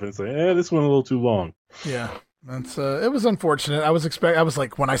 5.5, and it's like, this went a little too long. Yeah, that's it was unfortunate. I was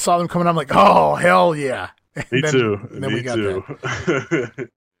like, when I saw them coming, I'm like, oh hell yeah. Me too. We got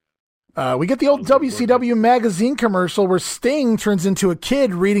that. We get the old WCW magazine commercial where Sting turns into a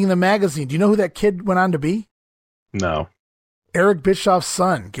kid reading the magazine. Do you know who that kid went on to be? No. Eric Bischoff's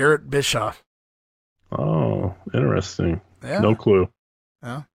son, Garrett Bischoff. Oh, interesting. Yeah. No clue.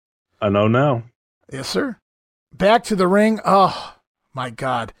 Yeah. I know now. Yes, sir. Back to the ring. Oh, my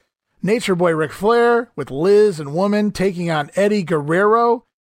God. Nature Boy Ric Flair with Liz and Woman taking on Eddie Guerrero.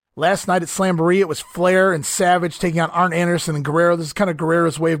 Last night at Slamboree, it was Flair and Savage taking on Arn Anderson and Guerrero. This is kind of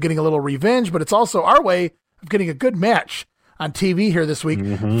Guerrero's way of getting a little revenge, but it's also our way of getting a good match on TV here this week.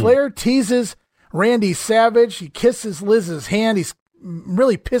 Mm-hmm. Flair teases Randy Savage. He kisses Liz's hand. He's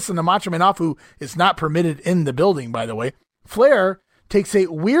really pissing the Macho Man off, who is not permitted in the building, by the way. Flair takes a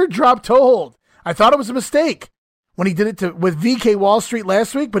weird drop toe hold. I thought it was a mistake when he did it with VK Wall Street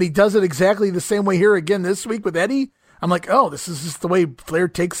last week, but he does it exactly the same way here again this week with Eddie. I'm like, oh, this is just the way Flair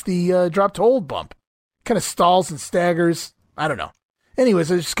takes the drop toe hold bump. Kind of stalls and staggers. I don't know. Anyways,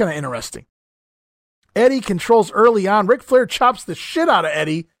 it's just kind of interesting. Eddie controls early on. Ric Flair chops the shit out of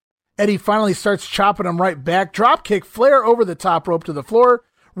Eddie. Eddie finally starts chopping him right back. Drop kick Flair over the top rope to the floor.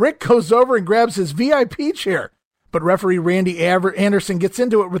 Rick goes over and grabs his VIP chair. But referee Randy Anderson gets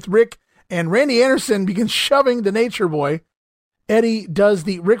into it with Rick, and Randy Anderson begins shoving the Nature Boy. Eddie does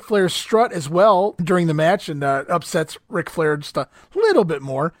the Ric Flair strut as well during the match and upsets Ric Flair just a little bit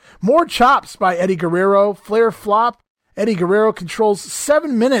more. More chops by Eddie Guerrero. Flair flop. Eddie Guerrero controls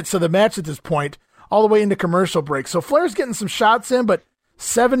 7 minutes of the match at this point, all the way into commercial break. So Flair's getting some shots in, but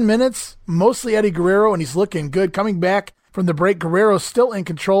 7 minutes, mostly Eddie Guerrero, and he's looking good. Coming back from the break, Guerrero's still in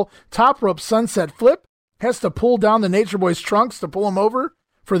control. Top rope sunset flip. Has to pull down the Nature Boy's trunks to pull him over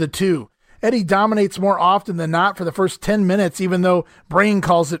for the 2. Eddie dominates more often than not for the first 10 minutes, even though Brain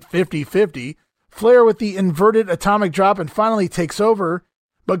calls it 50-50. Flair with the inverted atomic drop and finally takes over,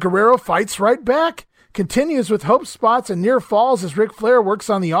 but Guerrero fights right back. Continues with hope spots and near falls as Ric Flair works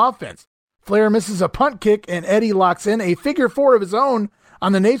on the offense. Flair misses a punt kick and Eddie locks in a figure 4 of his own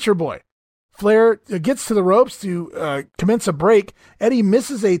on the Nature Boy. Flair gets to the ropes to commence a break. Eddie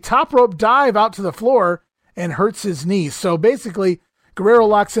misses a top rope dive out to the floor and hurts his knee. So basically, Guerrero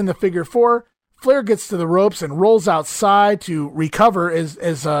locks in the figure 4. Flair gets to the ropes and rolls outside to recover as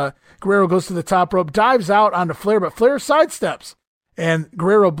Guerrero goes to the top rope, dives out onto Flair, but Flair sidesteps, and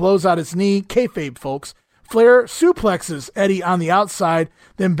Guerrero blows out his knee. Kayfabe, folks. Flair suplexes Eddie on the outside,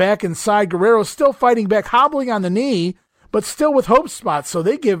 then back inside. Guerrero still fighting back, hobbling on the knee, but still with hope spots. So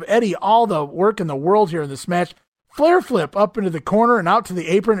they give Eddie all the work in the world here in this match. Flair flip up into the corner and out to the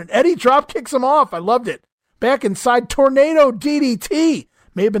apron, and Eddie drop kicks him off. I loved it. Back inside, tornado DDT.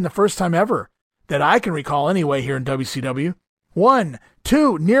 May have been the first time ever that I can recall anyway here in WCW. 1,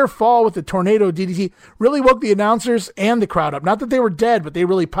 2, near fall with the tornado DDT. Really woke the announcers and the crowd up. Not that they were dead, but they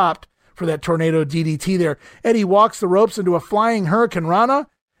really popped for that tornado DDT there. Eddie walks the ropes into a flying Hurricane Rana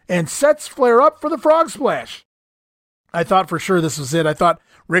and sets Flair up for the frog splash. I thought for sure this was it. I thought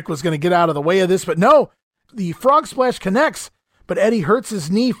Rick was going to get out of the way of this, but no. The frog splash connects, but Eddie hurts his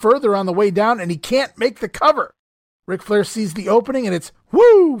knee further on the way down, and he can't make the cover. Ric Flair sees the opening, and it's,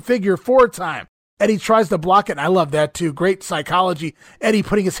 woo, figure 4 time. Eddie tries to block it, and I love that too. Great psychology. Eddie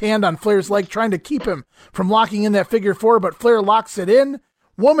putting his hand on Flair's leg, trying to keep him from locking in that figure 4, but Flair locks it in.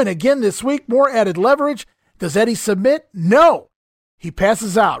 Woman again this week, more added leverage. Does Eddie submit? No. He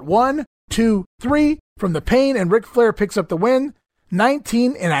passes out. 1, 2, 3 from the pain, and Ric Flair picks up the win.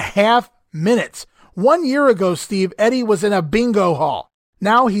 19.5 minutes. 1 year ago, Steve, Eddie was in a bingo hall.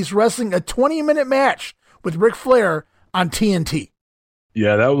 Now he's wrestling a 20-minute match with Ric Flair on TNT.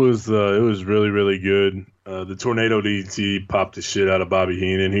 Yeah, that was it was really, really good. The tornado DDT popped the shit out of Bobby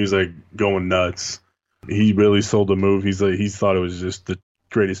Heenan. He was like going nuts. He really sold the move. He thought it was just the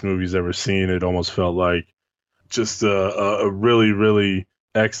greatest move he's ever seen. It almost felt like just a really, really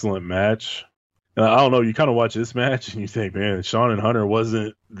excellent match. I don't know. You kind of watch this match and you think, man, Shawn and Hunter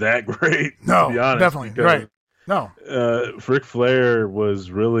wasn't that great. No, to be honest, definitely right. No, Ric Flair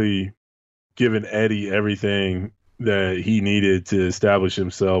was really given Eddie everything that he needed to establish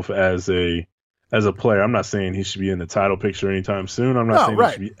himself as a player. I'm not saying he should be in the title picture anytime soon. I'm not saying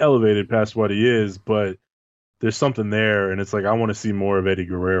he should be elevated past what he is, but there's something there, and it's like I want to see more of Eddie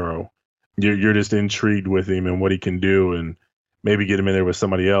Guerrero. You're just intrigued with him and what he can do, and maybe get him in there with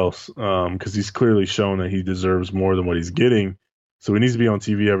somebody else, because he's clearly shown that he deserves more than what he's getting. So he needs to be on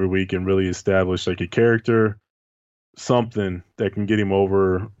TV every week and really establish like a character, something that can get him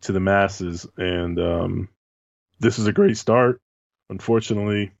over to the masses. And this is a great start.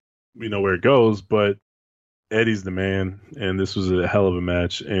 Unfortunately, we know where it goes, but Eddie's the man, and this was a hell of a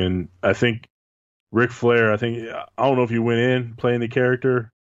match. And I think Ric Flair, I don't know if he went in playing the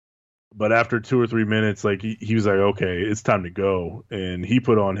character, but after 2 or 3 minutes, like he was like, okay, it's time to go. And he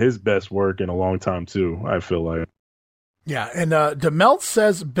put on his best work in a long time too, I feel like. Yeah, and DeMelt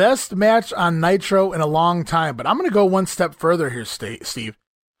says best match on Nitro in a long time. But I'm going to go one step further here, Steve.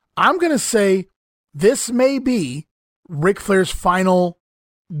 I'm going to say this may be Ric Flair's final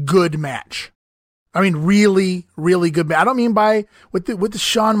good match. I mean, really, really good match. I don't mean by with the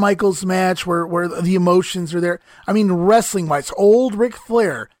Shawn Michaels match where the emotions are there. I mean, wrestling-wise, old Ric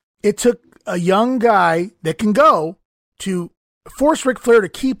Flair. It took a young guy that can go to force Ric Flair to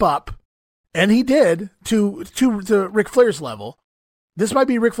keep up. And he did to Ric Flair's level. This might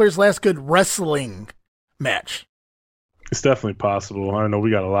be Ric Flair's last good wrestling match. It's definitely possible. I know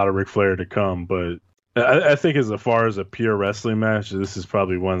we got a lot of Ric Flair to come, but I think as far as a pure wrestling match, this is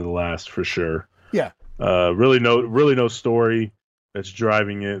probably one of the last for sure. Yeah. Really no story that's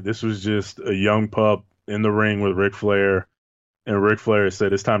driving it. This was just a young pup in the ring with Ric Flair, and Ric Flair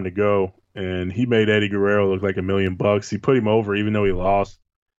said it's time to go. And he made Eddie Guerrero look like $1 million. He put him over, even though he lost.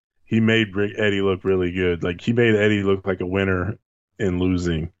 He made Eddie look really good. Like, he made Eddie look like a winner in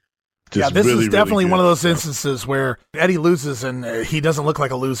losing. Just this is definitely one of those instances where Eddie loses and he doesn't look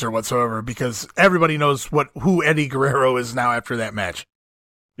like a loser whatsoever, because everybody knows who Eddie Guerrero is now after that match.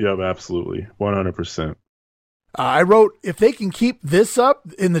 Yep, absolutely. 100%. I wrote, if they can keep this up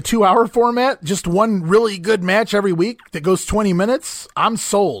in the 2-hour format, just one really good match every week that goes 20 minutes, I'm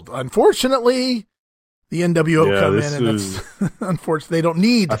sold. Unfortunately, the NWO come in, and that's unfortunately they don't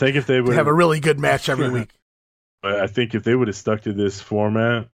need to have a really good match every week. I think if they would have stuck to this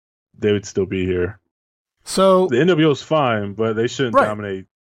format, they would still be here. So the NWO's fine, but they shouldn't dominate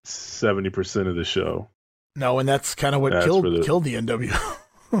 70% of the show. No, and that's kind of what killed the NWO.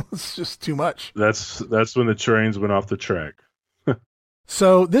 It's just too much. That's when the trains went off the track.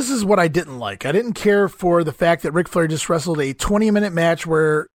 So this is what I didn't like. I didn't care for the fact that Ric Flair just wrestled a 20-minute match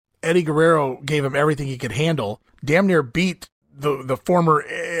where Eddie Guerrero gave him everything he could handle, damn near beat the former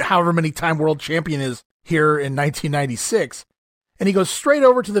however many time world champion is here in 1996. And he goes straight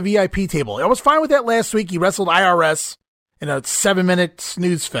over to the VIP table. I was fine with that last week. He wrestled IRS in a 7-minute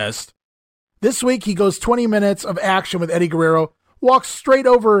snooze fest. This week he goes 20 minutes of action with Eddie Guerrero, walks straight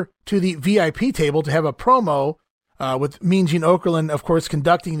over to the VIP table to have a promo with Mean Gene Okerlund, of course,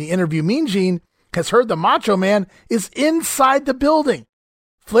 conducting the interview. Mean Gene has heard the Macho Man is inside the building.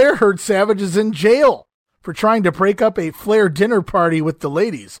 Flair heard Savage is in jail for trying to break up a Flair dinner party with the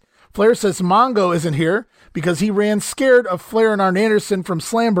ladies. Flair says Mongo isn't here because he ran scared of Flair and Arn Anderson from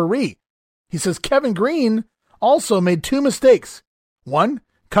Slamboree. He says Kevin Green also made 2 mistakes. One,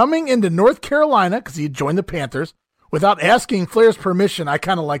 coming into North Carolina, because he had joined the Panthers, without asking Flair's permission. I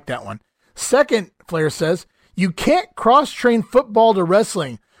kind of like that one. Second, Flair says, you can't cross-train football to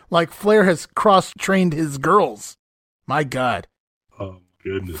wrestling like Flair has cross-trained his girls. My God. Oh,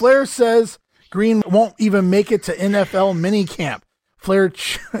 goodness. Flair says Green won't even make it to NFL minicamp. Flair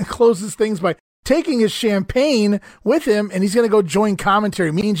closes things by taking his champagne with him, and he's going to go join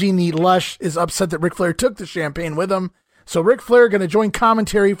commentary. Mean Gene the Lush is upset that Ric Flair took the champagne with him. So Ric Flair going to join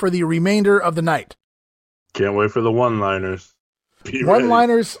commentary for the remainder of the night. Can't wait for the one-liners.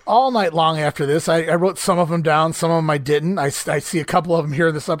 One-liners all night long after this. I wrote some of them down, some of them I didn't. I see a couple of them here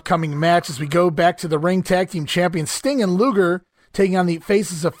in this upcoming match as we go back to the ring. Tag team champions Sting and Luger taking on the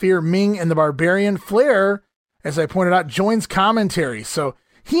Faces of Fear, Ming and the Barbarian. Flair, as I pointed out, joins commentary. So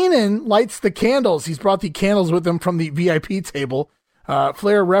Heenan lights the candles. He's brought the candles with him from the VIP table.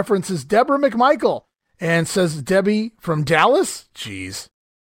 Flair references Deborah McMichael and says, Debbie from Dallas? Jeez.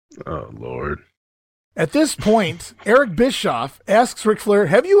 Oh, Lord. At this point, Eric Bischoff asks Ric Flair,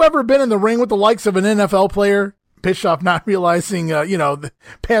 have you ever been in the ring with the likes of an NFL player? Bischoff not realizing, the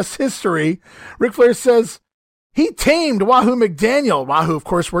past history. Ric Flair says he tamed Wahoo McDaniel. Wahoo, of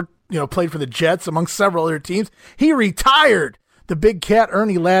course, played for the Jets amongst several other teams. He retired the big cat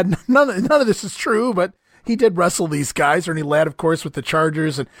Ernie Ladd. None of this is true, but he did wrestle these guys. Ernie Ladd, of course, with the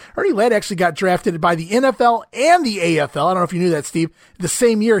Chargers. And Ernie Ladd actually got drafted by the NFL and the AFL. I don't know if you knew that, Steve. The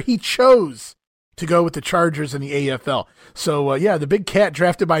same year, he chose to go with the Chargers and the AFL. So, the big cat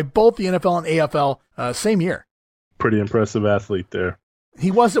drafted by both the NFL and AFL same year. Pretty impressive athlete there.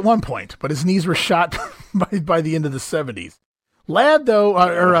 He was at one point, but his knees were shot by the end of the 70s. Ladd,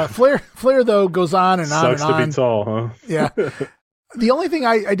 though, Flair, though, goes on and on Sucks and on. Sucks to be tall, huh? Yeah. The only thing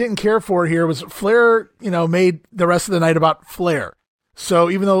I didn't care for here was Flair, made the rest of the night about Flair. So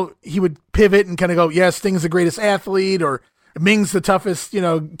even though he would pivot and kind of go, yeah, Sting's the greatest athlete, or Ming's the toughest,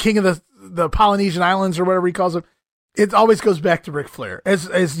 king of the Polynesian Islands, or whatever he calls him, it always goes back to Ric Flair,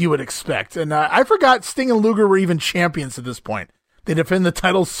 as you would expect. And I forgot Sting and Luger were even champions at this point. They defend the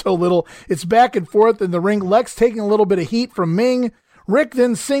titles so little. It's back and forth in the ring. Lex taking a little bit of heat from Ming. Rick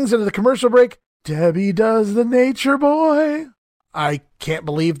then sings into the commercial break, Debbie does the Nature Boy. I can't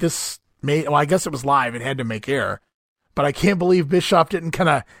believe this I guess it was live. It had to make air. But I can't believe Bischoff didn't kind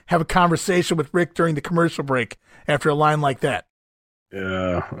of have a conversation with Rick during the commercial break after a line like that.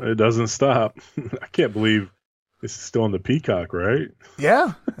 Yeah, it doesn't stop. I can't believe this is still on the Peacock, right?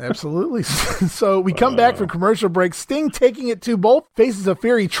 Yeah, absolutely. So we come back from commercial break. Sting taking it to both faces of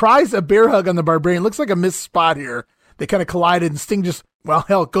fear. He tries a bear hug on the Barbarian. Looks like a missed spot here. They kind of collided, and Sting just,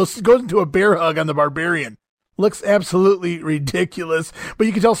 goes into a bear hug on the Barbarian. Looks absolutely ridiculous. But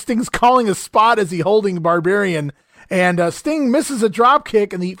you can tell Sting's calling a spot as he's holding Barbarian. And Sting misses a drop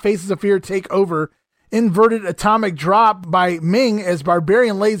kick, and the faces of fear take over. Inverted atomic drop by Ming as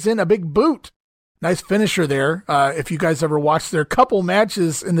Barbarian lays in a big boot. Nice finisher there. If you guys ever watched their couple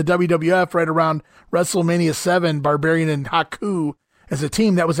matches in the WWF right around WrestleMania 7, Barbarian and Haku as a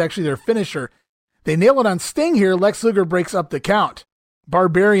team, that was actually their finisher. They nail it on Sting here. Lex Luger breaks up the count.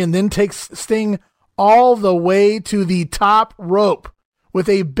 Barbarian then takes Sting all the way to the top rope with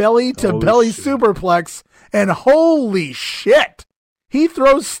a belly-to-belly superplex, and holy shit, he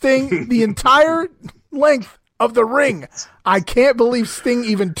throws Sting the entire length of the ring. I can't believe Sting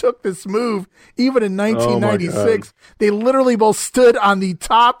even took this move, even in 1996. They literally both stood on the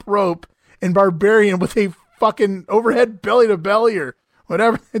top rope, and Barbarian with a fucking overhead belly-to-belly or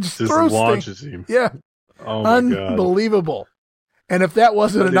whatever, it just throws launches Sting. Him. Yeah. Oh my Unbelievable. God. And if that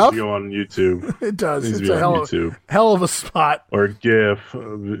wasn't enough, go on YouTube. It does. It it's a hell of a spot. Or GIF,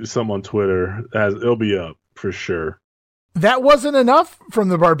 some on Twitter. It'll be up for sure. That wasn't enough from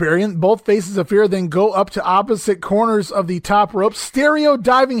the Barbarian. Both faces of fear then go up to opposite corners of the top rope. Stereo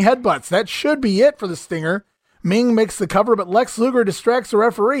diving headbutts. That should be it for the Stinger. Ming makes the cover, but Lex Luger distracts the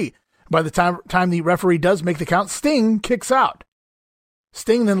referee. By the time the referee does make the count, Sting kicks out.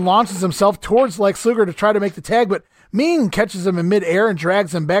 Sting then launches himself towards Lex Luger to try to make the tag, but Ming catches him in midair and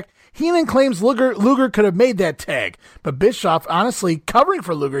drags him back. Heenan claims Luger could have made that tag, but Bischoff honestly covering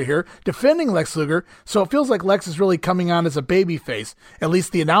for Luger here, defending Lex Luger, so it feels like Lex is really coming on as a babyface. At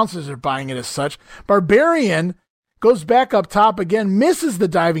least the announcers are buying it as such. Barbarian goes back up top again, misses the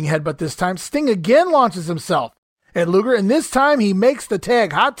diving headbutt this time. Sting again launches himself at Luger, and this time he makes the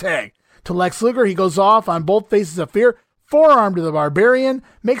tag, hot tag, to Lex Luger. He goes off on both faces of fear, forearm to the Barbarian,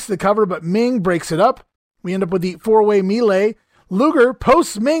 makes the cover, but Ming breaks it up. We end up with the four-way melee. Luger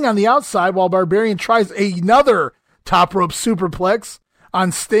posts Ming on the outside while Barbarian tries another top rope superplex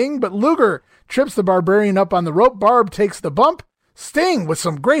on Sting, but Luger trips the Barbarian up on the rope. Barb takes the bump. Sting with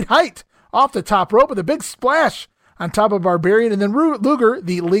some great height off the top rope with a big splash on top of Barbarian, and then Luger,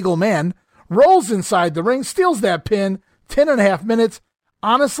 the legal man, rolls inside the ring, steals that pin. 10.5 minutes.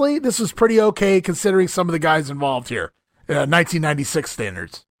 Honestly, this was pretty okay considering some of the guys involved here. 1996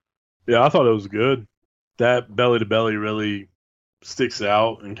 standards. Yeah, I thought it was good. That belly-to-belly really sticks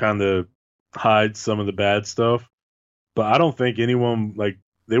out and kind of hides some of the bad stuff. But I don't think anyone,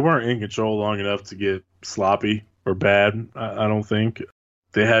 they weren't in control long enough to get sloppy or bad. I don't think.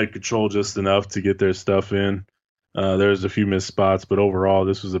 They had control just enough to get their stuff in. There was a few missed spots, but overall,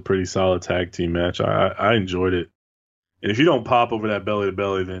 this was a pretty solid tag team match. I enjoyed it. And if you don't pop over that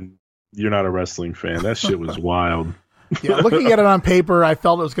belly-to-belly, then you're not a wrestling fan. That shit was wild. Yeah, looking at it on paper, I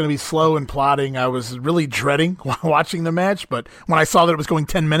felt it was going to be slow and plodding. I was really dreading watching the match, but when I saw that it was going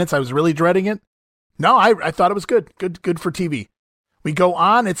 10 minutes, I was really dreading it. No, I thought it was good. Good for TV. We go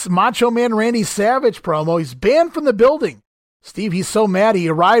on. It's Macho Man Randy Savage promo. He's banned from the building. Steve, he's so mad he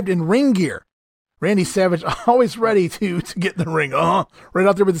arrived in ring gear. Randy Savage always ready to get in the ring. Right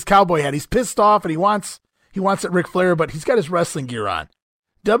out there with his cowboy hat. He's pissed off and he wants it Ric Flair, but he's got his wrestling gear on.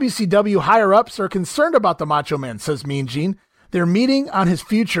 WCW higher-ups are concerned about the Macho Man, says Mean Gene. They're meeting on his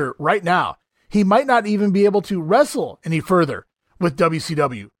future right now. He might not even be able to wrestle any further with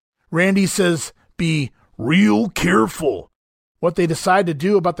WCW. Randy says, be real careful what they decide to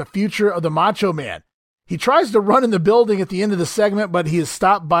do about the future of the Macho Man. He tries to run in the building at the end of the segment, but he is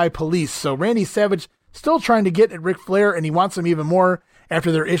stopped by police. So Randy Savage still trying to get at Ric Flair, and he wants him even more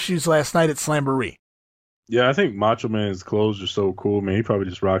after their issues last night at Slamboree. Yeah, I think Macho Man's clothes are so cool, man. He probably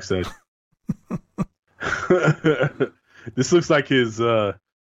just rocks that. This looks like his I'm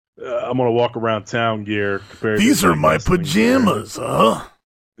gonna walk around town gear. These are my pajamas, huh?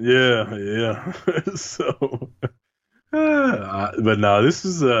 Yeah. So, but no, this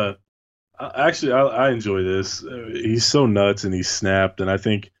is actually I enjoy this. He's so nuts and he's snapped, and I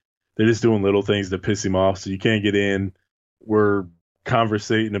think they're just doing little things to piss him off. So you can't get in. We're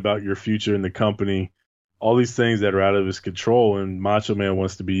conversating about your future in the company. All these things that are out of his control, and Macho Man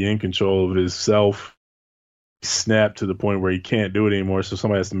wants to be in control of himself. Snapped to the point where he can't do it anymore, so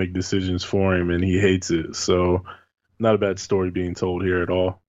somebody has to make decisions for him, and he hates it. So, not a bad story being told here at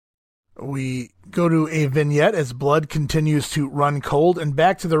all. We go to a vignette as blood continues to run cold, and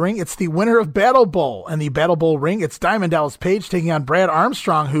back to the ring. It's the winner of Battle Bowl, and the Battle Bowl ring, it's Diamond Dallas Page taking on Brad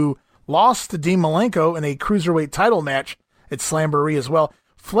Armstrong, who lost to Dean Malenko in a Cruiserweight title match at Slamboree as well.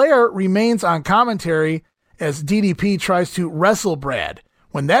 Flair remains on commentary as DDP tries to wrestle Brad.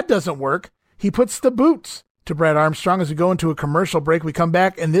 When that doesn't work, he puts the boots to Brad Armstrong. As we go into a commercial break, we come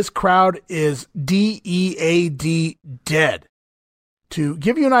back, and this crowd is DEAD dead. To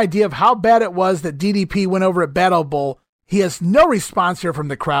give you an idea of how bad it was that DDP went over at Battle Bowl, he has no response here from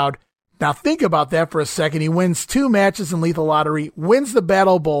the crowd. Now think about that for a second. He wins 2 matches in Lethal Lottery, wins the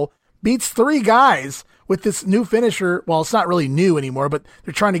Battle Bowl, beats 3 guys with this new finisher. Well, it's not really new anymore, but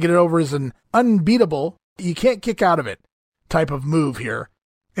they're trying to get it over as an unbeatable, you can't kick out of it type of move here.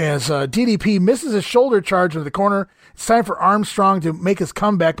 As DDP misses a shoulder charge into the corner, it's time for Armstrong to make his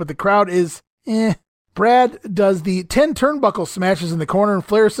comeback, but the crowd is Brad does the 10 turnbuckle smashes in the corner, and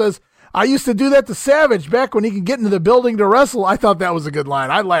Flair says, I used to do that to Savage back when he could get into the building to wrestle. I thought that was a good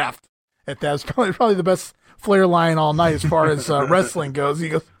line. I laughed at that. It's probably the best Flair line all night as far as wrestling goes. He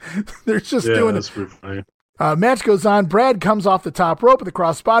goes, they're just doing it. Pretty funny. Match goes on. Brad comes off the top rope with a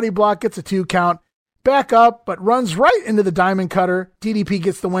crossbody block, gets a 2 count. Back up, but runs right into the Diamond Cutter. DDP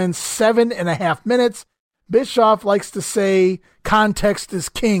gets the win, 7.5 minutes. Bischoff likes to say context is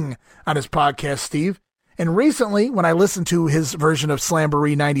king on his podcast, Steve. And recently, when I listened to his version of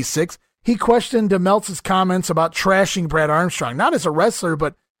Slamboree 96, he questioned DeMeltz's comments about trashing Brad Armstrong, not as a wrestler,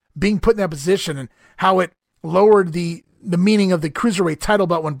 but being put in that position and how it lowered the meaning of the Cruiserweight title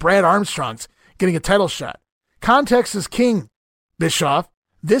belt when Brad Armstrong's getting a title shot. Context is king, Bischoff.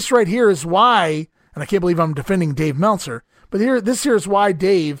 This right here is why, and I can't believe I'm defending Dave Meltzer, but this here is why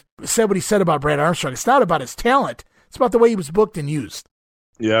Dave said what he said about Brad Armstrong. It's not about his talent. It's about the way he was booked and used.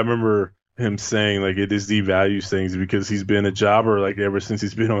 Yeah, I remember him saying, like, it just devalues things because he's been a jobber, like, ever since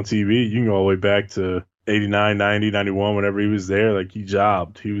he's been on TV. You can go all the way back to 89, 90, 91, whenever he was there. Like, he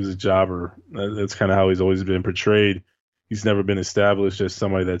jobbed. He was a jobber. That's kind of how he's always been portrayed. He's never been established as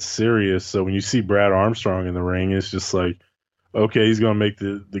somebody that's serious. So when you see Brad Armstrong in the ring, it's just like, okay, he's going to make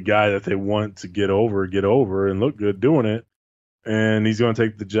the guy that they want to get over and look good doing it. And he's going to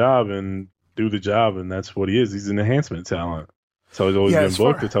take the job and do the job. And that's what he is. He's an enhancement talent. That's how he's always been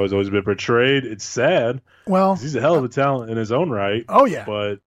booked. That's how he's always been portrayed. It's sad. Well, he's a hell of a talent in his own right. Oh, yeah.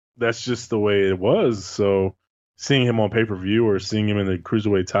 But that's just the way it was. So seeing him on pay-per-view or seeing him in the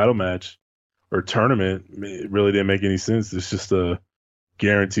Cruiserweight title match or tournament, it really didn't make any sense. It's just a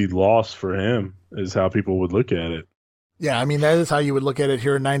guaranteed loss for him is how people would look at it. Yeah, I mean, that is how you would look at it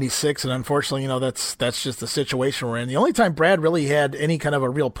here in 96, and unfortunately, that's just the situation we're in. The only time Brad really had any kind of a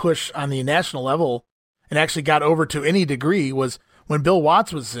real push on the national level and actually got over to any degree was when Bill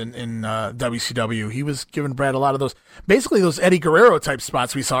Watts was in WCW. He was giving Brad a lot of those Eddie Guerrero type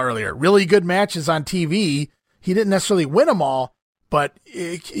spots we saw earlier. Really good matches on TV. He didn't necessarily win them all, but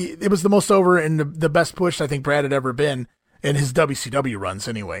it was the most over and the best push I think Brad had ever been in his WCW runs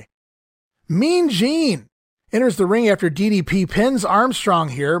anyway. Mean Gene enters the ring after DDP pins Armstrong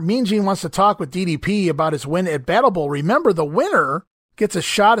here. Mean Gene wants to talk with DDP about his win at Battle Bowl. Remember, the winner gets a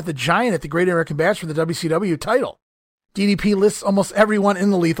shot at the Giant at the Great American Bash for the WCW title. DDP lists almost everyone in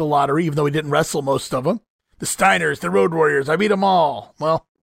the Lethal Lottery, even though he didn't wrestle most of them. The Steiners, the Road Warriors, I beat them all. Well,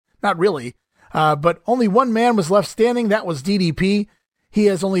 not really. But only one man was left standing. That was DDP. He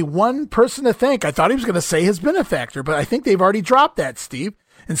has only one person to thank. I thought he was going to say his benefactor, but I think they've already dropped that, Steve.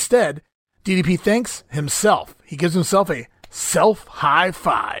 Instead, DDP thanks himself. He gives himself a self-high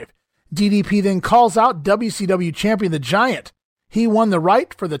five. DDP then calls out WCW champion the Giant. He won the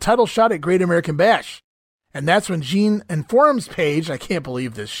right for the title shot at Great American Bash. And that's when Gene informs Page, I can't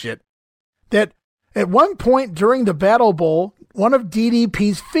believe this shit, that at one point during the Battle Bowl, one of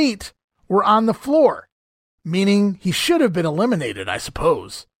DDP's feet were on the floor, meaning he should have been eliminated, I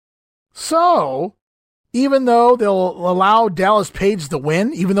suppose. So, even though they'll allow Dallas Page the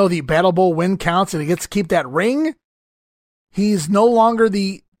win, even though the Battle Bowl win counts and he gets to keep that ring, he's no longer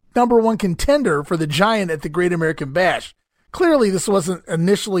the number one contender for the Giant at the Great American Bash. Clearly, this wasn't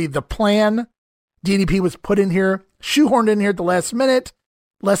initially the plan. DDP was put in here, shoehorned in here at the last minute,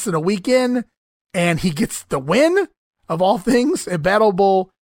 less than a week in, and he gets the win of all things at Battle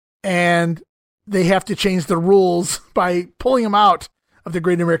Bowl, and they have to change the rules by pulling him out of the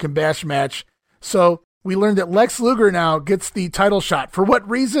Great American Bash match. So we learned that Lex Luger now gets the title shot. For what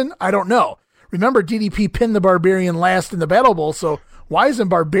reason? I don't know. Remember, DDP pinned the Barbarian last in the Battle Bowl, so why isn't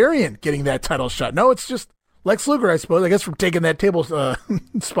Barbarian getting that title shot? No, it's just Lex Luger, I suppose, I guess from taking that table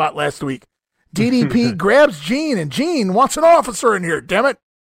spot last week. DDP grabs Gene, and Gene wants an officer in here, damn it.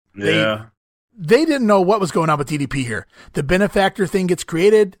 Yeah. They didn't know what was going on with DDP here. The benefactor thing gets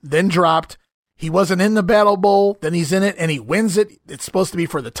created, then dropped. He wasn't in the Battle Bowl, then he's in it, and he wins it. It's supposed to be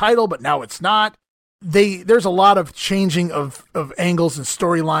for the title, but now it's not. There's a lot of changing of angles and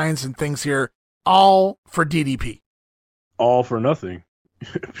storylines and things here, all for DDP. All for nothing.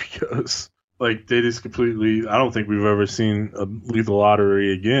 Because, like, they just completely, I don't think we've ever seen a lethal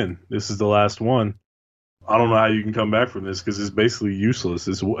lottery again. This is the last one. I don't know how you can come back from this because it's basically useless.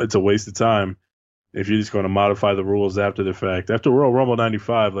 It's a waste of time if you're just going to modify the rules after the fact. After Royal Rumble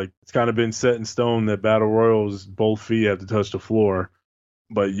 95, like, it's kind of been set in stone that Battle Royals, both feet have to touch the floor.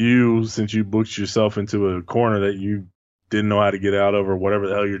 But you, since you booked yourself into a corner that you didn't know how to get out of or whatever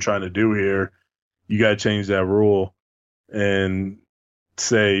the hell you're trying to do here, you got to change that rule and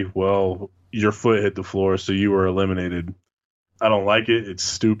say, well, your foot hit the floor, so you were eliminated. I don't like it. It's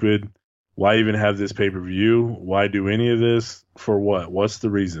stupid. Why even have this pay-per-view? Why do any of this? For what? What's the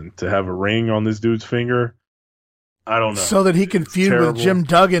reason? To have a ring on this dude's finger? I don't know. So that he can feud with Jim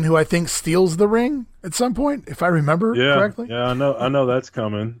Duggan, who I think steals the ring at some point, if I remember correctly. Yeah, I know that's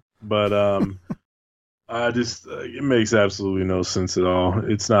coming. But it makes absolutely no sense at all.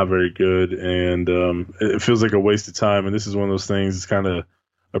 It's not very good, and it feels like a waste of time. And this is one of those things that's kind of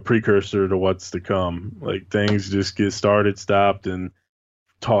a precursor to what's to come. Like, things just get started, stopped, and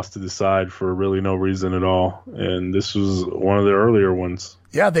tossed to the side for really no reason at all. And this was one of the earlier ones.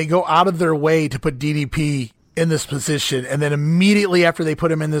 Yeah, they go out of their way to put DDP in this position, and then immediately after they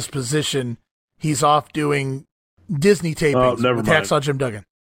put him in this position, he's off doing Disney tapings with Hacksaw Jim Duggan.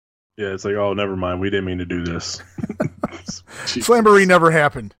 Yeah, it's like, oh, never mind. We didn't mean to do this. Slamboree never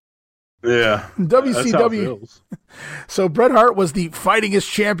happened. Yeah. WCW. So Bret Hart was the fightingest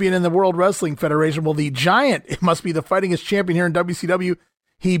champion in the World Wrestling Federation. Well, the Giant, it must be the fightingest champion here in WCW.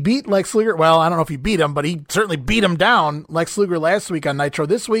 He beat Lex Luger. Well, I don't know if he beat him, but he certainly beat him down, Lex Luger, last week on Nitro.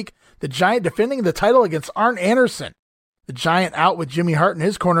 This week, the Giant defending the title against Arn Anderson. The Giant out with Jimmy Hart in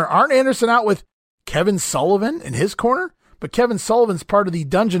his corner. Arn Anderson out with Kevin Sullivan in his corner. But Kevin Sullivan's part of the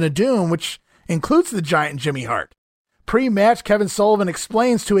Dungeon of Doom, which includes the Giant and Jimmy Hart. Pre-match, Kevin Sullivan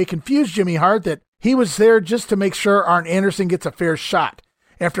explains to a confused Jimmy Hart that he was there just to make sure Arn Anderson gets a fair shot.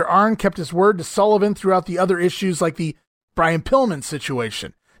 After Arn kept his word to Sullivan throughout the other issues like the Brian Pillman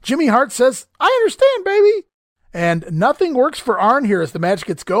situation. Jimmy Hart says, I understand, baby. And nothing works for Arn here as the match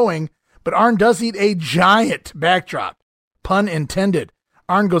gets going, but Arn does eat a giant backdrop. Pun intended.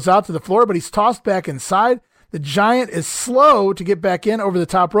 Arn goes out to the floor, but he's tossed back inside. The Giant is slow to get back in over the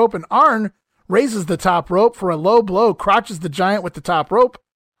top rope, and Arn raises the top rope for a low blow, crotches the Giant with the top rope.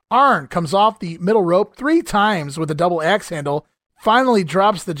 Arn comes off the middle rope 3 times with a double axe handle, finally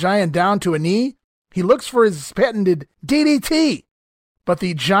drops the Giant down to a knee. He looks for his patented DDT, but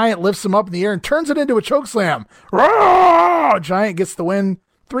the Giant lifts him up in the air and turns it into a chokeslam. Roar! Giant gets the win,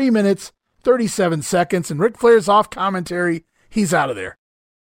 3 minutes, 37 seconds, and Ric Flair's off commentary. He's out of there.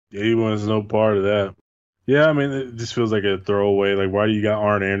 Yeah, he wants no part of that. Yeah, I mean, it just feels like a throwaway. Like, why do you got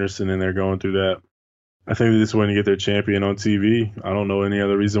Arn Anderson in there going through that? I think they just want to get their champion on TV. I don't know any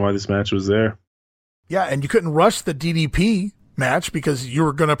other reason why this match was there. Yeah, and you couldn't rush the DDP match because you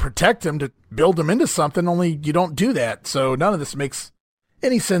were going to protect him to build him into something, only you don't do that. So none of this makes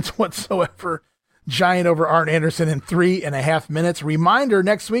any sense whatsoever. Giant over Arn Anderson in 3.5 minutes. Reminder,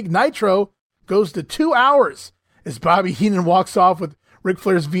 next week, Nitro goes to 2 hours as Bobby Heenan walks off with Ric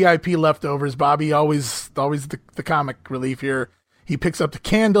Flair's VIP leftovers. Bobby, always the comic relief here. He picks up the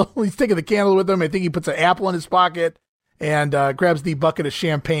candle. He's taking the candle with him. I think he puts an apple in his pocket and grabs the bucket of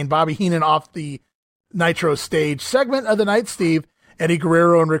champagne. Bobby Heenan off the Nitro stage. Segment of the night, Steve. Eddie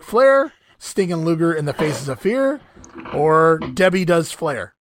Guerrero and Ric Flair. Sting and Luger in the Faces of Fear. Or Debbie does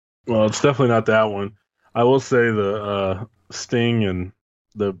Flair. Well, it's definitely not that one. I will say the Sting and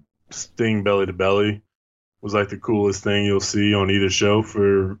the Sting belly to belly was like the coolest thing you'll see on either show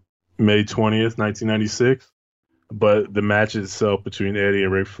for May 20th, 1996. But the match itself between Eddie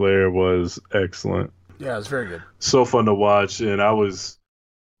and Ric Flair was excellent. Yeah, it was very good. So fun to watch, and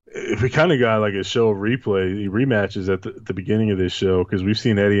we kind of got like a show of rematches at the beginning of this show because we've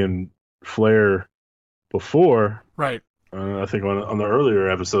seen Eddie and Flair before, right? I think on the earlier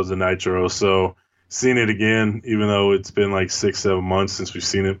episodes of Nitro. So seeing it again, even though it's been like 6-7 months since we've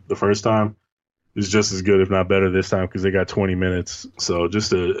seen it the first time, is just as good, if not better, this time because they got 20 minutes. So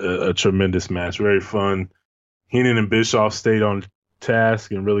just a tremendous match, very fun. Heenan and Bischoff stayed on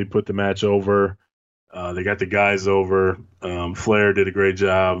task and really put the match over. They got the guys over. Flair did a great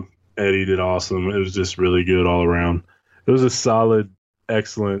job. Eddie did awesome. It was just really good all around. It was a solid,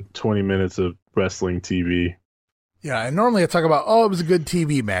 excellent 20 minutes of wrestling TV. Yeah, and normally I talk about, it was a good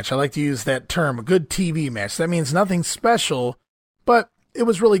TV match. I like to use that term, a good TV match. That means nothing special, but it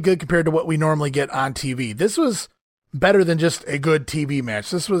was really good compared to what we normally get on TV. This was better than just a good TV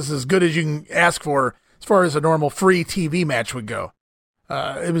match. This was as good as you can ask for as far as a normal free TV match would go.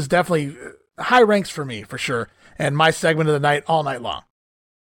 It was definitely high ranks for me, for sure, and my segment of the night all night long.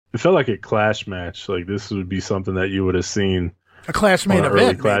 It felt like a Clash match. Like this would be something that you would have seen. A Clash main event,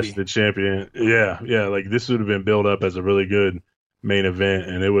 early Clash maybe. of the Champion. Yeah. Like this would have been built up as a really good main event,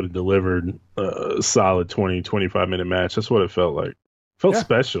 and it would have delivered a solid 20-25 minute match. That's what it felt like. Felt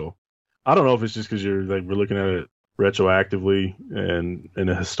special. I don't know if it's just because we're looking at it retroactively and in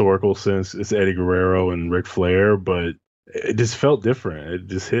a historical sense. It's Eddie Guerrero and Ric Flair, but it just felt different. It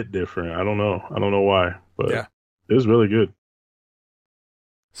just hit different. I don't know why, but it was really good.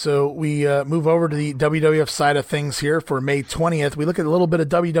 So we move over to the WWF side of things here for May 20th. We look at a little bit of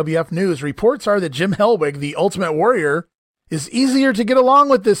WWF news. Reports are that Jim Hellwig, the Ultimate Warrior, is easier to get along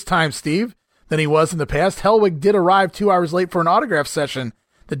with this time, Steve, than he was in the past. Hellwig did arrive 2 hours late for an autograph session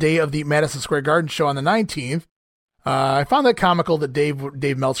the day of the Madison Square Garden show on the 19th. I found that comical that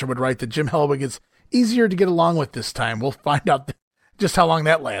Dave Meltzer would write that Jim Hellwig is easier to get along with this time. We'll find out just how long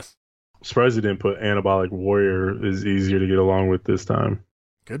that lasts. I'm surprised he didn't put Anabolic Warrior is easier to get along with this time.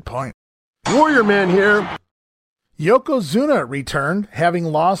 Good point. Warrior Man here. Yokozuna returned, having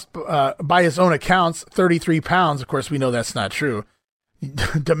lost, by his own accounts, 33 pounds. Of course, we know that's not true.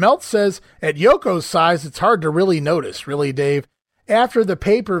 DeMelt says, at Yoko's size, it's hard to really notice. Really, Dave? After the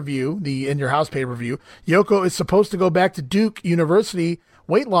pay-per-view, the In Your House pay-per-view, Yoko is supposed to go back to Duke University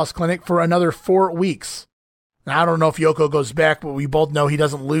weight loss clinic for another 4 weeks. Now, I don't know if Yoko goes back, but we both know he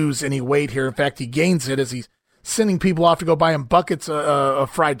doesn't lose any weight here. In fact, he gains it as he's sending people off to go buy him buckets of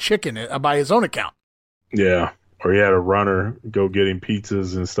fried chicken by his own account. Yeah, or he had a runner go get him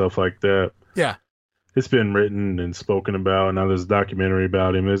pizzas and stuff like that. Yeah. It's been written and spoken about. Now there's a documentary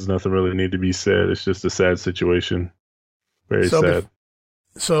about him. There's nothing really need to be said. It's just a sad situation. Very sad.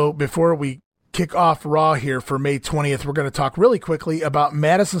 So before we kick off Raw here for May 20th, we're going to talk really quickly about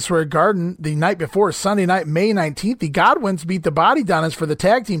Madison Square Garden the night before, Sunday night, May 19th. The Godwins beat the Body Donnas for the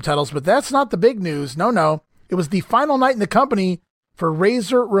tag team titles, but that's not the big news. No. It was the final night in the company for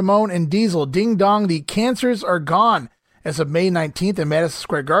Razor, Ramon, and Diesel. Ding dong, the cancers are gone as of May 19th in Madison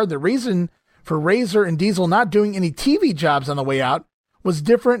Square Garden. The reason for Razor and Diesel not doing any TV jobs on the way out was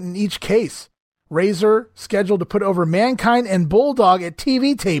different in each case. Razor scheduled to put over Mankind and Bulldog at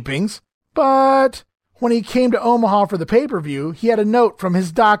TV tapings, but when he came to Omaha for the pay-per-view, he had a note from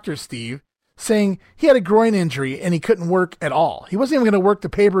his doctor, Steve, saying he had a groin injury and he couldn't work at all. He wasn't even going to work the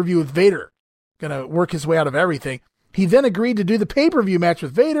pay-per-view with Vader, going to work his way out of everything. He then agreed to do the pay-per-view match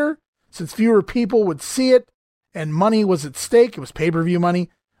with Vader since fewer people would see it and money was at stake. It was pay-per-view money,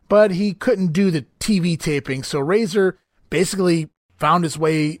 but he couldn't do the TV taping. So Razor basically found his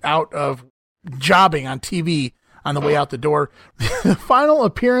way out of jobbing on TV on the way out the door. The final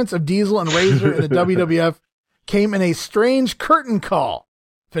appearance of Diesel and Razor in the WWF came in a strange curtain call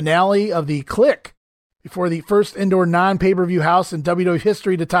finale of the Click before the first indoor non-pay-per-view house in WWF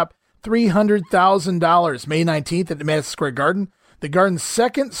history to top $300,000 May 19th at the Madison Square Garden. The Garden's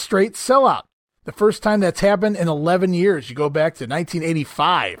second straight sellout. The first time that's happened in 11 years. You go back to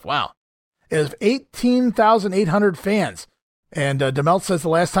 1985. Wow. It has 18,800 fans. And DeMelt says the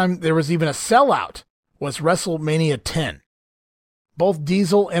last time there was even a sellout was WrestleMania 10. Both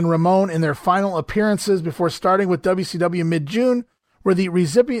Diesel and Ramon in their final appearances before starting with WCW mid-June were the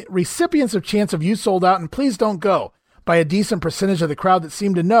recipients of chants of "You Sold Out" and "Please Don't Go" by a decent percentage of the crowd that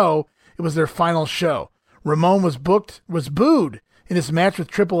seemed to know it was their final show. Ramon was booed in his match with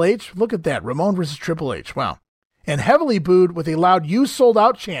Triple H. Look at that, Ramon versus Triple H, wow. And heavily booed with a loud "You Sold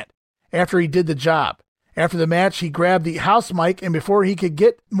Out" chant after he did the job. After the match, he grabbed the house mic, and before he could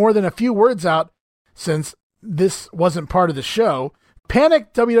get more than a few words out, since this wasn't part of the show,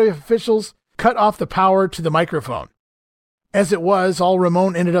 panicked WWF officials cut off the power to the microphone. As it was, all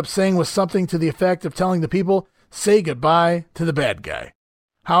Ramon ended up saying was something to the effect of telling the people, "Say goodbye to the bad guy."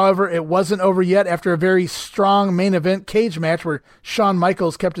 However, it wasn't over yet after a very strong main event cage match where Shawn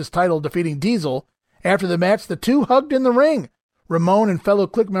Michaels kept his title, defeating Diesel. After the match, the two hugged in the ring. Ramon and fellow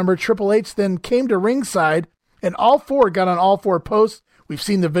Kliq member Triple H then came to ringside, and all four got on all four posts. We've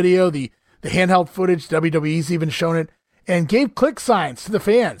seen the video, the handheld footage, WWE's even shown it, and gave Kliq signs to the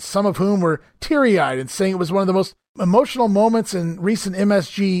fans, some of whom were teary-eyed and saying it was one of the most emotional moments in recent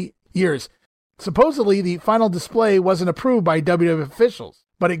MSG years. Supposedly, the final display wasn't approved by WWE officials,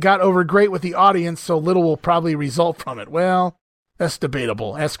 but it got over great with the audience, so little will probably result from it. Well, that's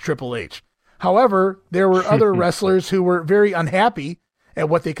debatable. Ask Triple H. However, there were other wrestlers who were very unhappy at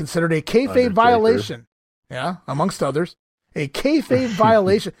what they considered a kayfabe violation. Yeah, amongst others. A kayfabe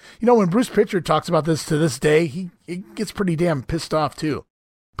violation. You know, when Bruce Pritchard talks about this to this day, he gets pretty damn pissed off, too.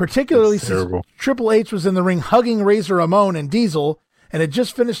 Particularly since Triple H was in the ring hugging Razor Ramon and Diesel, and had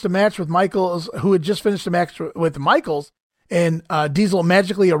just finished a match with Michaels, and Diesel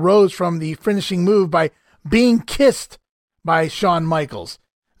magically arose from the finishing move by being kissed by Shawn Michaels.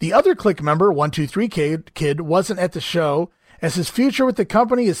 The other Kliq member, 123 Kid, wasn't at the show, as his future with the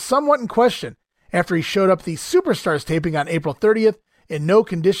company is somewhat in question after he showed up at the Superstars taping on April 30th in no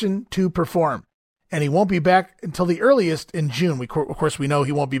condition to perform. And he won't be back until the earliest in June. Of course, we know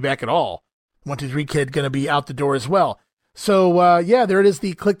he won't be back at all. 123 Kid going to be out the door as well. So, yeah, there it is,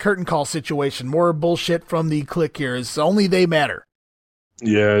 the Kliq curtain call situation. More bullshit from the Kliq here. It's only they matter.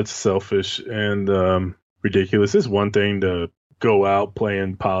 Yeah, it's selfish and ridiculous. It's one thing to go out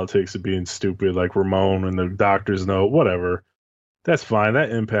playing politics and being stupid like Ramon and the doctor's note, whatever. That's fine.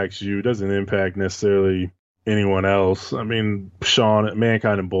 That impacts you. It doesn't impact necessarily anyone else. I mean, Shawn,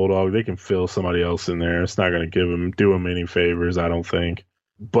 Mankind, and Bulldog, they can fill somebody else in there. It's not going to do them any favors, I don't think.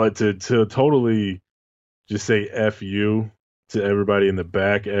 But to totally just say F you to everybody in the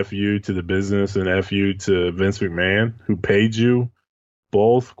back, F you to the business, and F you to Vince McMahon, who paid you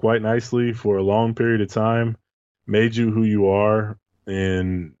both quite nicely for a long period of time, made you who you are,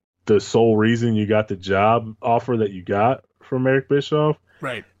 and the sole reason you got the job offer that you got from Eric Bischoff.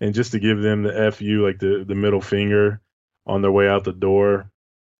 Right. And just to give them the F you, like the middle finger on their way out the door,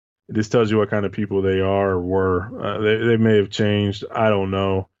 it just tells you what kind of people they are or were. They may have changed. I don't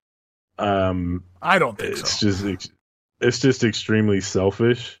know. I don't think so. It's just extremely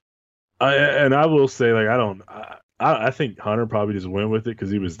selfish. I will say, like, I think Hunter probably just went with it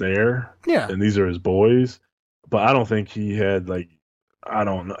because he was there. Yeah. And these are his boys. But I don't think he had, like, I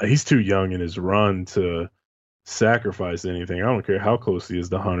don't know. He's too young in his run to sacrifice anything. I don't care how close he is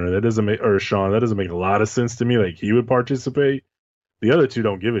to Hunter. Or Shawn. That doesn't make a lot of sense to me. Like, he would participate. The other two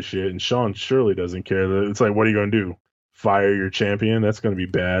don't give a shit, and Shawn surely doesn't care. It's like, what are you going to do? Fire your champion? That's going to be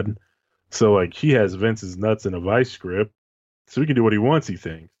bad. So, like, he has Vince's nuts in a vice grip, so he can do what he wants, he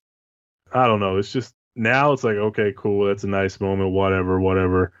thinks. I don't know. It's just, now it's like, okay, cool, that's a nice moment,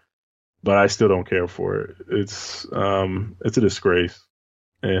 whatever. But I still don't care for it. It's a disgrace,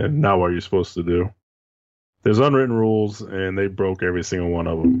 and not what you're supposed to do. There's unwritten rules, and they broke every single one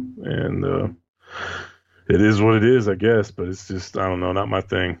of them. And it is what it is, I guess, but it's just, I don't know, not my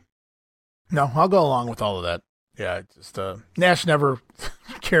thing. No, I'll go along with all of that. Yeah, just Nash never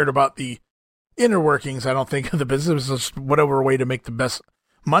cared about the inner workings, I don't think, of the business. It was just whatever way to make the best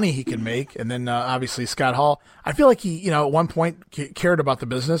money he could make. And then obviously Scott Hall, I feel like he, at one point cared about the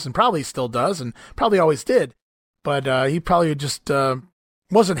business and probably still does and probably always did. But he probably just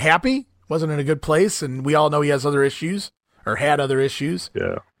wasn't happy, wasn't in a good place. And we all know he has other issues or had other issues.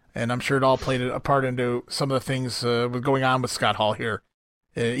 Yeah. And I'm sure it all played a part into some of the things going on with Scott Hall here,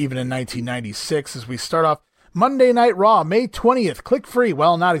 even in 1996. As we start off Monday Night Raw, May 20th, Kliq free.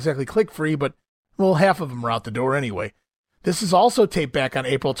 Well, not exactly Kliq free, but well, half of them are out the door anyway. This is also taped back on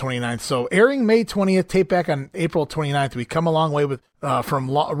April 29th. So airing May 20th, taped back on April 29th. We come a long way with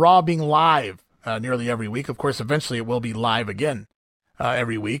from Raw being live nearly every week. Of course, eventually it will be live again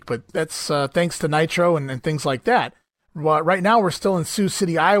every week, but that's thanks to Nitro and things like that. Right now, we're still in Sioux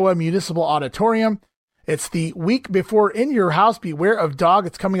City, Iowa Municipal Auditorium. It's the week before In Your House, Beware of Dog.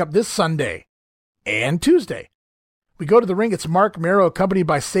 It's coming up this Sunday and Tuesday. We go to the ring. It's Mark Mero accompanied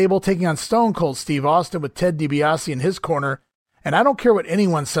by Sable taking on Stone Cold Steve Austin with Ted DiBiase in his corner. And I don't care what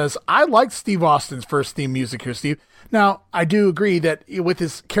anyone says. I liked Steve Austin's first theme music here, Steve. Now, I do agree that with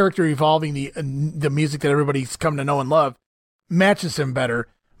his character evolving, the music that everybody's come to know and love matches him better.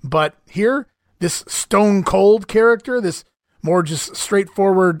 But here, this Stone Cold character, this more just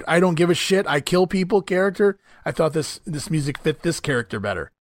straightforward, I don't give a shit, I kill people character, I thought this music fit this character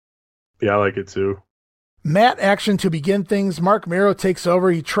better. Yeah, I like it too. Mat action to begin things. Mark Mero takes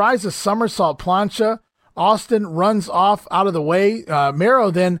over. He tries a somersault plancha. Austin runs off out of the way. Mero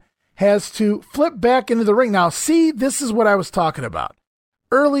then has to flip back into the ring. Now, see, this is what I was talking about.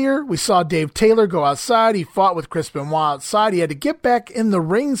 Earlier, we saw Dave Taylor go outside. He fought with Chris Benoit outside. He had to get back in the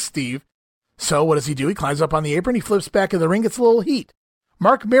ring, Steve. So what does he do? He climbs up on the apron. He flips back in the ring. Gets a little heat.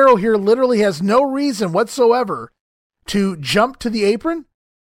 Marc Mero here literally has no reason whatsoever to jump to the apron,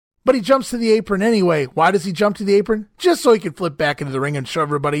 but he jumps to the apron anyway. Why does he jump to the apron? Just so he can flip back into the ring and show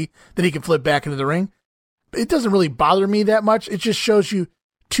everybody that he can flip back into the ring. It doesn't really bother me that much. It just shows you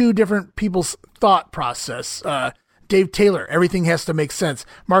two different people's thought process. Dave Taylor, everything has to make sense.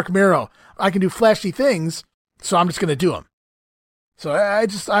 Marc Mero, I can do flashy things, so I'm just going to do them. So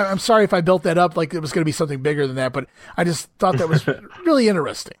I'm sorry if I built that up like it was going to be something bigger than that, but I just thought that was really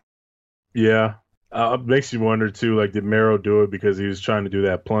interesting. Yeah. It makes you wonder, too, like, did Mero do it because he was trying to do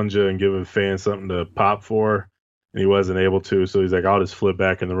that plunger and give a fan something to pop for, and he wasn't able to, so he's like, I'll just flip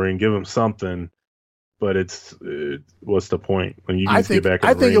back in the ring, give him something, but what's the point when you just get back in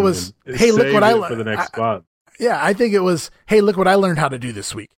the ring? I think it was, hey, look what I learned. For the next spot. Yeah, I think it was, hey, look what I learned how to do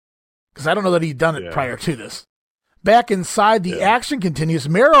this week. Because I don't know that he'd done it prior to this. Back inside, the action continues.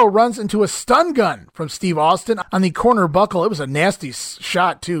 Mero runs into a stun gun from Steve Austin on the corner buckle. It was a nasty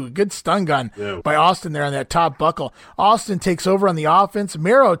shot, too. Good stun gun by Austin there on that top buckle. Austin takes over on the offense.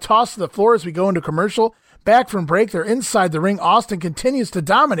 Mero tossed to the floor as we go into commercial. Back from break, they're inside the ring. Austin continues to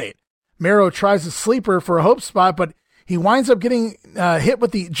dominate. Mero tries a sleeper for a hope spot, but he winds up getting hit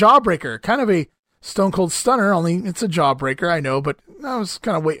with the jawbreaker. Kind of a Stone Cold Stunner, only it's a jawbreaker, I know, but I was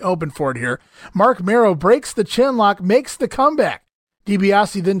kind of open for it here. Marc Mero breaks the chin lock, makes the comeback.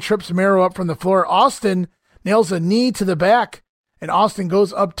 DiBiase then trips Mero up from the floor. Austin nails a knee to the back, and Austin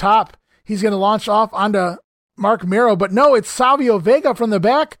goes up top. He's going to launch off onto Marc Mero, but no, it's Savio Vega from the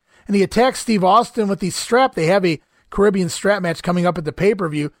back, and he attacks Steve Austin with the strap. They have a Caribbean strap match coming up at the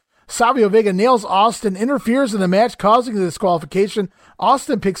pay-per-view. Savio Vega nails Austin, interferes in the match, causing the disqualification.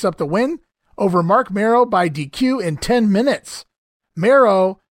 Austin picks up the win over Marc Mero by DQ in 10 minutes.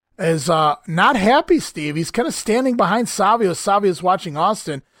 Mero is not happy, Steve. He's kind of standing behind Savio. Savio's watching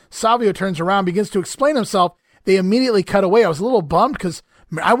Austin. Savio turns around, begins to explain himself. They immediately cut away. I was a little bummed because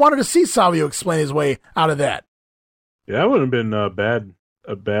I wanted to see Savio explain his way out of that. Yeah, that wouldn't have been a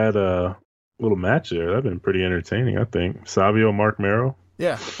bad little match there. That would have been pretty entertaining, I think. Savio, Marc Mero.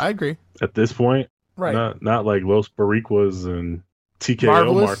 Yeah, I agree. At this point, right? Not like Los Boricuas and TKO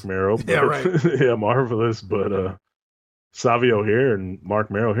Marvelous. Marc Mero. Yeah, right. Yeah, Marvelous, but Savio here and Marc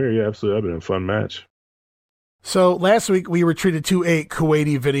Mero here, yeah, absolutely. That would have been a fun match. So last week we were treated to a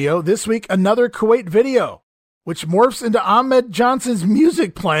Kuwaiti video. This week, another Kuwait video, which morphs into Ahmed Johnson's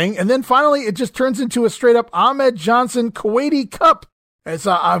music playing. And then finally, it just turns into a straight up Ahmed Johnson Kuwaiti Cup as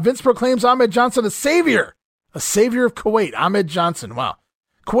Vince proclaims Ahmed Johnson a savior of Kuwait. Ahmed Johnson. Wow.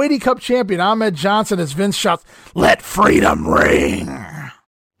 Kuwaiti Cup champion Ahmed Johnson as Vince shouts, "Let freedom ring."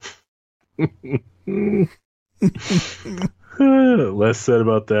 Less said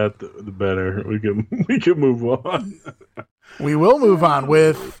about that, the better. We can move on. We will move on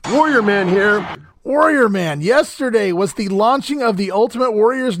with Warrior Man here. Warrior Man. Yesterday was the launching of the Ultimate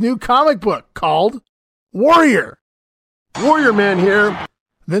Warrior's new comic book called Warrior. Warrior Man here.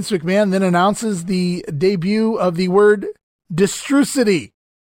 Vince McMahon then announces the debut of the word Destrucity.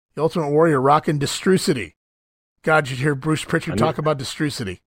 The Ultimate Warrior rocking Destrucity. God, you'd hear Bruce Pritchard talk about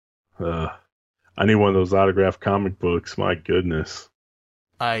Destrucity. I need one of those autographed comic books. My goodness.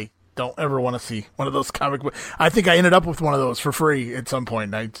 I don't ever want to see one of those comic books. I think I ended up with one of those for free at some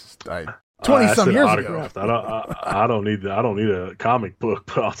point. 20-some years ago. I don't need a comic book,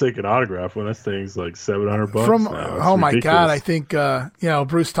 but I'll take an autograph one. That thing's like $700 from now. Oh my God, I think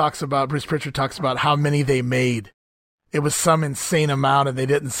Bruce Pritchard talks about how many they made. It was some insane amount and they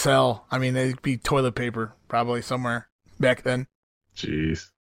didn't sell. I mean, it'd be toilet paper probably somewhere back then. Jeez.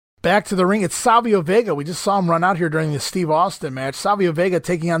 Back to the ring, it's Savio Vega. We just saw him run out here during the Steve Austin match. Savio Vega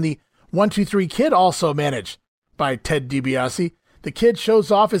taking on the 1-2-3 Kid, also managed by Ted DiBiase. The Kid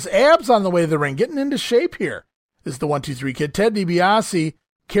shows off his abs on the way to the ring, getting into shape here. This is the 1-2-3 Kid. Ted DiBiase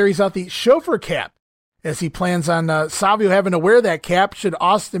carries out the chauffeur cap as he plans on Savio having to wear that cap should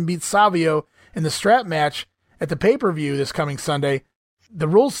Austin beat Savio in the strap match at the pay-per-view this coming Sunday. The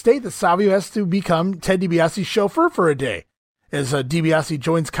rules state that Savio has to become Ted DiBiase's chauffeur for a day. As DiBiase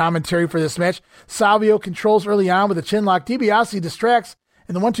joins commentary for this match, Savio controls early on with a chin lock. DiBiase distracts,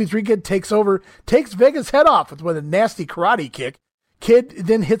 and the 1-2-3 Kid takes over, takes Vega's head off with a nasty karate kick. Kid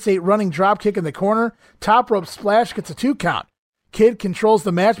then hits a running drop kick in the corner. Top rope splash gets a 2 count. Kid controls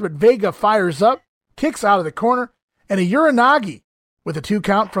the match, but Vega fires up, kicks out of the corner, and a Uranagi with a 2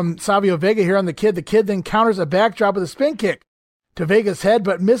 count from Savio Vega here on the Kid. The Kid then counters a backdrop with a spin kick to Vega's head,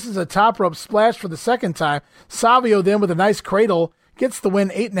 but misses a top rope splash for the second time. Savio then with a nice cradle gets the win,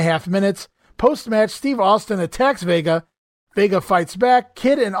 8.5 minutes. Post-match, Steve Austin attacks Vega Vega fights back.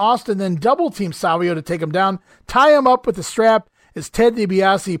 Kidd and Austin then double-team Savio to take him down, tie him up with the strap as Ted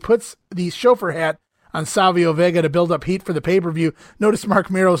DiBiase puts the chauffeur hat on Savio Vega to build up heat for the pay-per-view. Notice Mark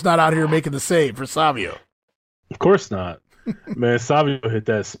Mero's not out here making the save for Savio. Of course not. Man, Savio hit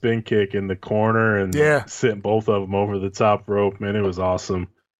that spin kick in the corner and sent both of them over the top rope. Man, it was awesome.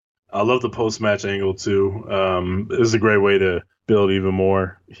 I love the post-match angle, too. It was a great way to build even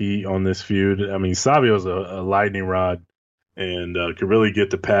more heat on this feud. I mean, Savio's a lightning rod and could really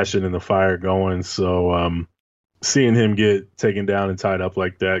get the passion and the fire going. So seeing him get taken down and tied up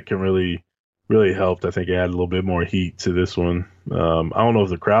like that can really helped, I think, add a little bit more heat to this one. I don't know if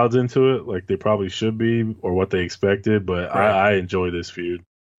the crowd's into it like they probably should be or what they expected, but I enjoy this feud.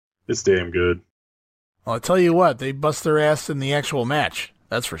 It's damn good. Well, I'll tell you what, they bust their ass in the actual match.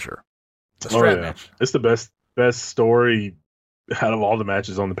 That's for sure. The strap match. It's the best story out of all the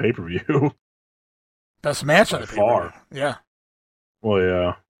matches on the pay-per-view. Best match on the pay-per-view. Far. Yeah. Well,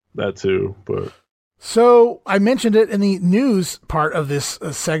 yeah, that too, but... So I mentioned it in the news part of this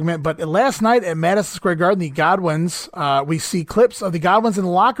segment, but last night at Madison Square Garden, the Godwins, we see clips of the Godwins in the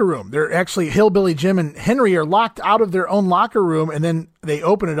locker room. They're actually, Hillbilly Jim and Henry are locked out of their own locker room, and then they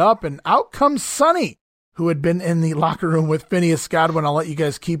open it up, and out comes Sonny, who had been in the locker room with Phineas Godwin. I'll let you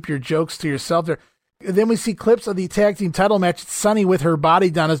guys keep your jokes to yourself there. And then we see clips of the tag team title match. Sonny with her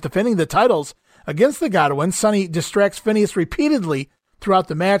body down is defending the titles against the Godwins. Sonny distracts Phineas repeatedly throughout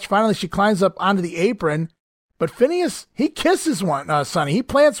the match. Finally, she climbs up onto the apron, but Phineas, he kisses Sonny. He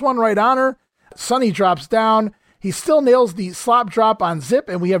plants one right on her. Sonny drops down. He still nails the slop drop on Zip,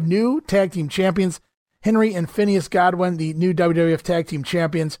 and we have new tag team champions, Henry and Phineas Godwin, the new WWF tag team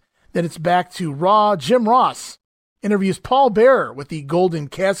champions. Then it's back to Raw. Jim Ross interviews Paul Bearer with the golden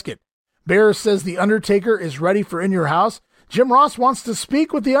casket. Bearer says the Undertaker is ready for In Your House. Jim Ross wants to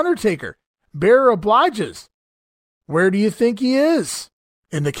speak with the Undertaker. Bearer obliges. Where do you think he is?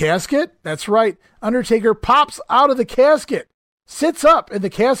 In the casket? That's right. Undertaker pops out of the casket, sits up in the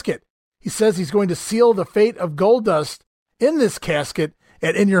casket. He says he's going to seal the fate of Goldust in this casket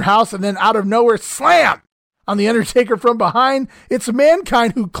at In Your House, and then out of nowhere, slam on the Undertaker from behind. It's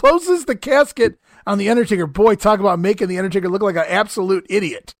Mankind who closes the casket on the Undertaker. Boy, talk about making the Undertaker look like an absolute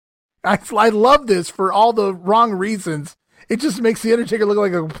idiot. I love this for all the wrong reasons. It just makes the Undertaker look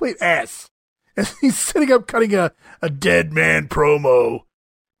like a complete ass. And he's sitting up cutting a dead man promo.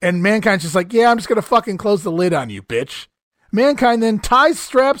 And Mankind's just like, yeah, I'm just going to fucking close the lid on you, bitch. Mankind then ties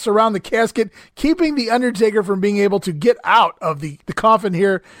straps around the casket, keeping the Undertaker from being able to get out of the coffin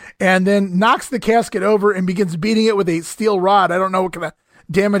here, and then knocks the casket over and begins beating it with a steel rod. I don't know what kind of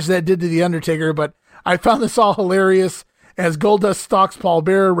damage that did to the Undertaker, but I found this all hilarious as Goldust stalks Paul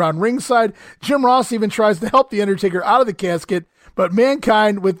Bearer around ringside. Jim Ross even tries to help the Undertaker out of the casket, but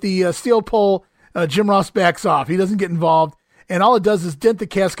Mankind with the steel pole, Jim Ross backs off. He doesn't get involved. And all it does is dent the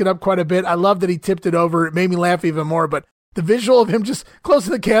casket up quite a bit. I love that he tipped it over. It made me laugh even more. But the visual of him just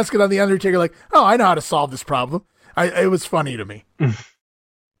closing the casket on the Undertaker, like, oh, I know how to solve this problem. It was funny to me.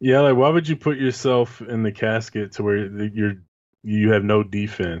 Yeah, like, why would you put yourself in the casket to where you have no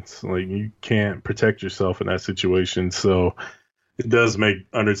defense? Like, you can't protect yourself in that situation. So it does make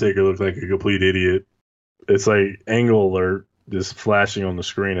Undertaker look like a complete idiot. It's like angle alert just flashing on the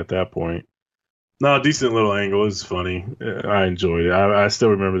screen at that point. No, decent little angle. It's funny. I enjoyed it. I still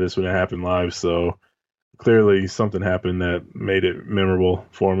remember this when it happened live, so clearly something happened that made it memorable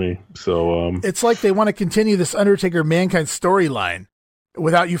for me. So it's like they want to continue this Undertaker-Mankind storyline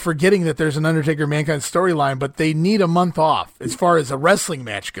without you forgetting that there's an Undertaker-Mankind storyline, but they need a month off as far as a wrestling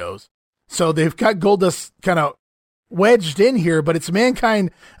match goes. So they've got Goldust kind of wedged in here, but it's Mankind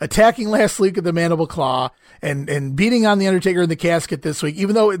attacking last week with the Mandible Claw and beating on the Undertaker in the casket this week,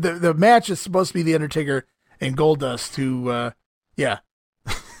 even though the match is supposed to be the Undertaker and Goldust, who, yeah.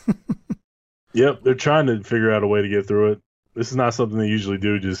 Yep, they're trying to figure out a way to get through it. This is not something they usually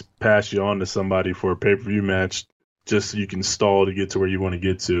do, just pass you on to somebody for a pay-per-view match just so you can stall to get to where you want to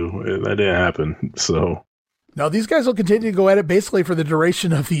get to. That didn't happen, so. No, these guys will continue to go at it basically for the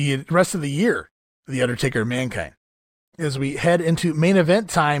duration of the rest of the year, the Undertaker and Mankind. As we head into main event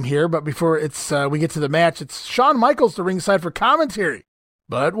time here, but before we get to the match, it's Shawn Michaels to ringside for commentary.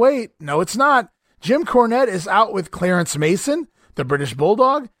 But wait, no, it's not. Jim Cornette is out with Clarence Mason, the British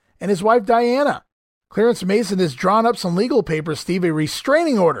Bulldog, and his wife Diana. Clarence Mason has drawn up some legal papers, Steve, a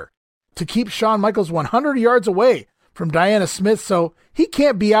restraining order to keep Shawn Michaels 100 yards away from Diana Smith, so he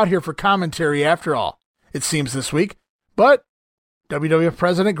can't be out here for commentary after all, it seems this week. But WWF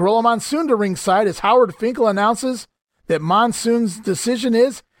President Gorilla Monsoon to ringside as Howard Finkel announces that Monsoon's decision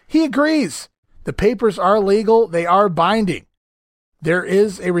is he agrees. The papers are legal. They are binding. There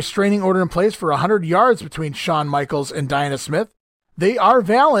is a restraining order in place for 100 yards between Shawn Michaels and Diana Smith. They are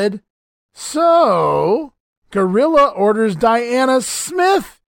valid. So, Gorilla orders Diana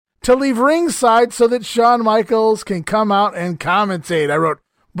Smith to leave ringside so that Shawn Michaels can come out and commentate. I wrote,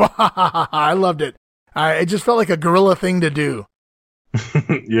 I loved it. It just felt like a Gorilla thing to do.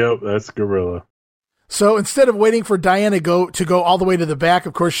 Yep, that's Gorilla. So instead of waiting for Diana to go all the way to the back,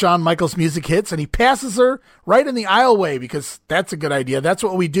 of course, Shawn Michaels' music hits, and he passes her right in the aisleway because that's a good idea. That's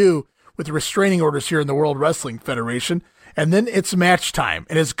what we do with restraining orders here in the World Wrestling Federation. And then it's match time.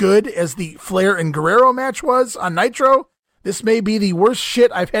 And as good as the Flair and Guerrero match was on Nitro, this may be the worst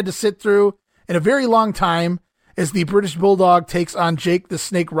shit I've had to sit through in a very long time as the British Bulldog takes on Jake the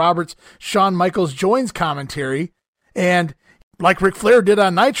Snake Roberts. Shawn Michaels joins commentary, and like Ric Flair did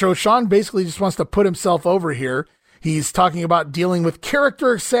on Nitro, Shawn basically just wants to put himself over here. He's talking about dealing with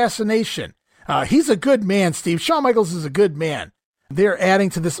character assassination. He's a good man, Steve. Shawn Michaels is a good man. They're adding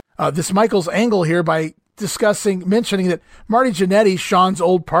to this Michaels angle here by mentioning that Marty Jannetty, Shawn's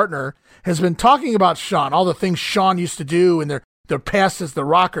old partner, has been talking about Shawn, all the things Shawn used to do in their past as the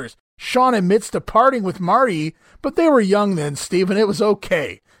Rockers. Shawn admits to parting with Marty, but they were young then, Steve, and it was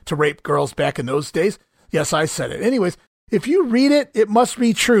okay to rape girls back in those days. Yes, I said it. Anyways, if you read it, it must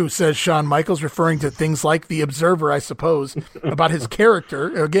be true, says Shawn Michaels, referring to things like The Observer, I suppose, about his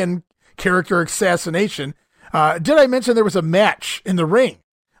character. Again, character assassination. Did I mention there was a match in the ring?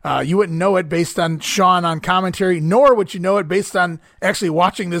 You wouldn't know it based on Shawn on commentary, nor would you know it based on actually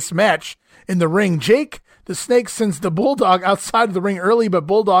watching this match in the ring. Jake the Snake sends the Bulldog outside of the ring early, but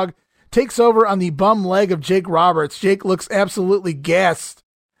Bulldog takes over on the bum leg of Jake Roberts. Jake looks absolutely gassed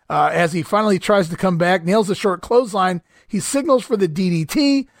as he finally tries to come back, nails a short clothesline. He signals for the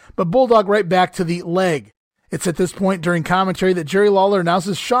DDT, but Bulldog right back to the leg. It's at this point during commentary that Jerry Lawler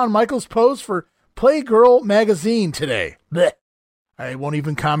announces Shawn Michaels' pose for Playgirl magazine today. Blech. I won't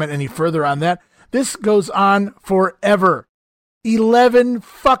even comment any further on that. This goes on forever. 11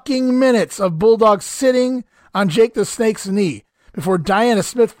 fucking minutes of Bulldog sitting on Jake the Snake's knee before Diana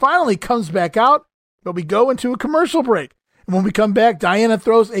Smith finally comes back out, but we go into a commercial break. And when we come back, Diana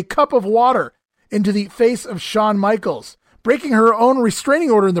throws a cup of water into the face of Shawn Michaels, breaking her own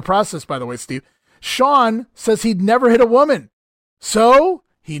restraining order in the process, by the way, Steve. Shawn says he'd never hit a woman, so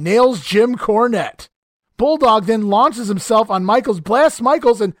he nails Jim Cornette. Bulldog then launches himself on Michaels, blasts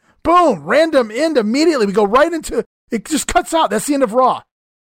Michaels, and boom, random end immediately. We go right into, it just cuts out. That's the end of Raw.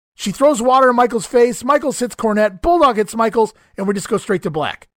 She throws water in Michaels' face. Michaels hits Cornette. Bulldog hits Michaels, and we just go straight to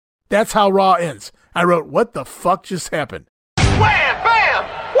black. That's how Raw ends. I wrote, what the fuck just happened? Wham!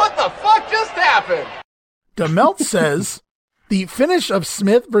 Bam! What the fuck just happened? DeMelt says the finish of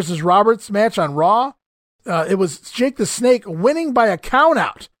Smith versus Roberts match on Raw, it was Jake the Snake winning by a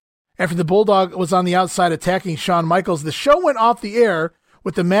countout. After the Bulldog was on the outside attacking Shawn Michaels, the show went off the air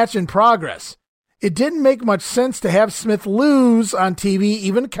with the match in progress. It didn't make much sense to have Smith lose on TV,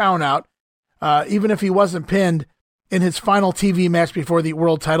 even countout, even if he wasn't pinned in his final TV match before the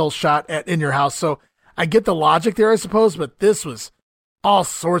world title shot at In Your House. So I get the logic there, I suppose, but this was all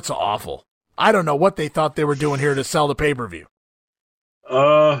sorts of awful. I don't know what they thought they were doing here to sell the pay-per-view.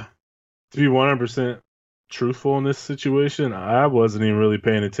 To be 100% truthful in this situation, I wasn't even really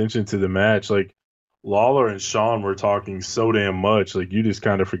paying attention to the match. Like, Lawler and Shawn were talking so damn much, like, you just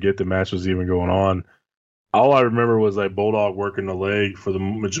kind of forget the match was even going on. All I remember was, like, Bulldog working the leg for the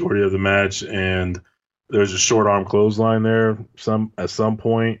majority of the match, and there's a short arm clothesline there at some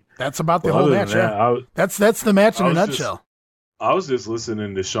point. That's about the whole match, yeah. That's the match in a nutshell. I was just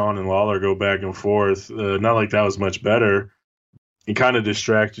listening to Shawn and Lawler go back and forth. Not like that was much better. It kind of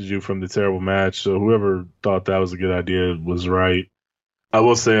distracted you from the terrible match. So whoever thought that was a good idea was right. I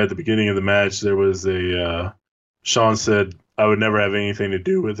will say at the beginning of the match, there was Shawn said, I would never have anything to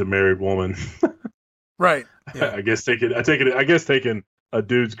do with a married woman. Right. Yeah. I guess taking a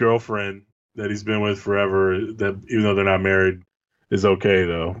dude's girlfriend that he's been with forever, that even though they're not married, is okay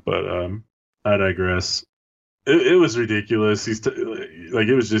though. But I digress. It was ridiculous.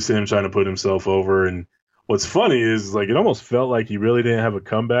 It was just him trying to put himself over. And what's funny is, like, it almost felt like he really didn't have a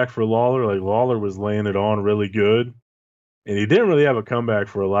comeback for Lawler. Like, Lawler was laying it on really good, and he didn't really have a comeback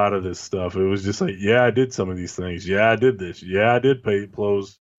for a lot of this stuff. It was just like, yeah, I did some of these things. Yeah, I did this. Yeah, I did pay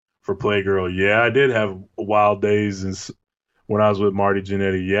clothes for Playgirl. Yeah, I did have wild days when I was with Marty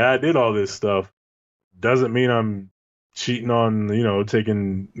Jannetty. Yeah, I did all this stuff. Doesn't mean I'm cheating on,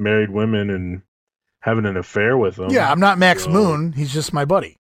 taking married women and having an affair with them. Yeah, I'm not Max Moon. He's just my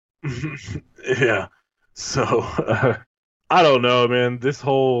buddy. Yeah. So I don't know, man. This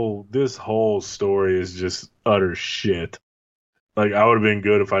whole story is just utter shit. Like, I would have been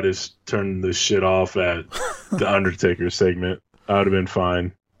good if I just turned this shit off at the Undertaker segment. I would have been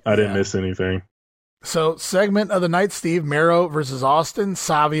fine. I didn't miss anything. So, segment of the night, Steve. Mero versus Austin.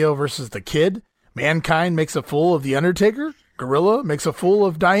 Savio versus the Kid. Mankind makes a fool of The Undertaker. Gorilla makes a fool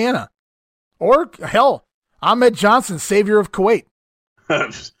of Diana. Or, hell, Ahmed Johnson, savior of Kuwait.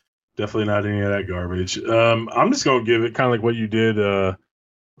 Definitely not any of that garbage. I'm just going to give it kind of like what you did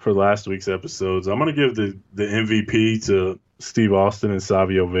for last week's episodes. I'm going to give the MVP to Steve Austin and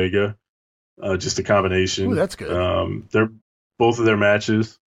Savio Vega. Just a combination. Ooh, that's good. Both of their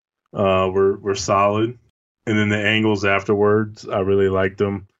matches were solid. And then the angles afterwards, I really liked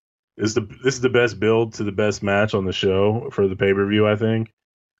them. This is the best build to the best match on the show for the pay-per-view, I think.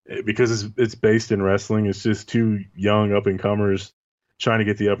 Because it's based in wrestling. It's just two young up-and-comers trying to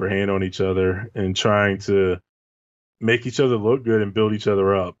get the upper hand on each other and trying to make each other look good and build each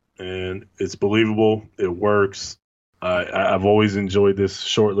other up. And it's believable. It works. I've always enjoyed this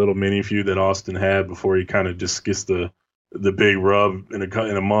short little mini feud that Austin had before he kind of just gets the big rub in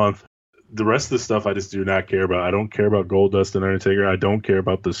a month. The rest of the stuff I just do not care about. I don't care about Goldust and Undertaker. I don't care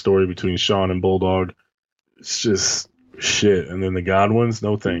about the story between Shawn and Bulldog. It's just shit. And then the Godwins,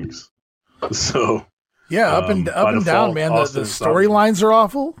 no thanks. So yeah, up and down, man. The storylines are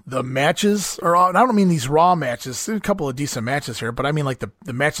awful. The matches are awful. I don't mean these Raw matches. There's a couple of decent matches here, but I mean like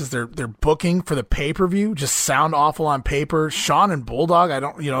the matches they're booking for the pay-per-view just sound awful on paper. Shawn and Bulldog, I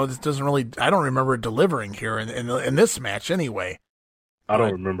don't remember delivering here in this match anyway. I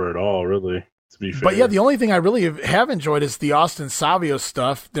don't remember at all, really, to be fair. But yeah, the only thing I really have enjoyed is the Austin Savio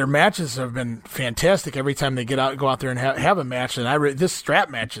stuff. Their matches have been fantastic every time they go out there and have a match. And this strap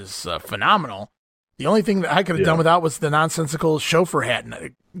match is phenomenal. The only thing that I could have done without was the nonsensical chauffeur hat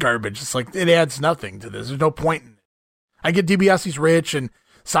garbage. It's like it adds nothing to this. There's no point in it. I get DiBiase's rich and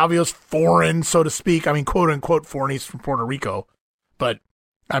Savio's foreign, so to speak. I mean, quote unquote foreign. He's from Puerto Rico, but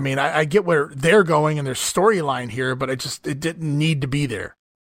I mean, I get where they're going and their storyline here, but it didn't need to be there.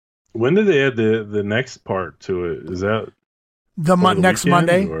 When did they add the next part to it? Is that next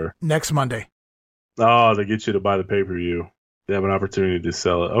Monday? Or? Next Monday. Oh, they get you to buy the pay-per-view. They have an opportunity to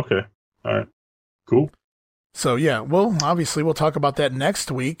sell it. Okay. All right. Cool. So, yeah, well, obviously we'll talk about that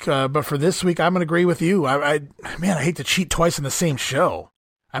next week. But for this week, I'm going to agree with you. I hate to cheat twice in the same show.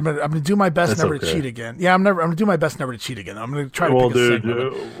 I'm gonna do my best to cheat again. Yeah, I'm gonna do my best never to cheat again. I'm gonna try to pick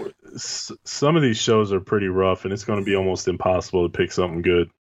a segment. Some of these shows are pretty rough, and it's gonna be almost impossible to pick something good.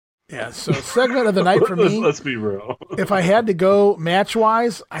 Yeah, so segment of the night for me. Let's be real. If I had to go match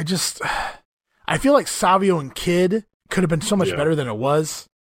wise, I feel like Savio and Kid could have been so much better than it was.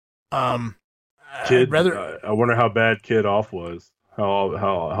 Kid, I wonder how bad Kid off was.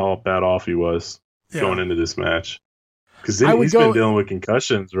 How bad off he was going into this match. Because he's been dealing with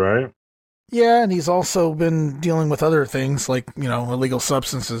concussions, right? Yeah, and he's also been dealing with other things like, illegal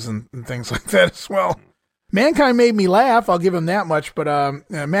substances and things like that as well. Mankind made me laugh, I'll give him that much, but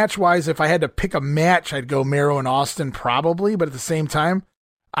match-wise, if I had to pick a match, I'd go Mero and Austin probably, but at the same time,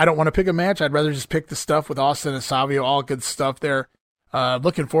 I don't want to pick a match. I'd rather just pick the stuff with Austin and Savio, all good stuff there.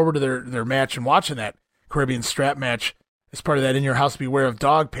 Looking forward to their match and watching that Caribbean strap match as part of that In Your House Beware of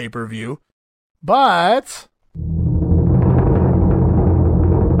Dog pay-per-view. But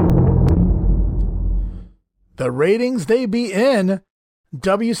the ratings they be in.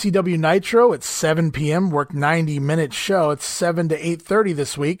 WCW Nitro at 7 p.m. worked 90-minute show. It's 7 to 8:30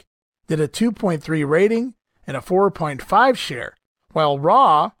 this week. Did a 2.3 rating and a 4.5 share. While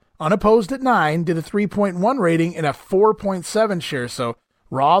Raw, unopposed at 9, did a 3.1 rating and a 4.7 share. So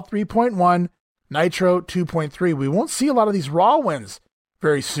Raw 3.1, Nitro 2.3. We won't see a lot of these Raw wins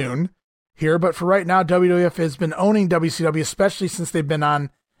very soon here, but for right now, WWF has been owning WCW, especially since they've been on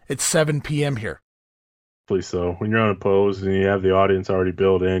at 7 p.m. here. So when you're unopposed and you have the audience already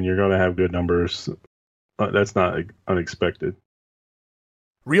built in, you're going to have good numbers. That's not unexpected.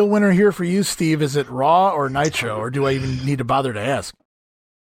 Real winner here for you, Steve. Is it Raw or Nitro, or do I even need to bother to ask?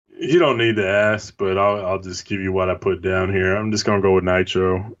 You don't need to ask, but I'll just give you what I put down here. I'm just going to go with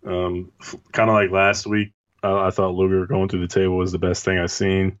Nitro. Kind of like last week, I thought Luger going through the table was the best thing I've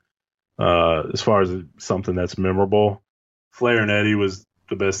seen. As far as something that's memorable, Flair and Eddie was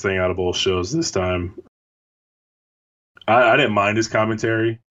the best thing out of both shows this time. I didn't mind his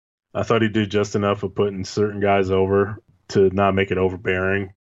commentary. I thought he did just enough of putting certain guys over to not make it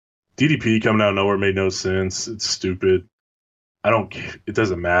overbearing. DDP coming out of nowhere made no sense. It's stupid. It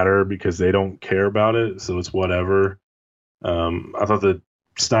doesn't matter because they don't care about it, so it's whatever. I thought that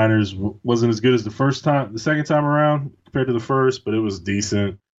Steiner's wasn't as good as the second time around compared to the first, but it was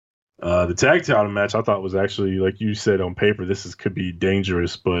decent. The tag title match I thought was actually, like you said on paper, could be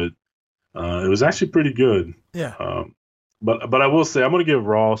dangerous, but it was actually pretty good. Yeah. But I will say I'm going to give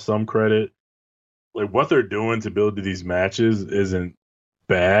Raw some credit. like what they're doing to build to these matches isn't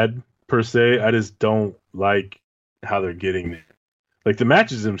bad per se. I just don't like how they're getting there. Like the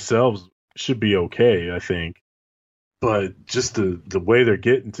matches themselves should be okay, I think, but just the way they're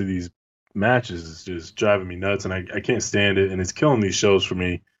getting to these matches is just driving me nuts, and I can't stand it, and it's killing these shows for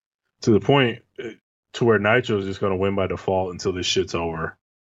me to the point to where Nitro is just going to win by default until this shit's over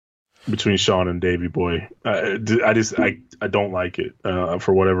between Shawn and Davey Boy. I don't like it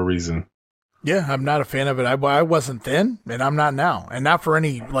for whatever reason. Yeah, I'm not a fan of it. I wasn't then, and I'm not now, and not for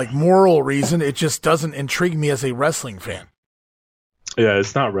any like moral reason. It just doesn't intrigue me as a wrestling fan. Yeah,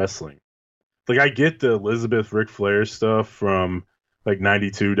 it's not wrestling. Like I get the Elizabeth Ric Flair stuff from like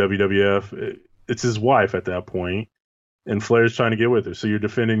 92 WWF. It's his wife at that point, and Flair's trying to get with her. So you're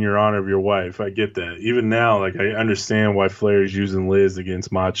defending your honor of your wife. I get that. Even now, like I understand why Flair is using Liz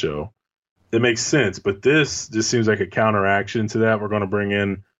against Macho. It makes sense, but this just seems like a counteraction to that. We're going to bring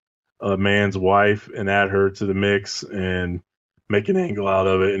in a man's wife and add her to the mix and make an angle out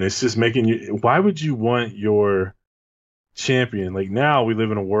of it. And it's just making you, why would you want your champion? Like now we live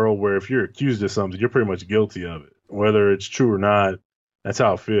in a world where if you're accused of something, you're pretty much guilty of it, whether it's true or not. That's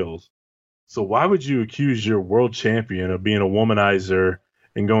how it feels. So why would you accuse your world champion of being a womanizer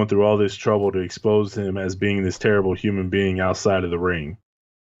and going through all this trouble to expose him as being this terrible human being outside of the ring?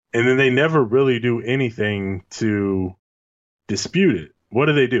 And then they never really do anything to dispute it. What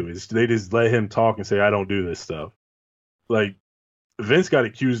do? They just let him talk and say, I don't do this stuff. Like, Vince got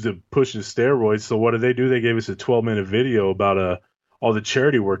accused of pushing steroids, so what did they do? They gave us a 12-minute video about all the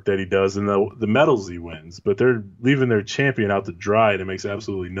charity work that he does and the medals he wins. But they're leaving their champion out to dry, and it makes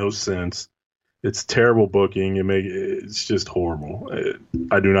absolutely no sense. It's terrible booking. It's just horrible.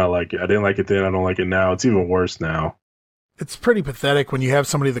 I do not like it. I didn't like it then. I don't like it now. It's even worse now. It's pretty pathetic when you have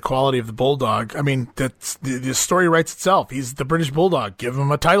somebody the quality of the Bulldog. I mean, that's the story writes itself. He's the British Bulldog. Give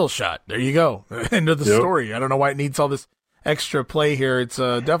him a title shot. There you go. End of the story. I don't know why it needs all this extra play here. It's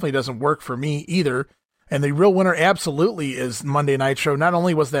definitely doesn't work for me either. And the real winner absolutely is Monday Nitro. Not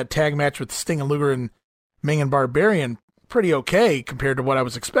only was that tag match with Sting and Luger and Ming and Barbarian pretty okay compared to what I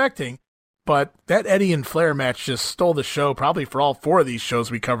was expecting, but that Eddie and Flair match just stole the show, probably for all four of these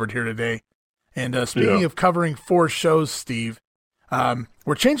shows we covered here today. And speaking of covering 4 shows, Steve,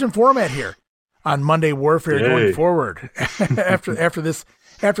 we're changing format here on Monday Warfare going forward. after this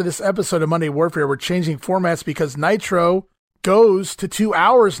episode of Monday Warfare, we're changing formats because Nitro goes to 2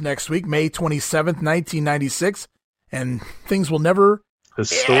 hours next week, May 27th, 1996, and things will never,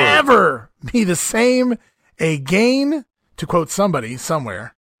 ever be the same again, to quote somebody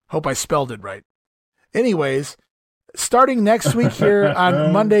somewhere. Hope I spelled it right. Anyways, starting next week here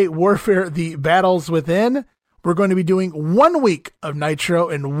on Monday Warfare, The Battles Within, we're going to be doing 1 week of Nitro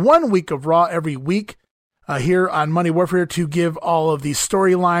and 1 week of Raw every week here on Monday Warfare to give all of the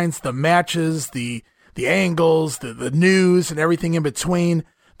storylines, the matches, the angles, the news, and everything in between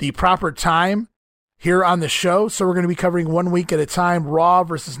the proper time here on the show. So we're going to be covering 1 week at a time, Raw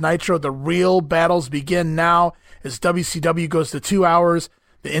versus Nitro. The real battles begin now as WCW goes to 2 hours,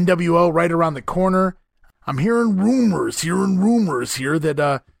 the NWO right around the corner. I'm hearing rumors here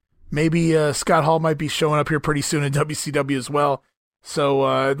that maybe Scott Hall might be showing up here pretty soon in WCW as well.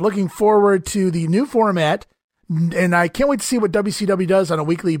 So looking forward to the new format, and I can't wait to see what WCW does on a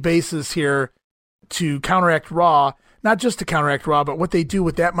weekly basis here to counteract Raw. Not just to counteract Raw, but what they do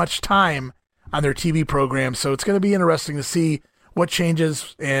with that much time on their TV program. So it's going to be interesting to see what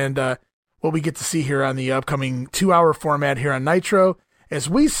changes and what we get to see here on the upcoming 2 hour format here on Nitro. As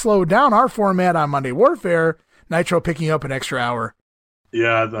we slow down our format on Monday Warfare, Nitro picking up an extra hour.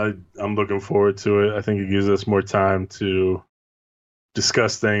 Yeah, I'm looking forward to it. I think it gives us more time to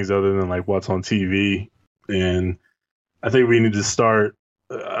discuss things other than like what's on TV. And I think we need to start.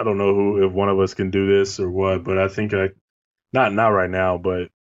 I don't know if one of us can do this or what, but I think not right now, but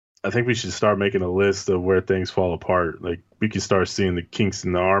I think we should start making a list of where things fall apart. Like we can start seeing the kinks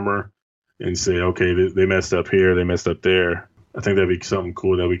in the armor and say, okay, they messed up here, they messed up there. I think that'd be something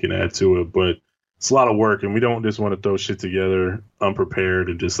cool that we can add to it, but it's a lot of work, and we don't just want to throw shit together unprepared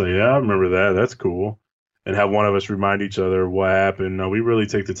and just say, yeah, I remember that. That's cool. And have one of us remind each other what happened. No, we really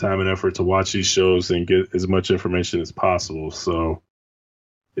take the time and effort to watch these shows and get as much information as possible. So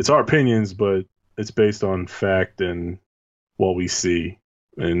it's our opinions, but it's based on fact and what we see.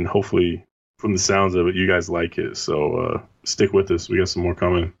 And hopefully, from the sounds of it, you guys like it. So stick with us. We got some more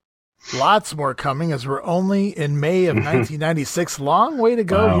coming. Lots more coming as we're only in May of 1996. Long way to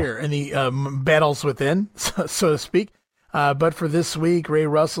go here in the battles within, so to speak. But for this week, Ray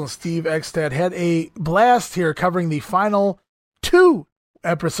Russell and Steve Eckstad had a blast here covering the final 2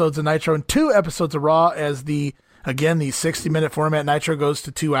 episodes of Nitro and 2 episodes of Raw as the 60-minute format Nitro goes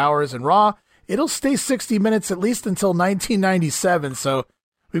to 2 hours and Raw it'll stay 60 minutes at least until 1997. So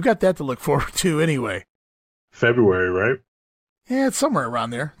we've got that to look forward to anyway. February, right? Yeah, it's somewhere around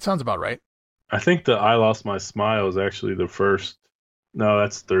there. Sounds about right. I think the I Lost My Smile is actually the first. No,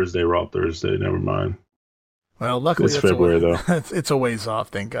 that's Thursday, Raw Thursday. Never mind. Well, luckily it's February, though. It's a ways off,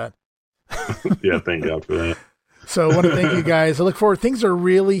 thank God. Yeah, thank God for that. So I want to thank you guys. I look forward. Things are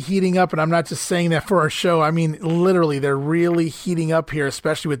really heating up, and I'm not just saying that for our show. I mean, literally, they're really heating up here,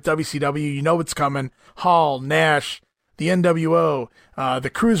 especially with WCW. You know what's coming. Hall, Nash, the NWO, the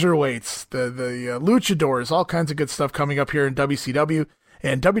Cruiserweights, the Luchadors, all kinds of good stuff coming up here in WCW.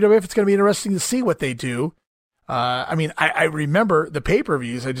 And WWF, it's going to be interesting to see what they do. I mean, I remember the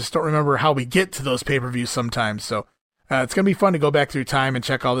pay-per-views. I just don't remember how we get to those pay-per-views sometimes. So it's going to be fun to go back through time and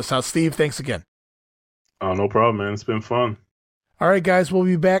check all this out. Steve, thanks again. Oh, no problem, man. It's been fun. All right, guys, we'll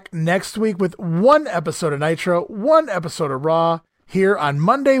be back next week with one episode of Nitro, one episode of Raw here on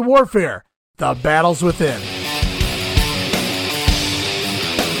Monday Warfare, The Battles Within.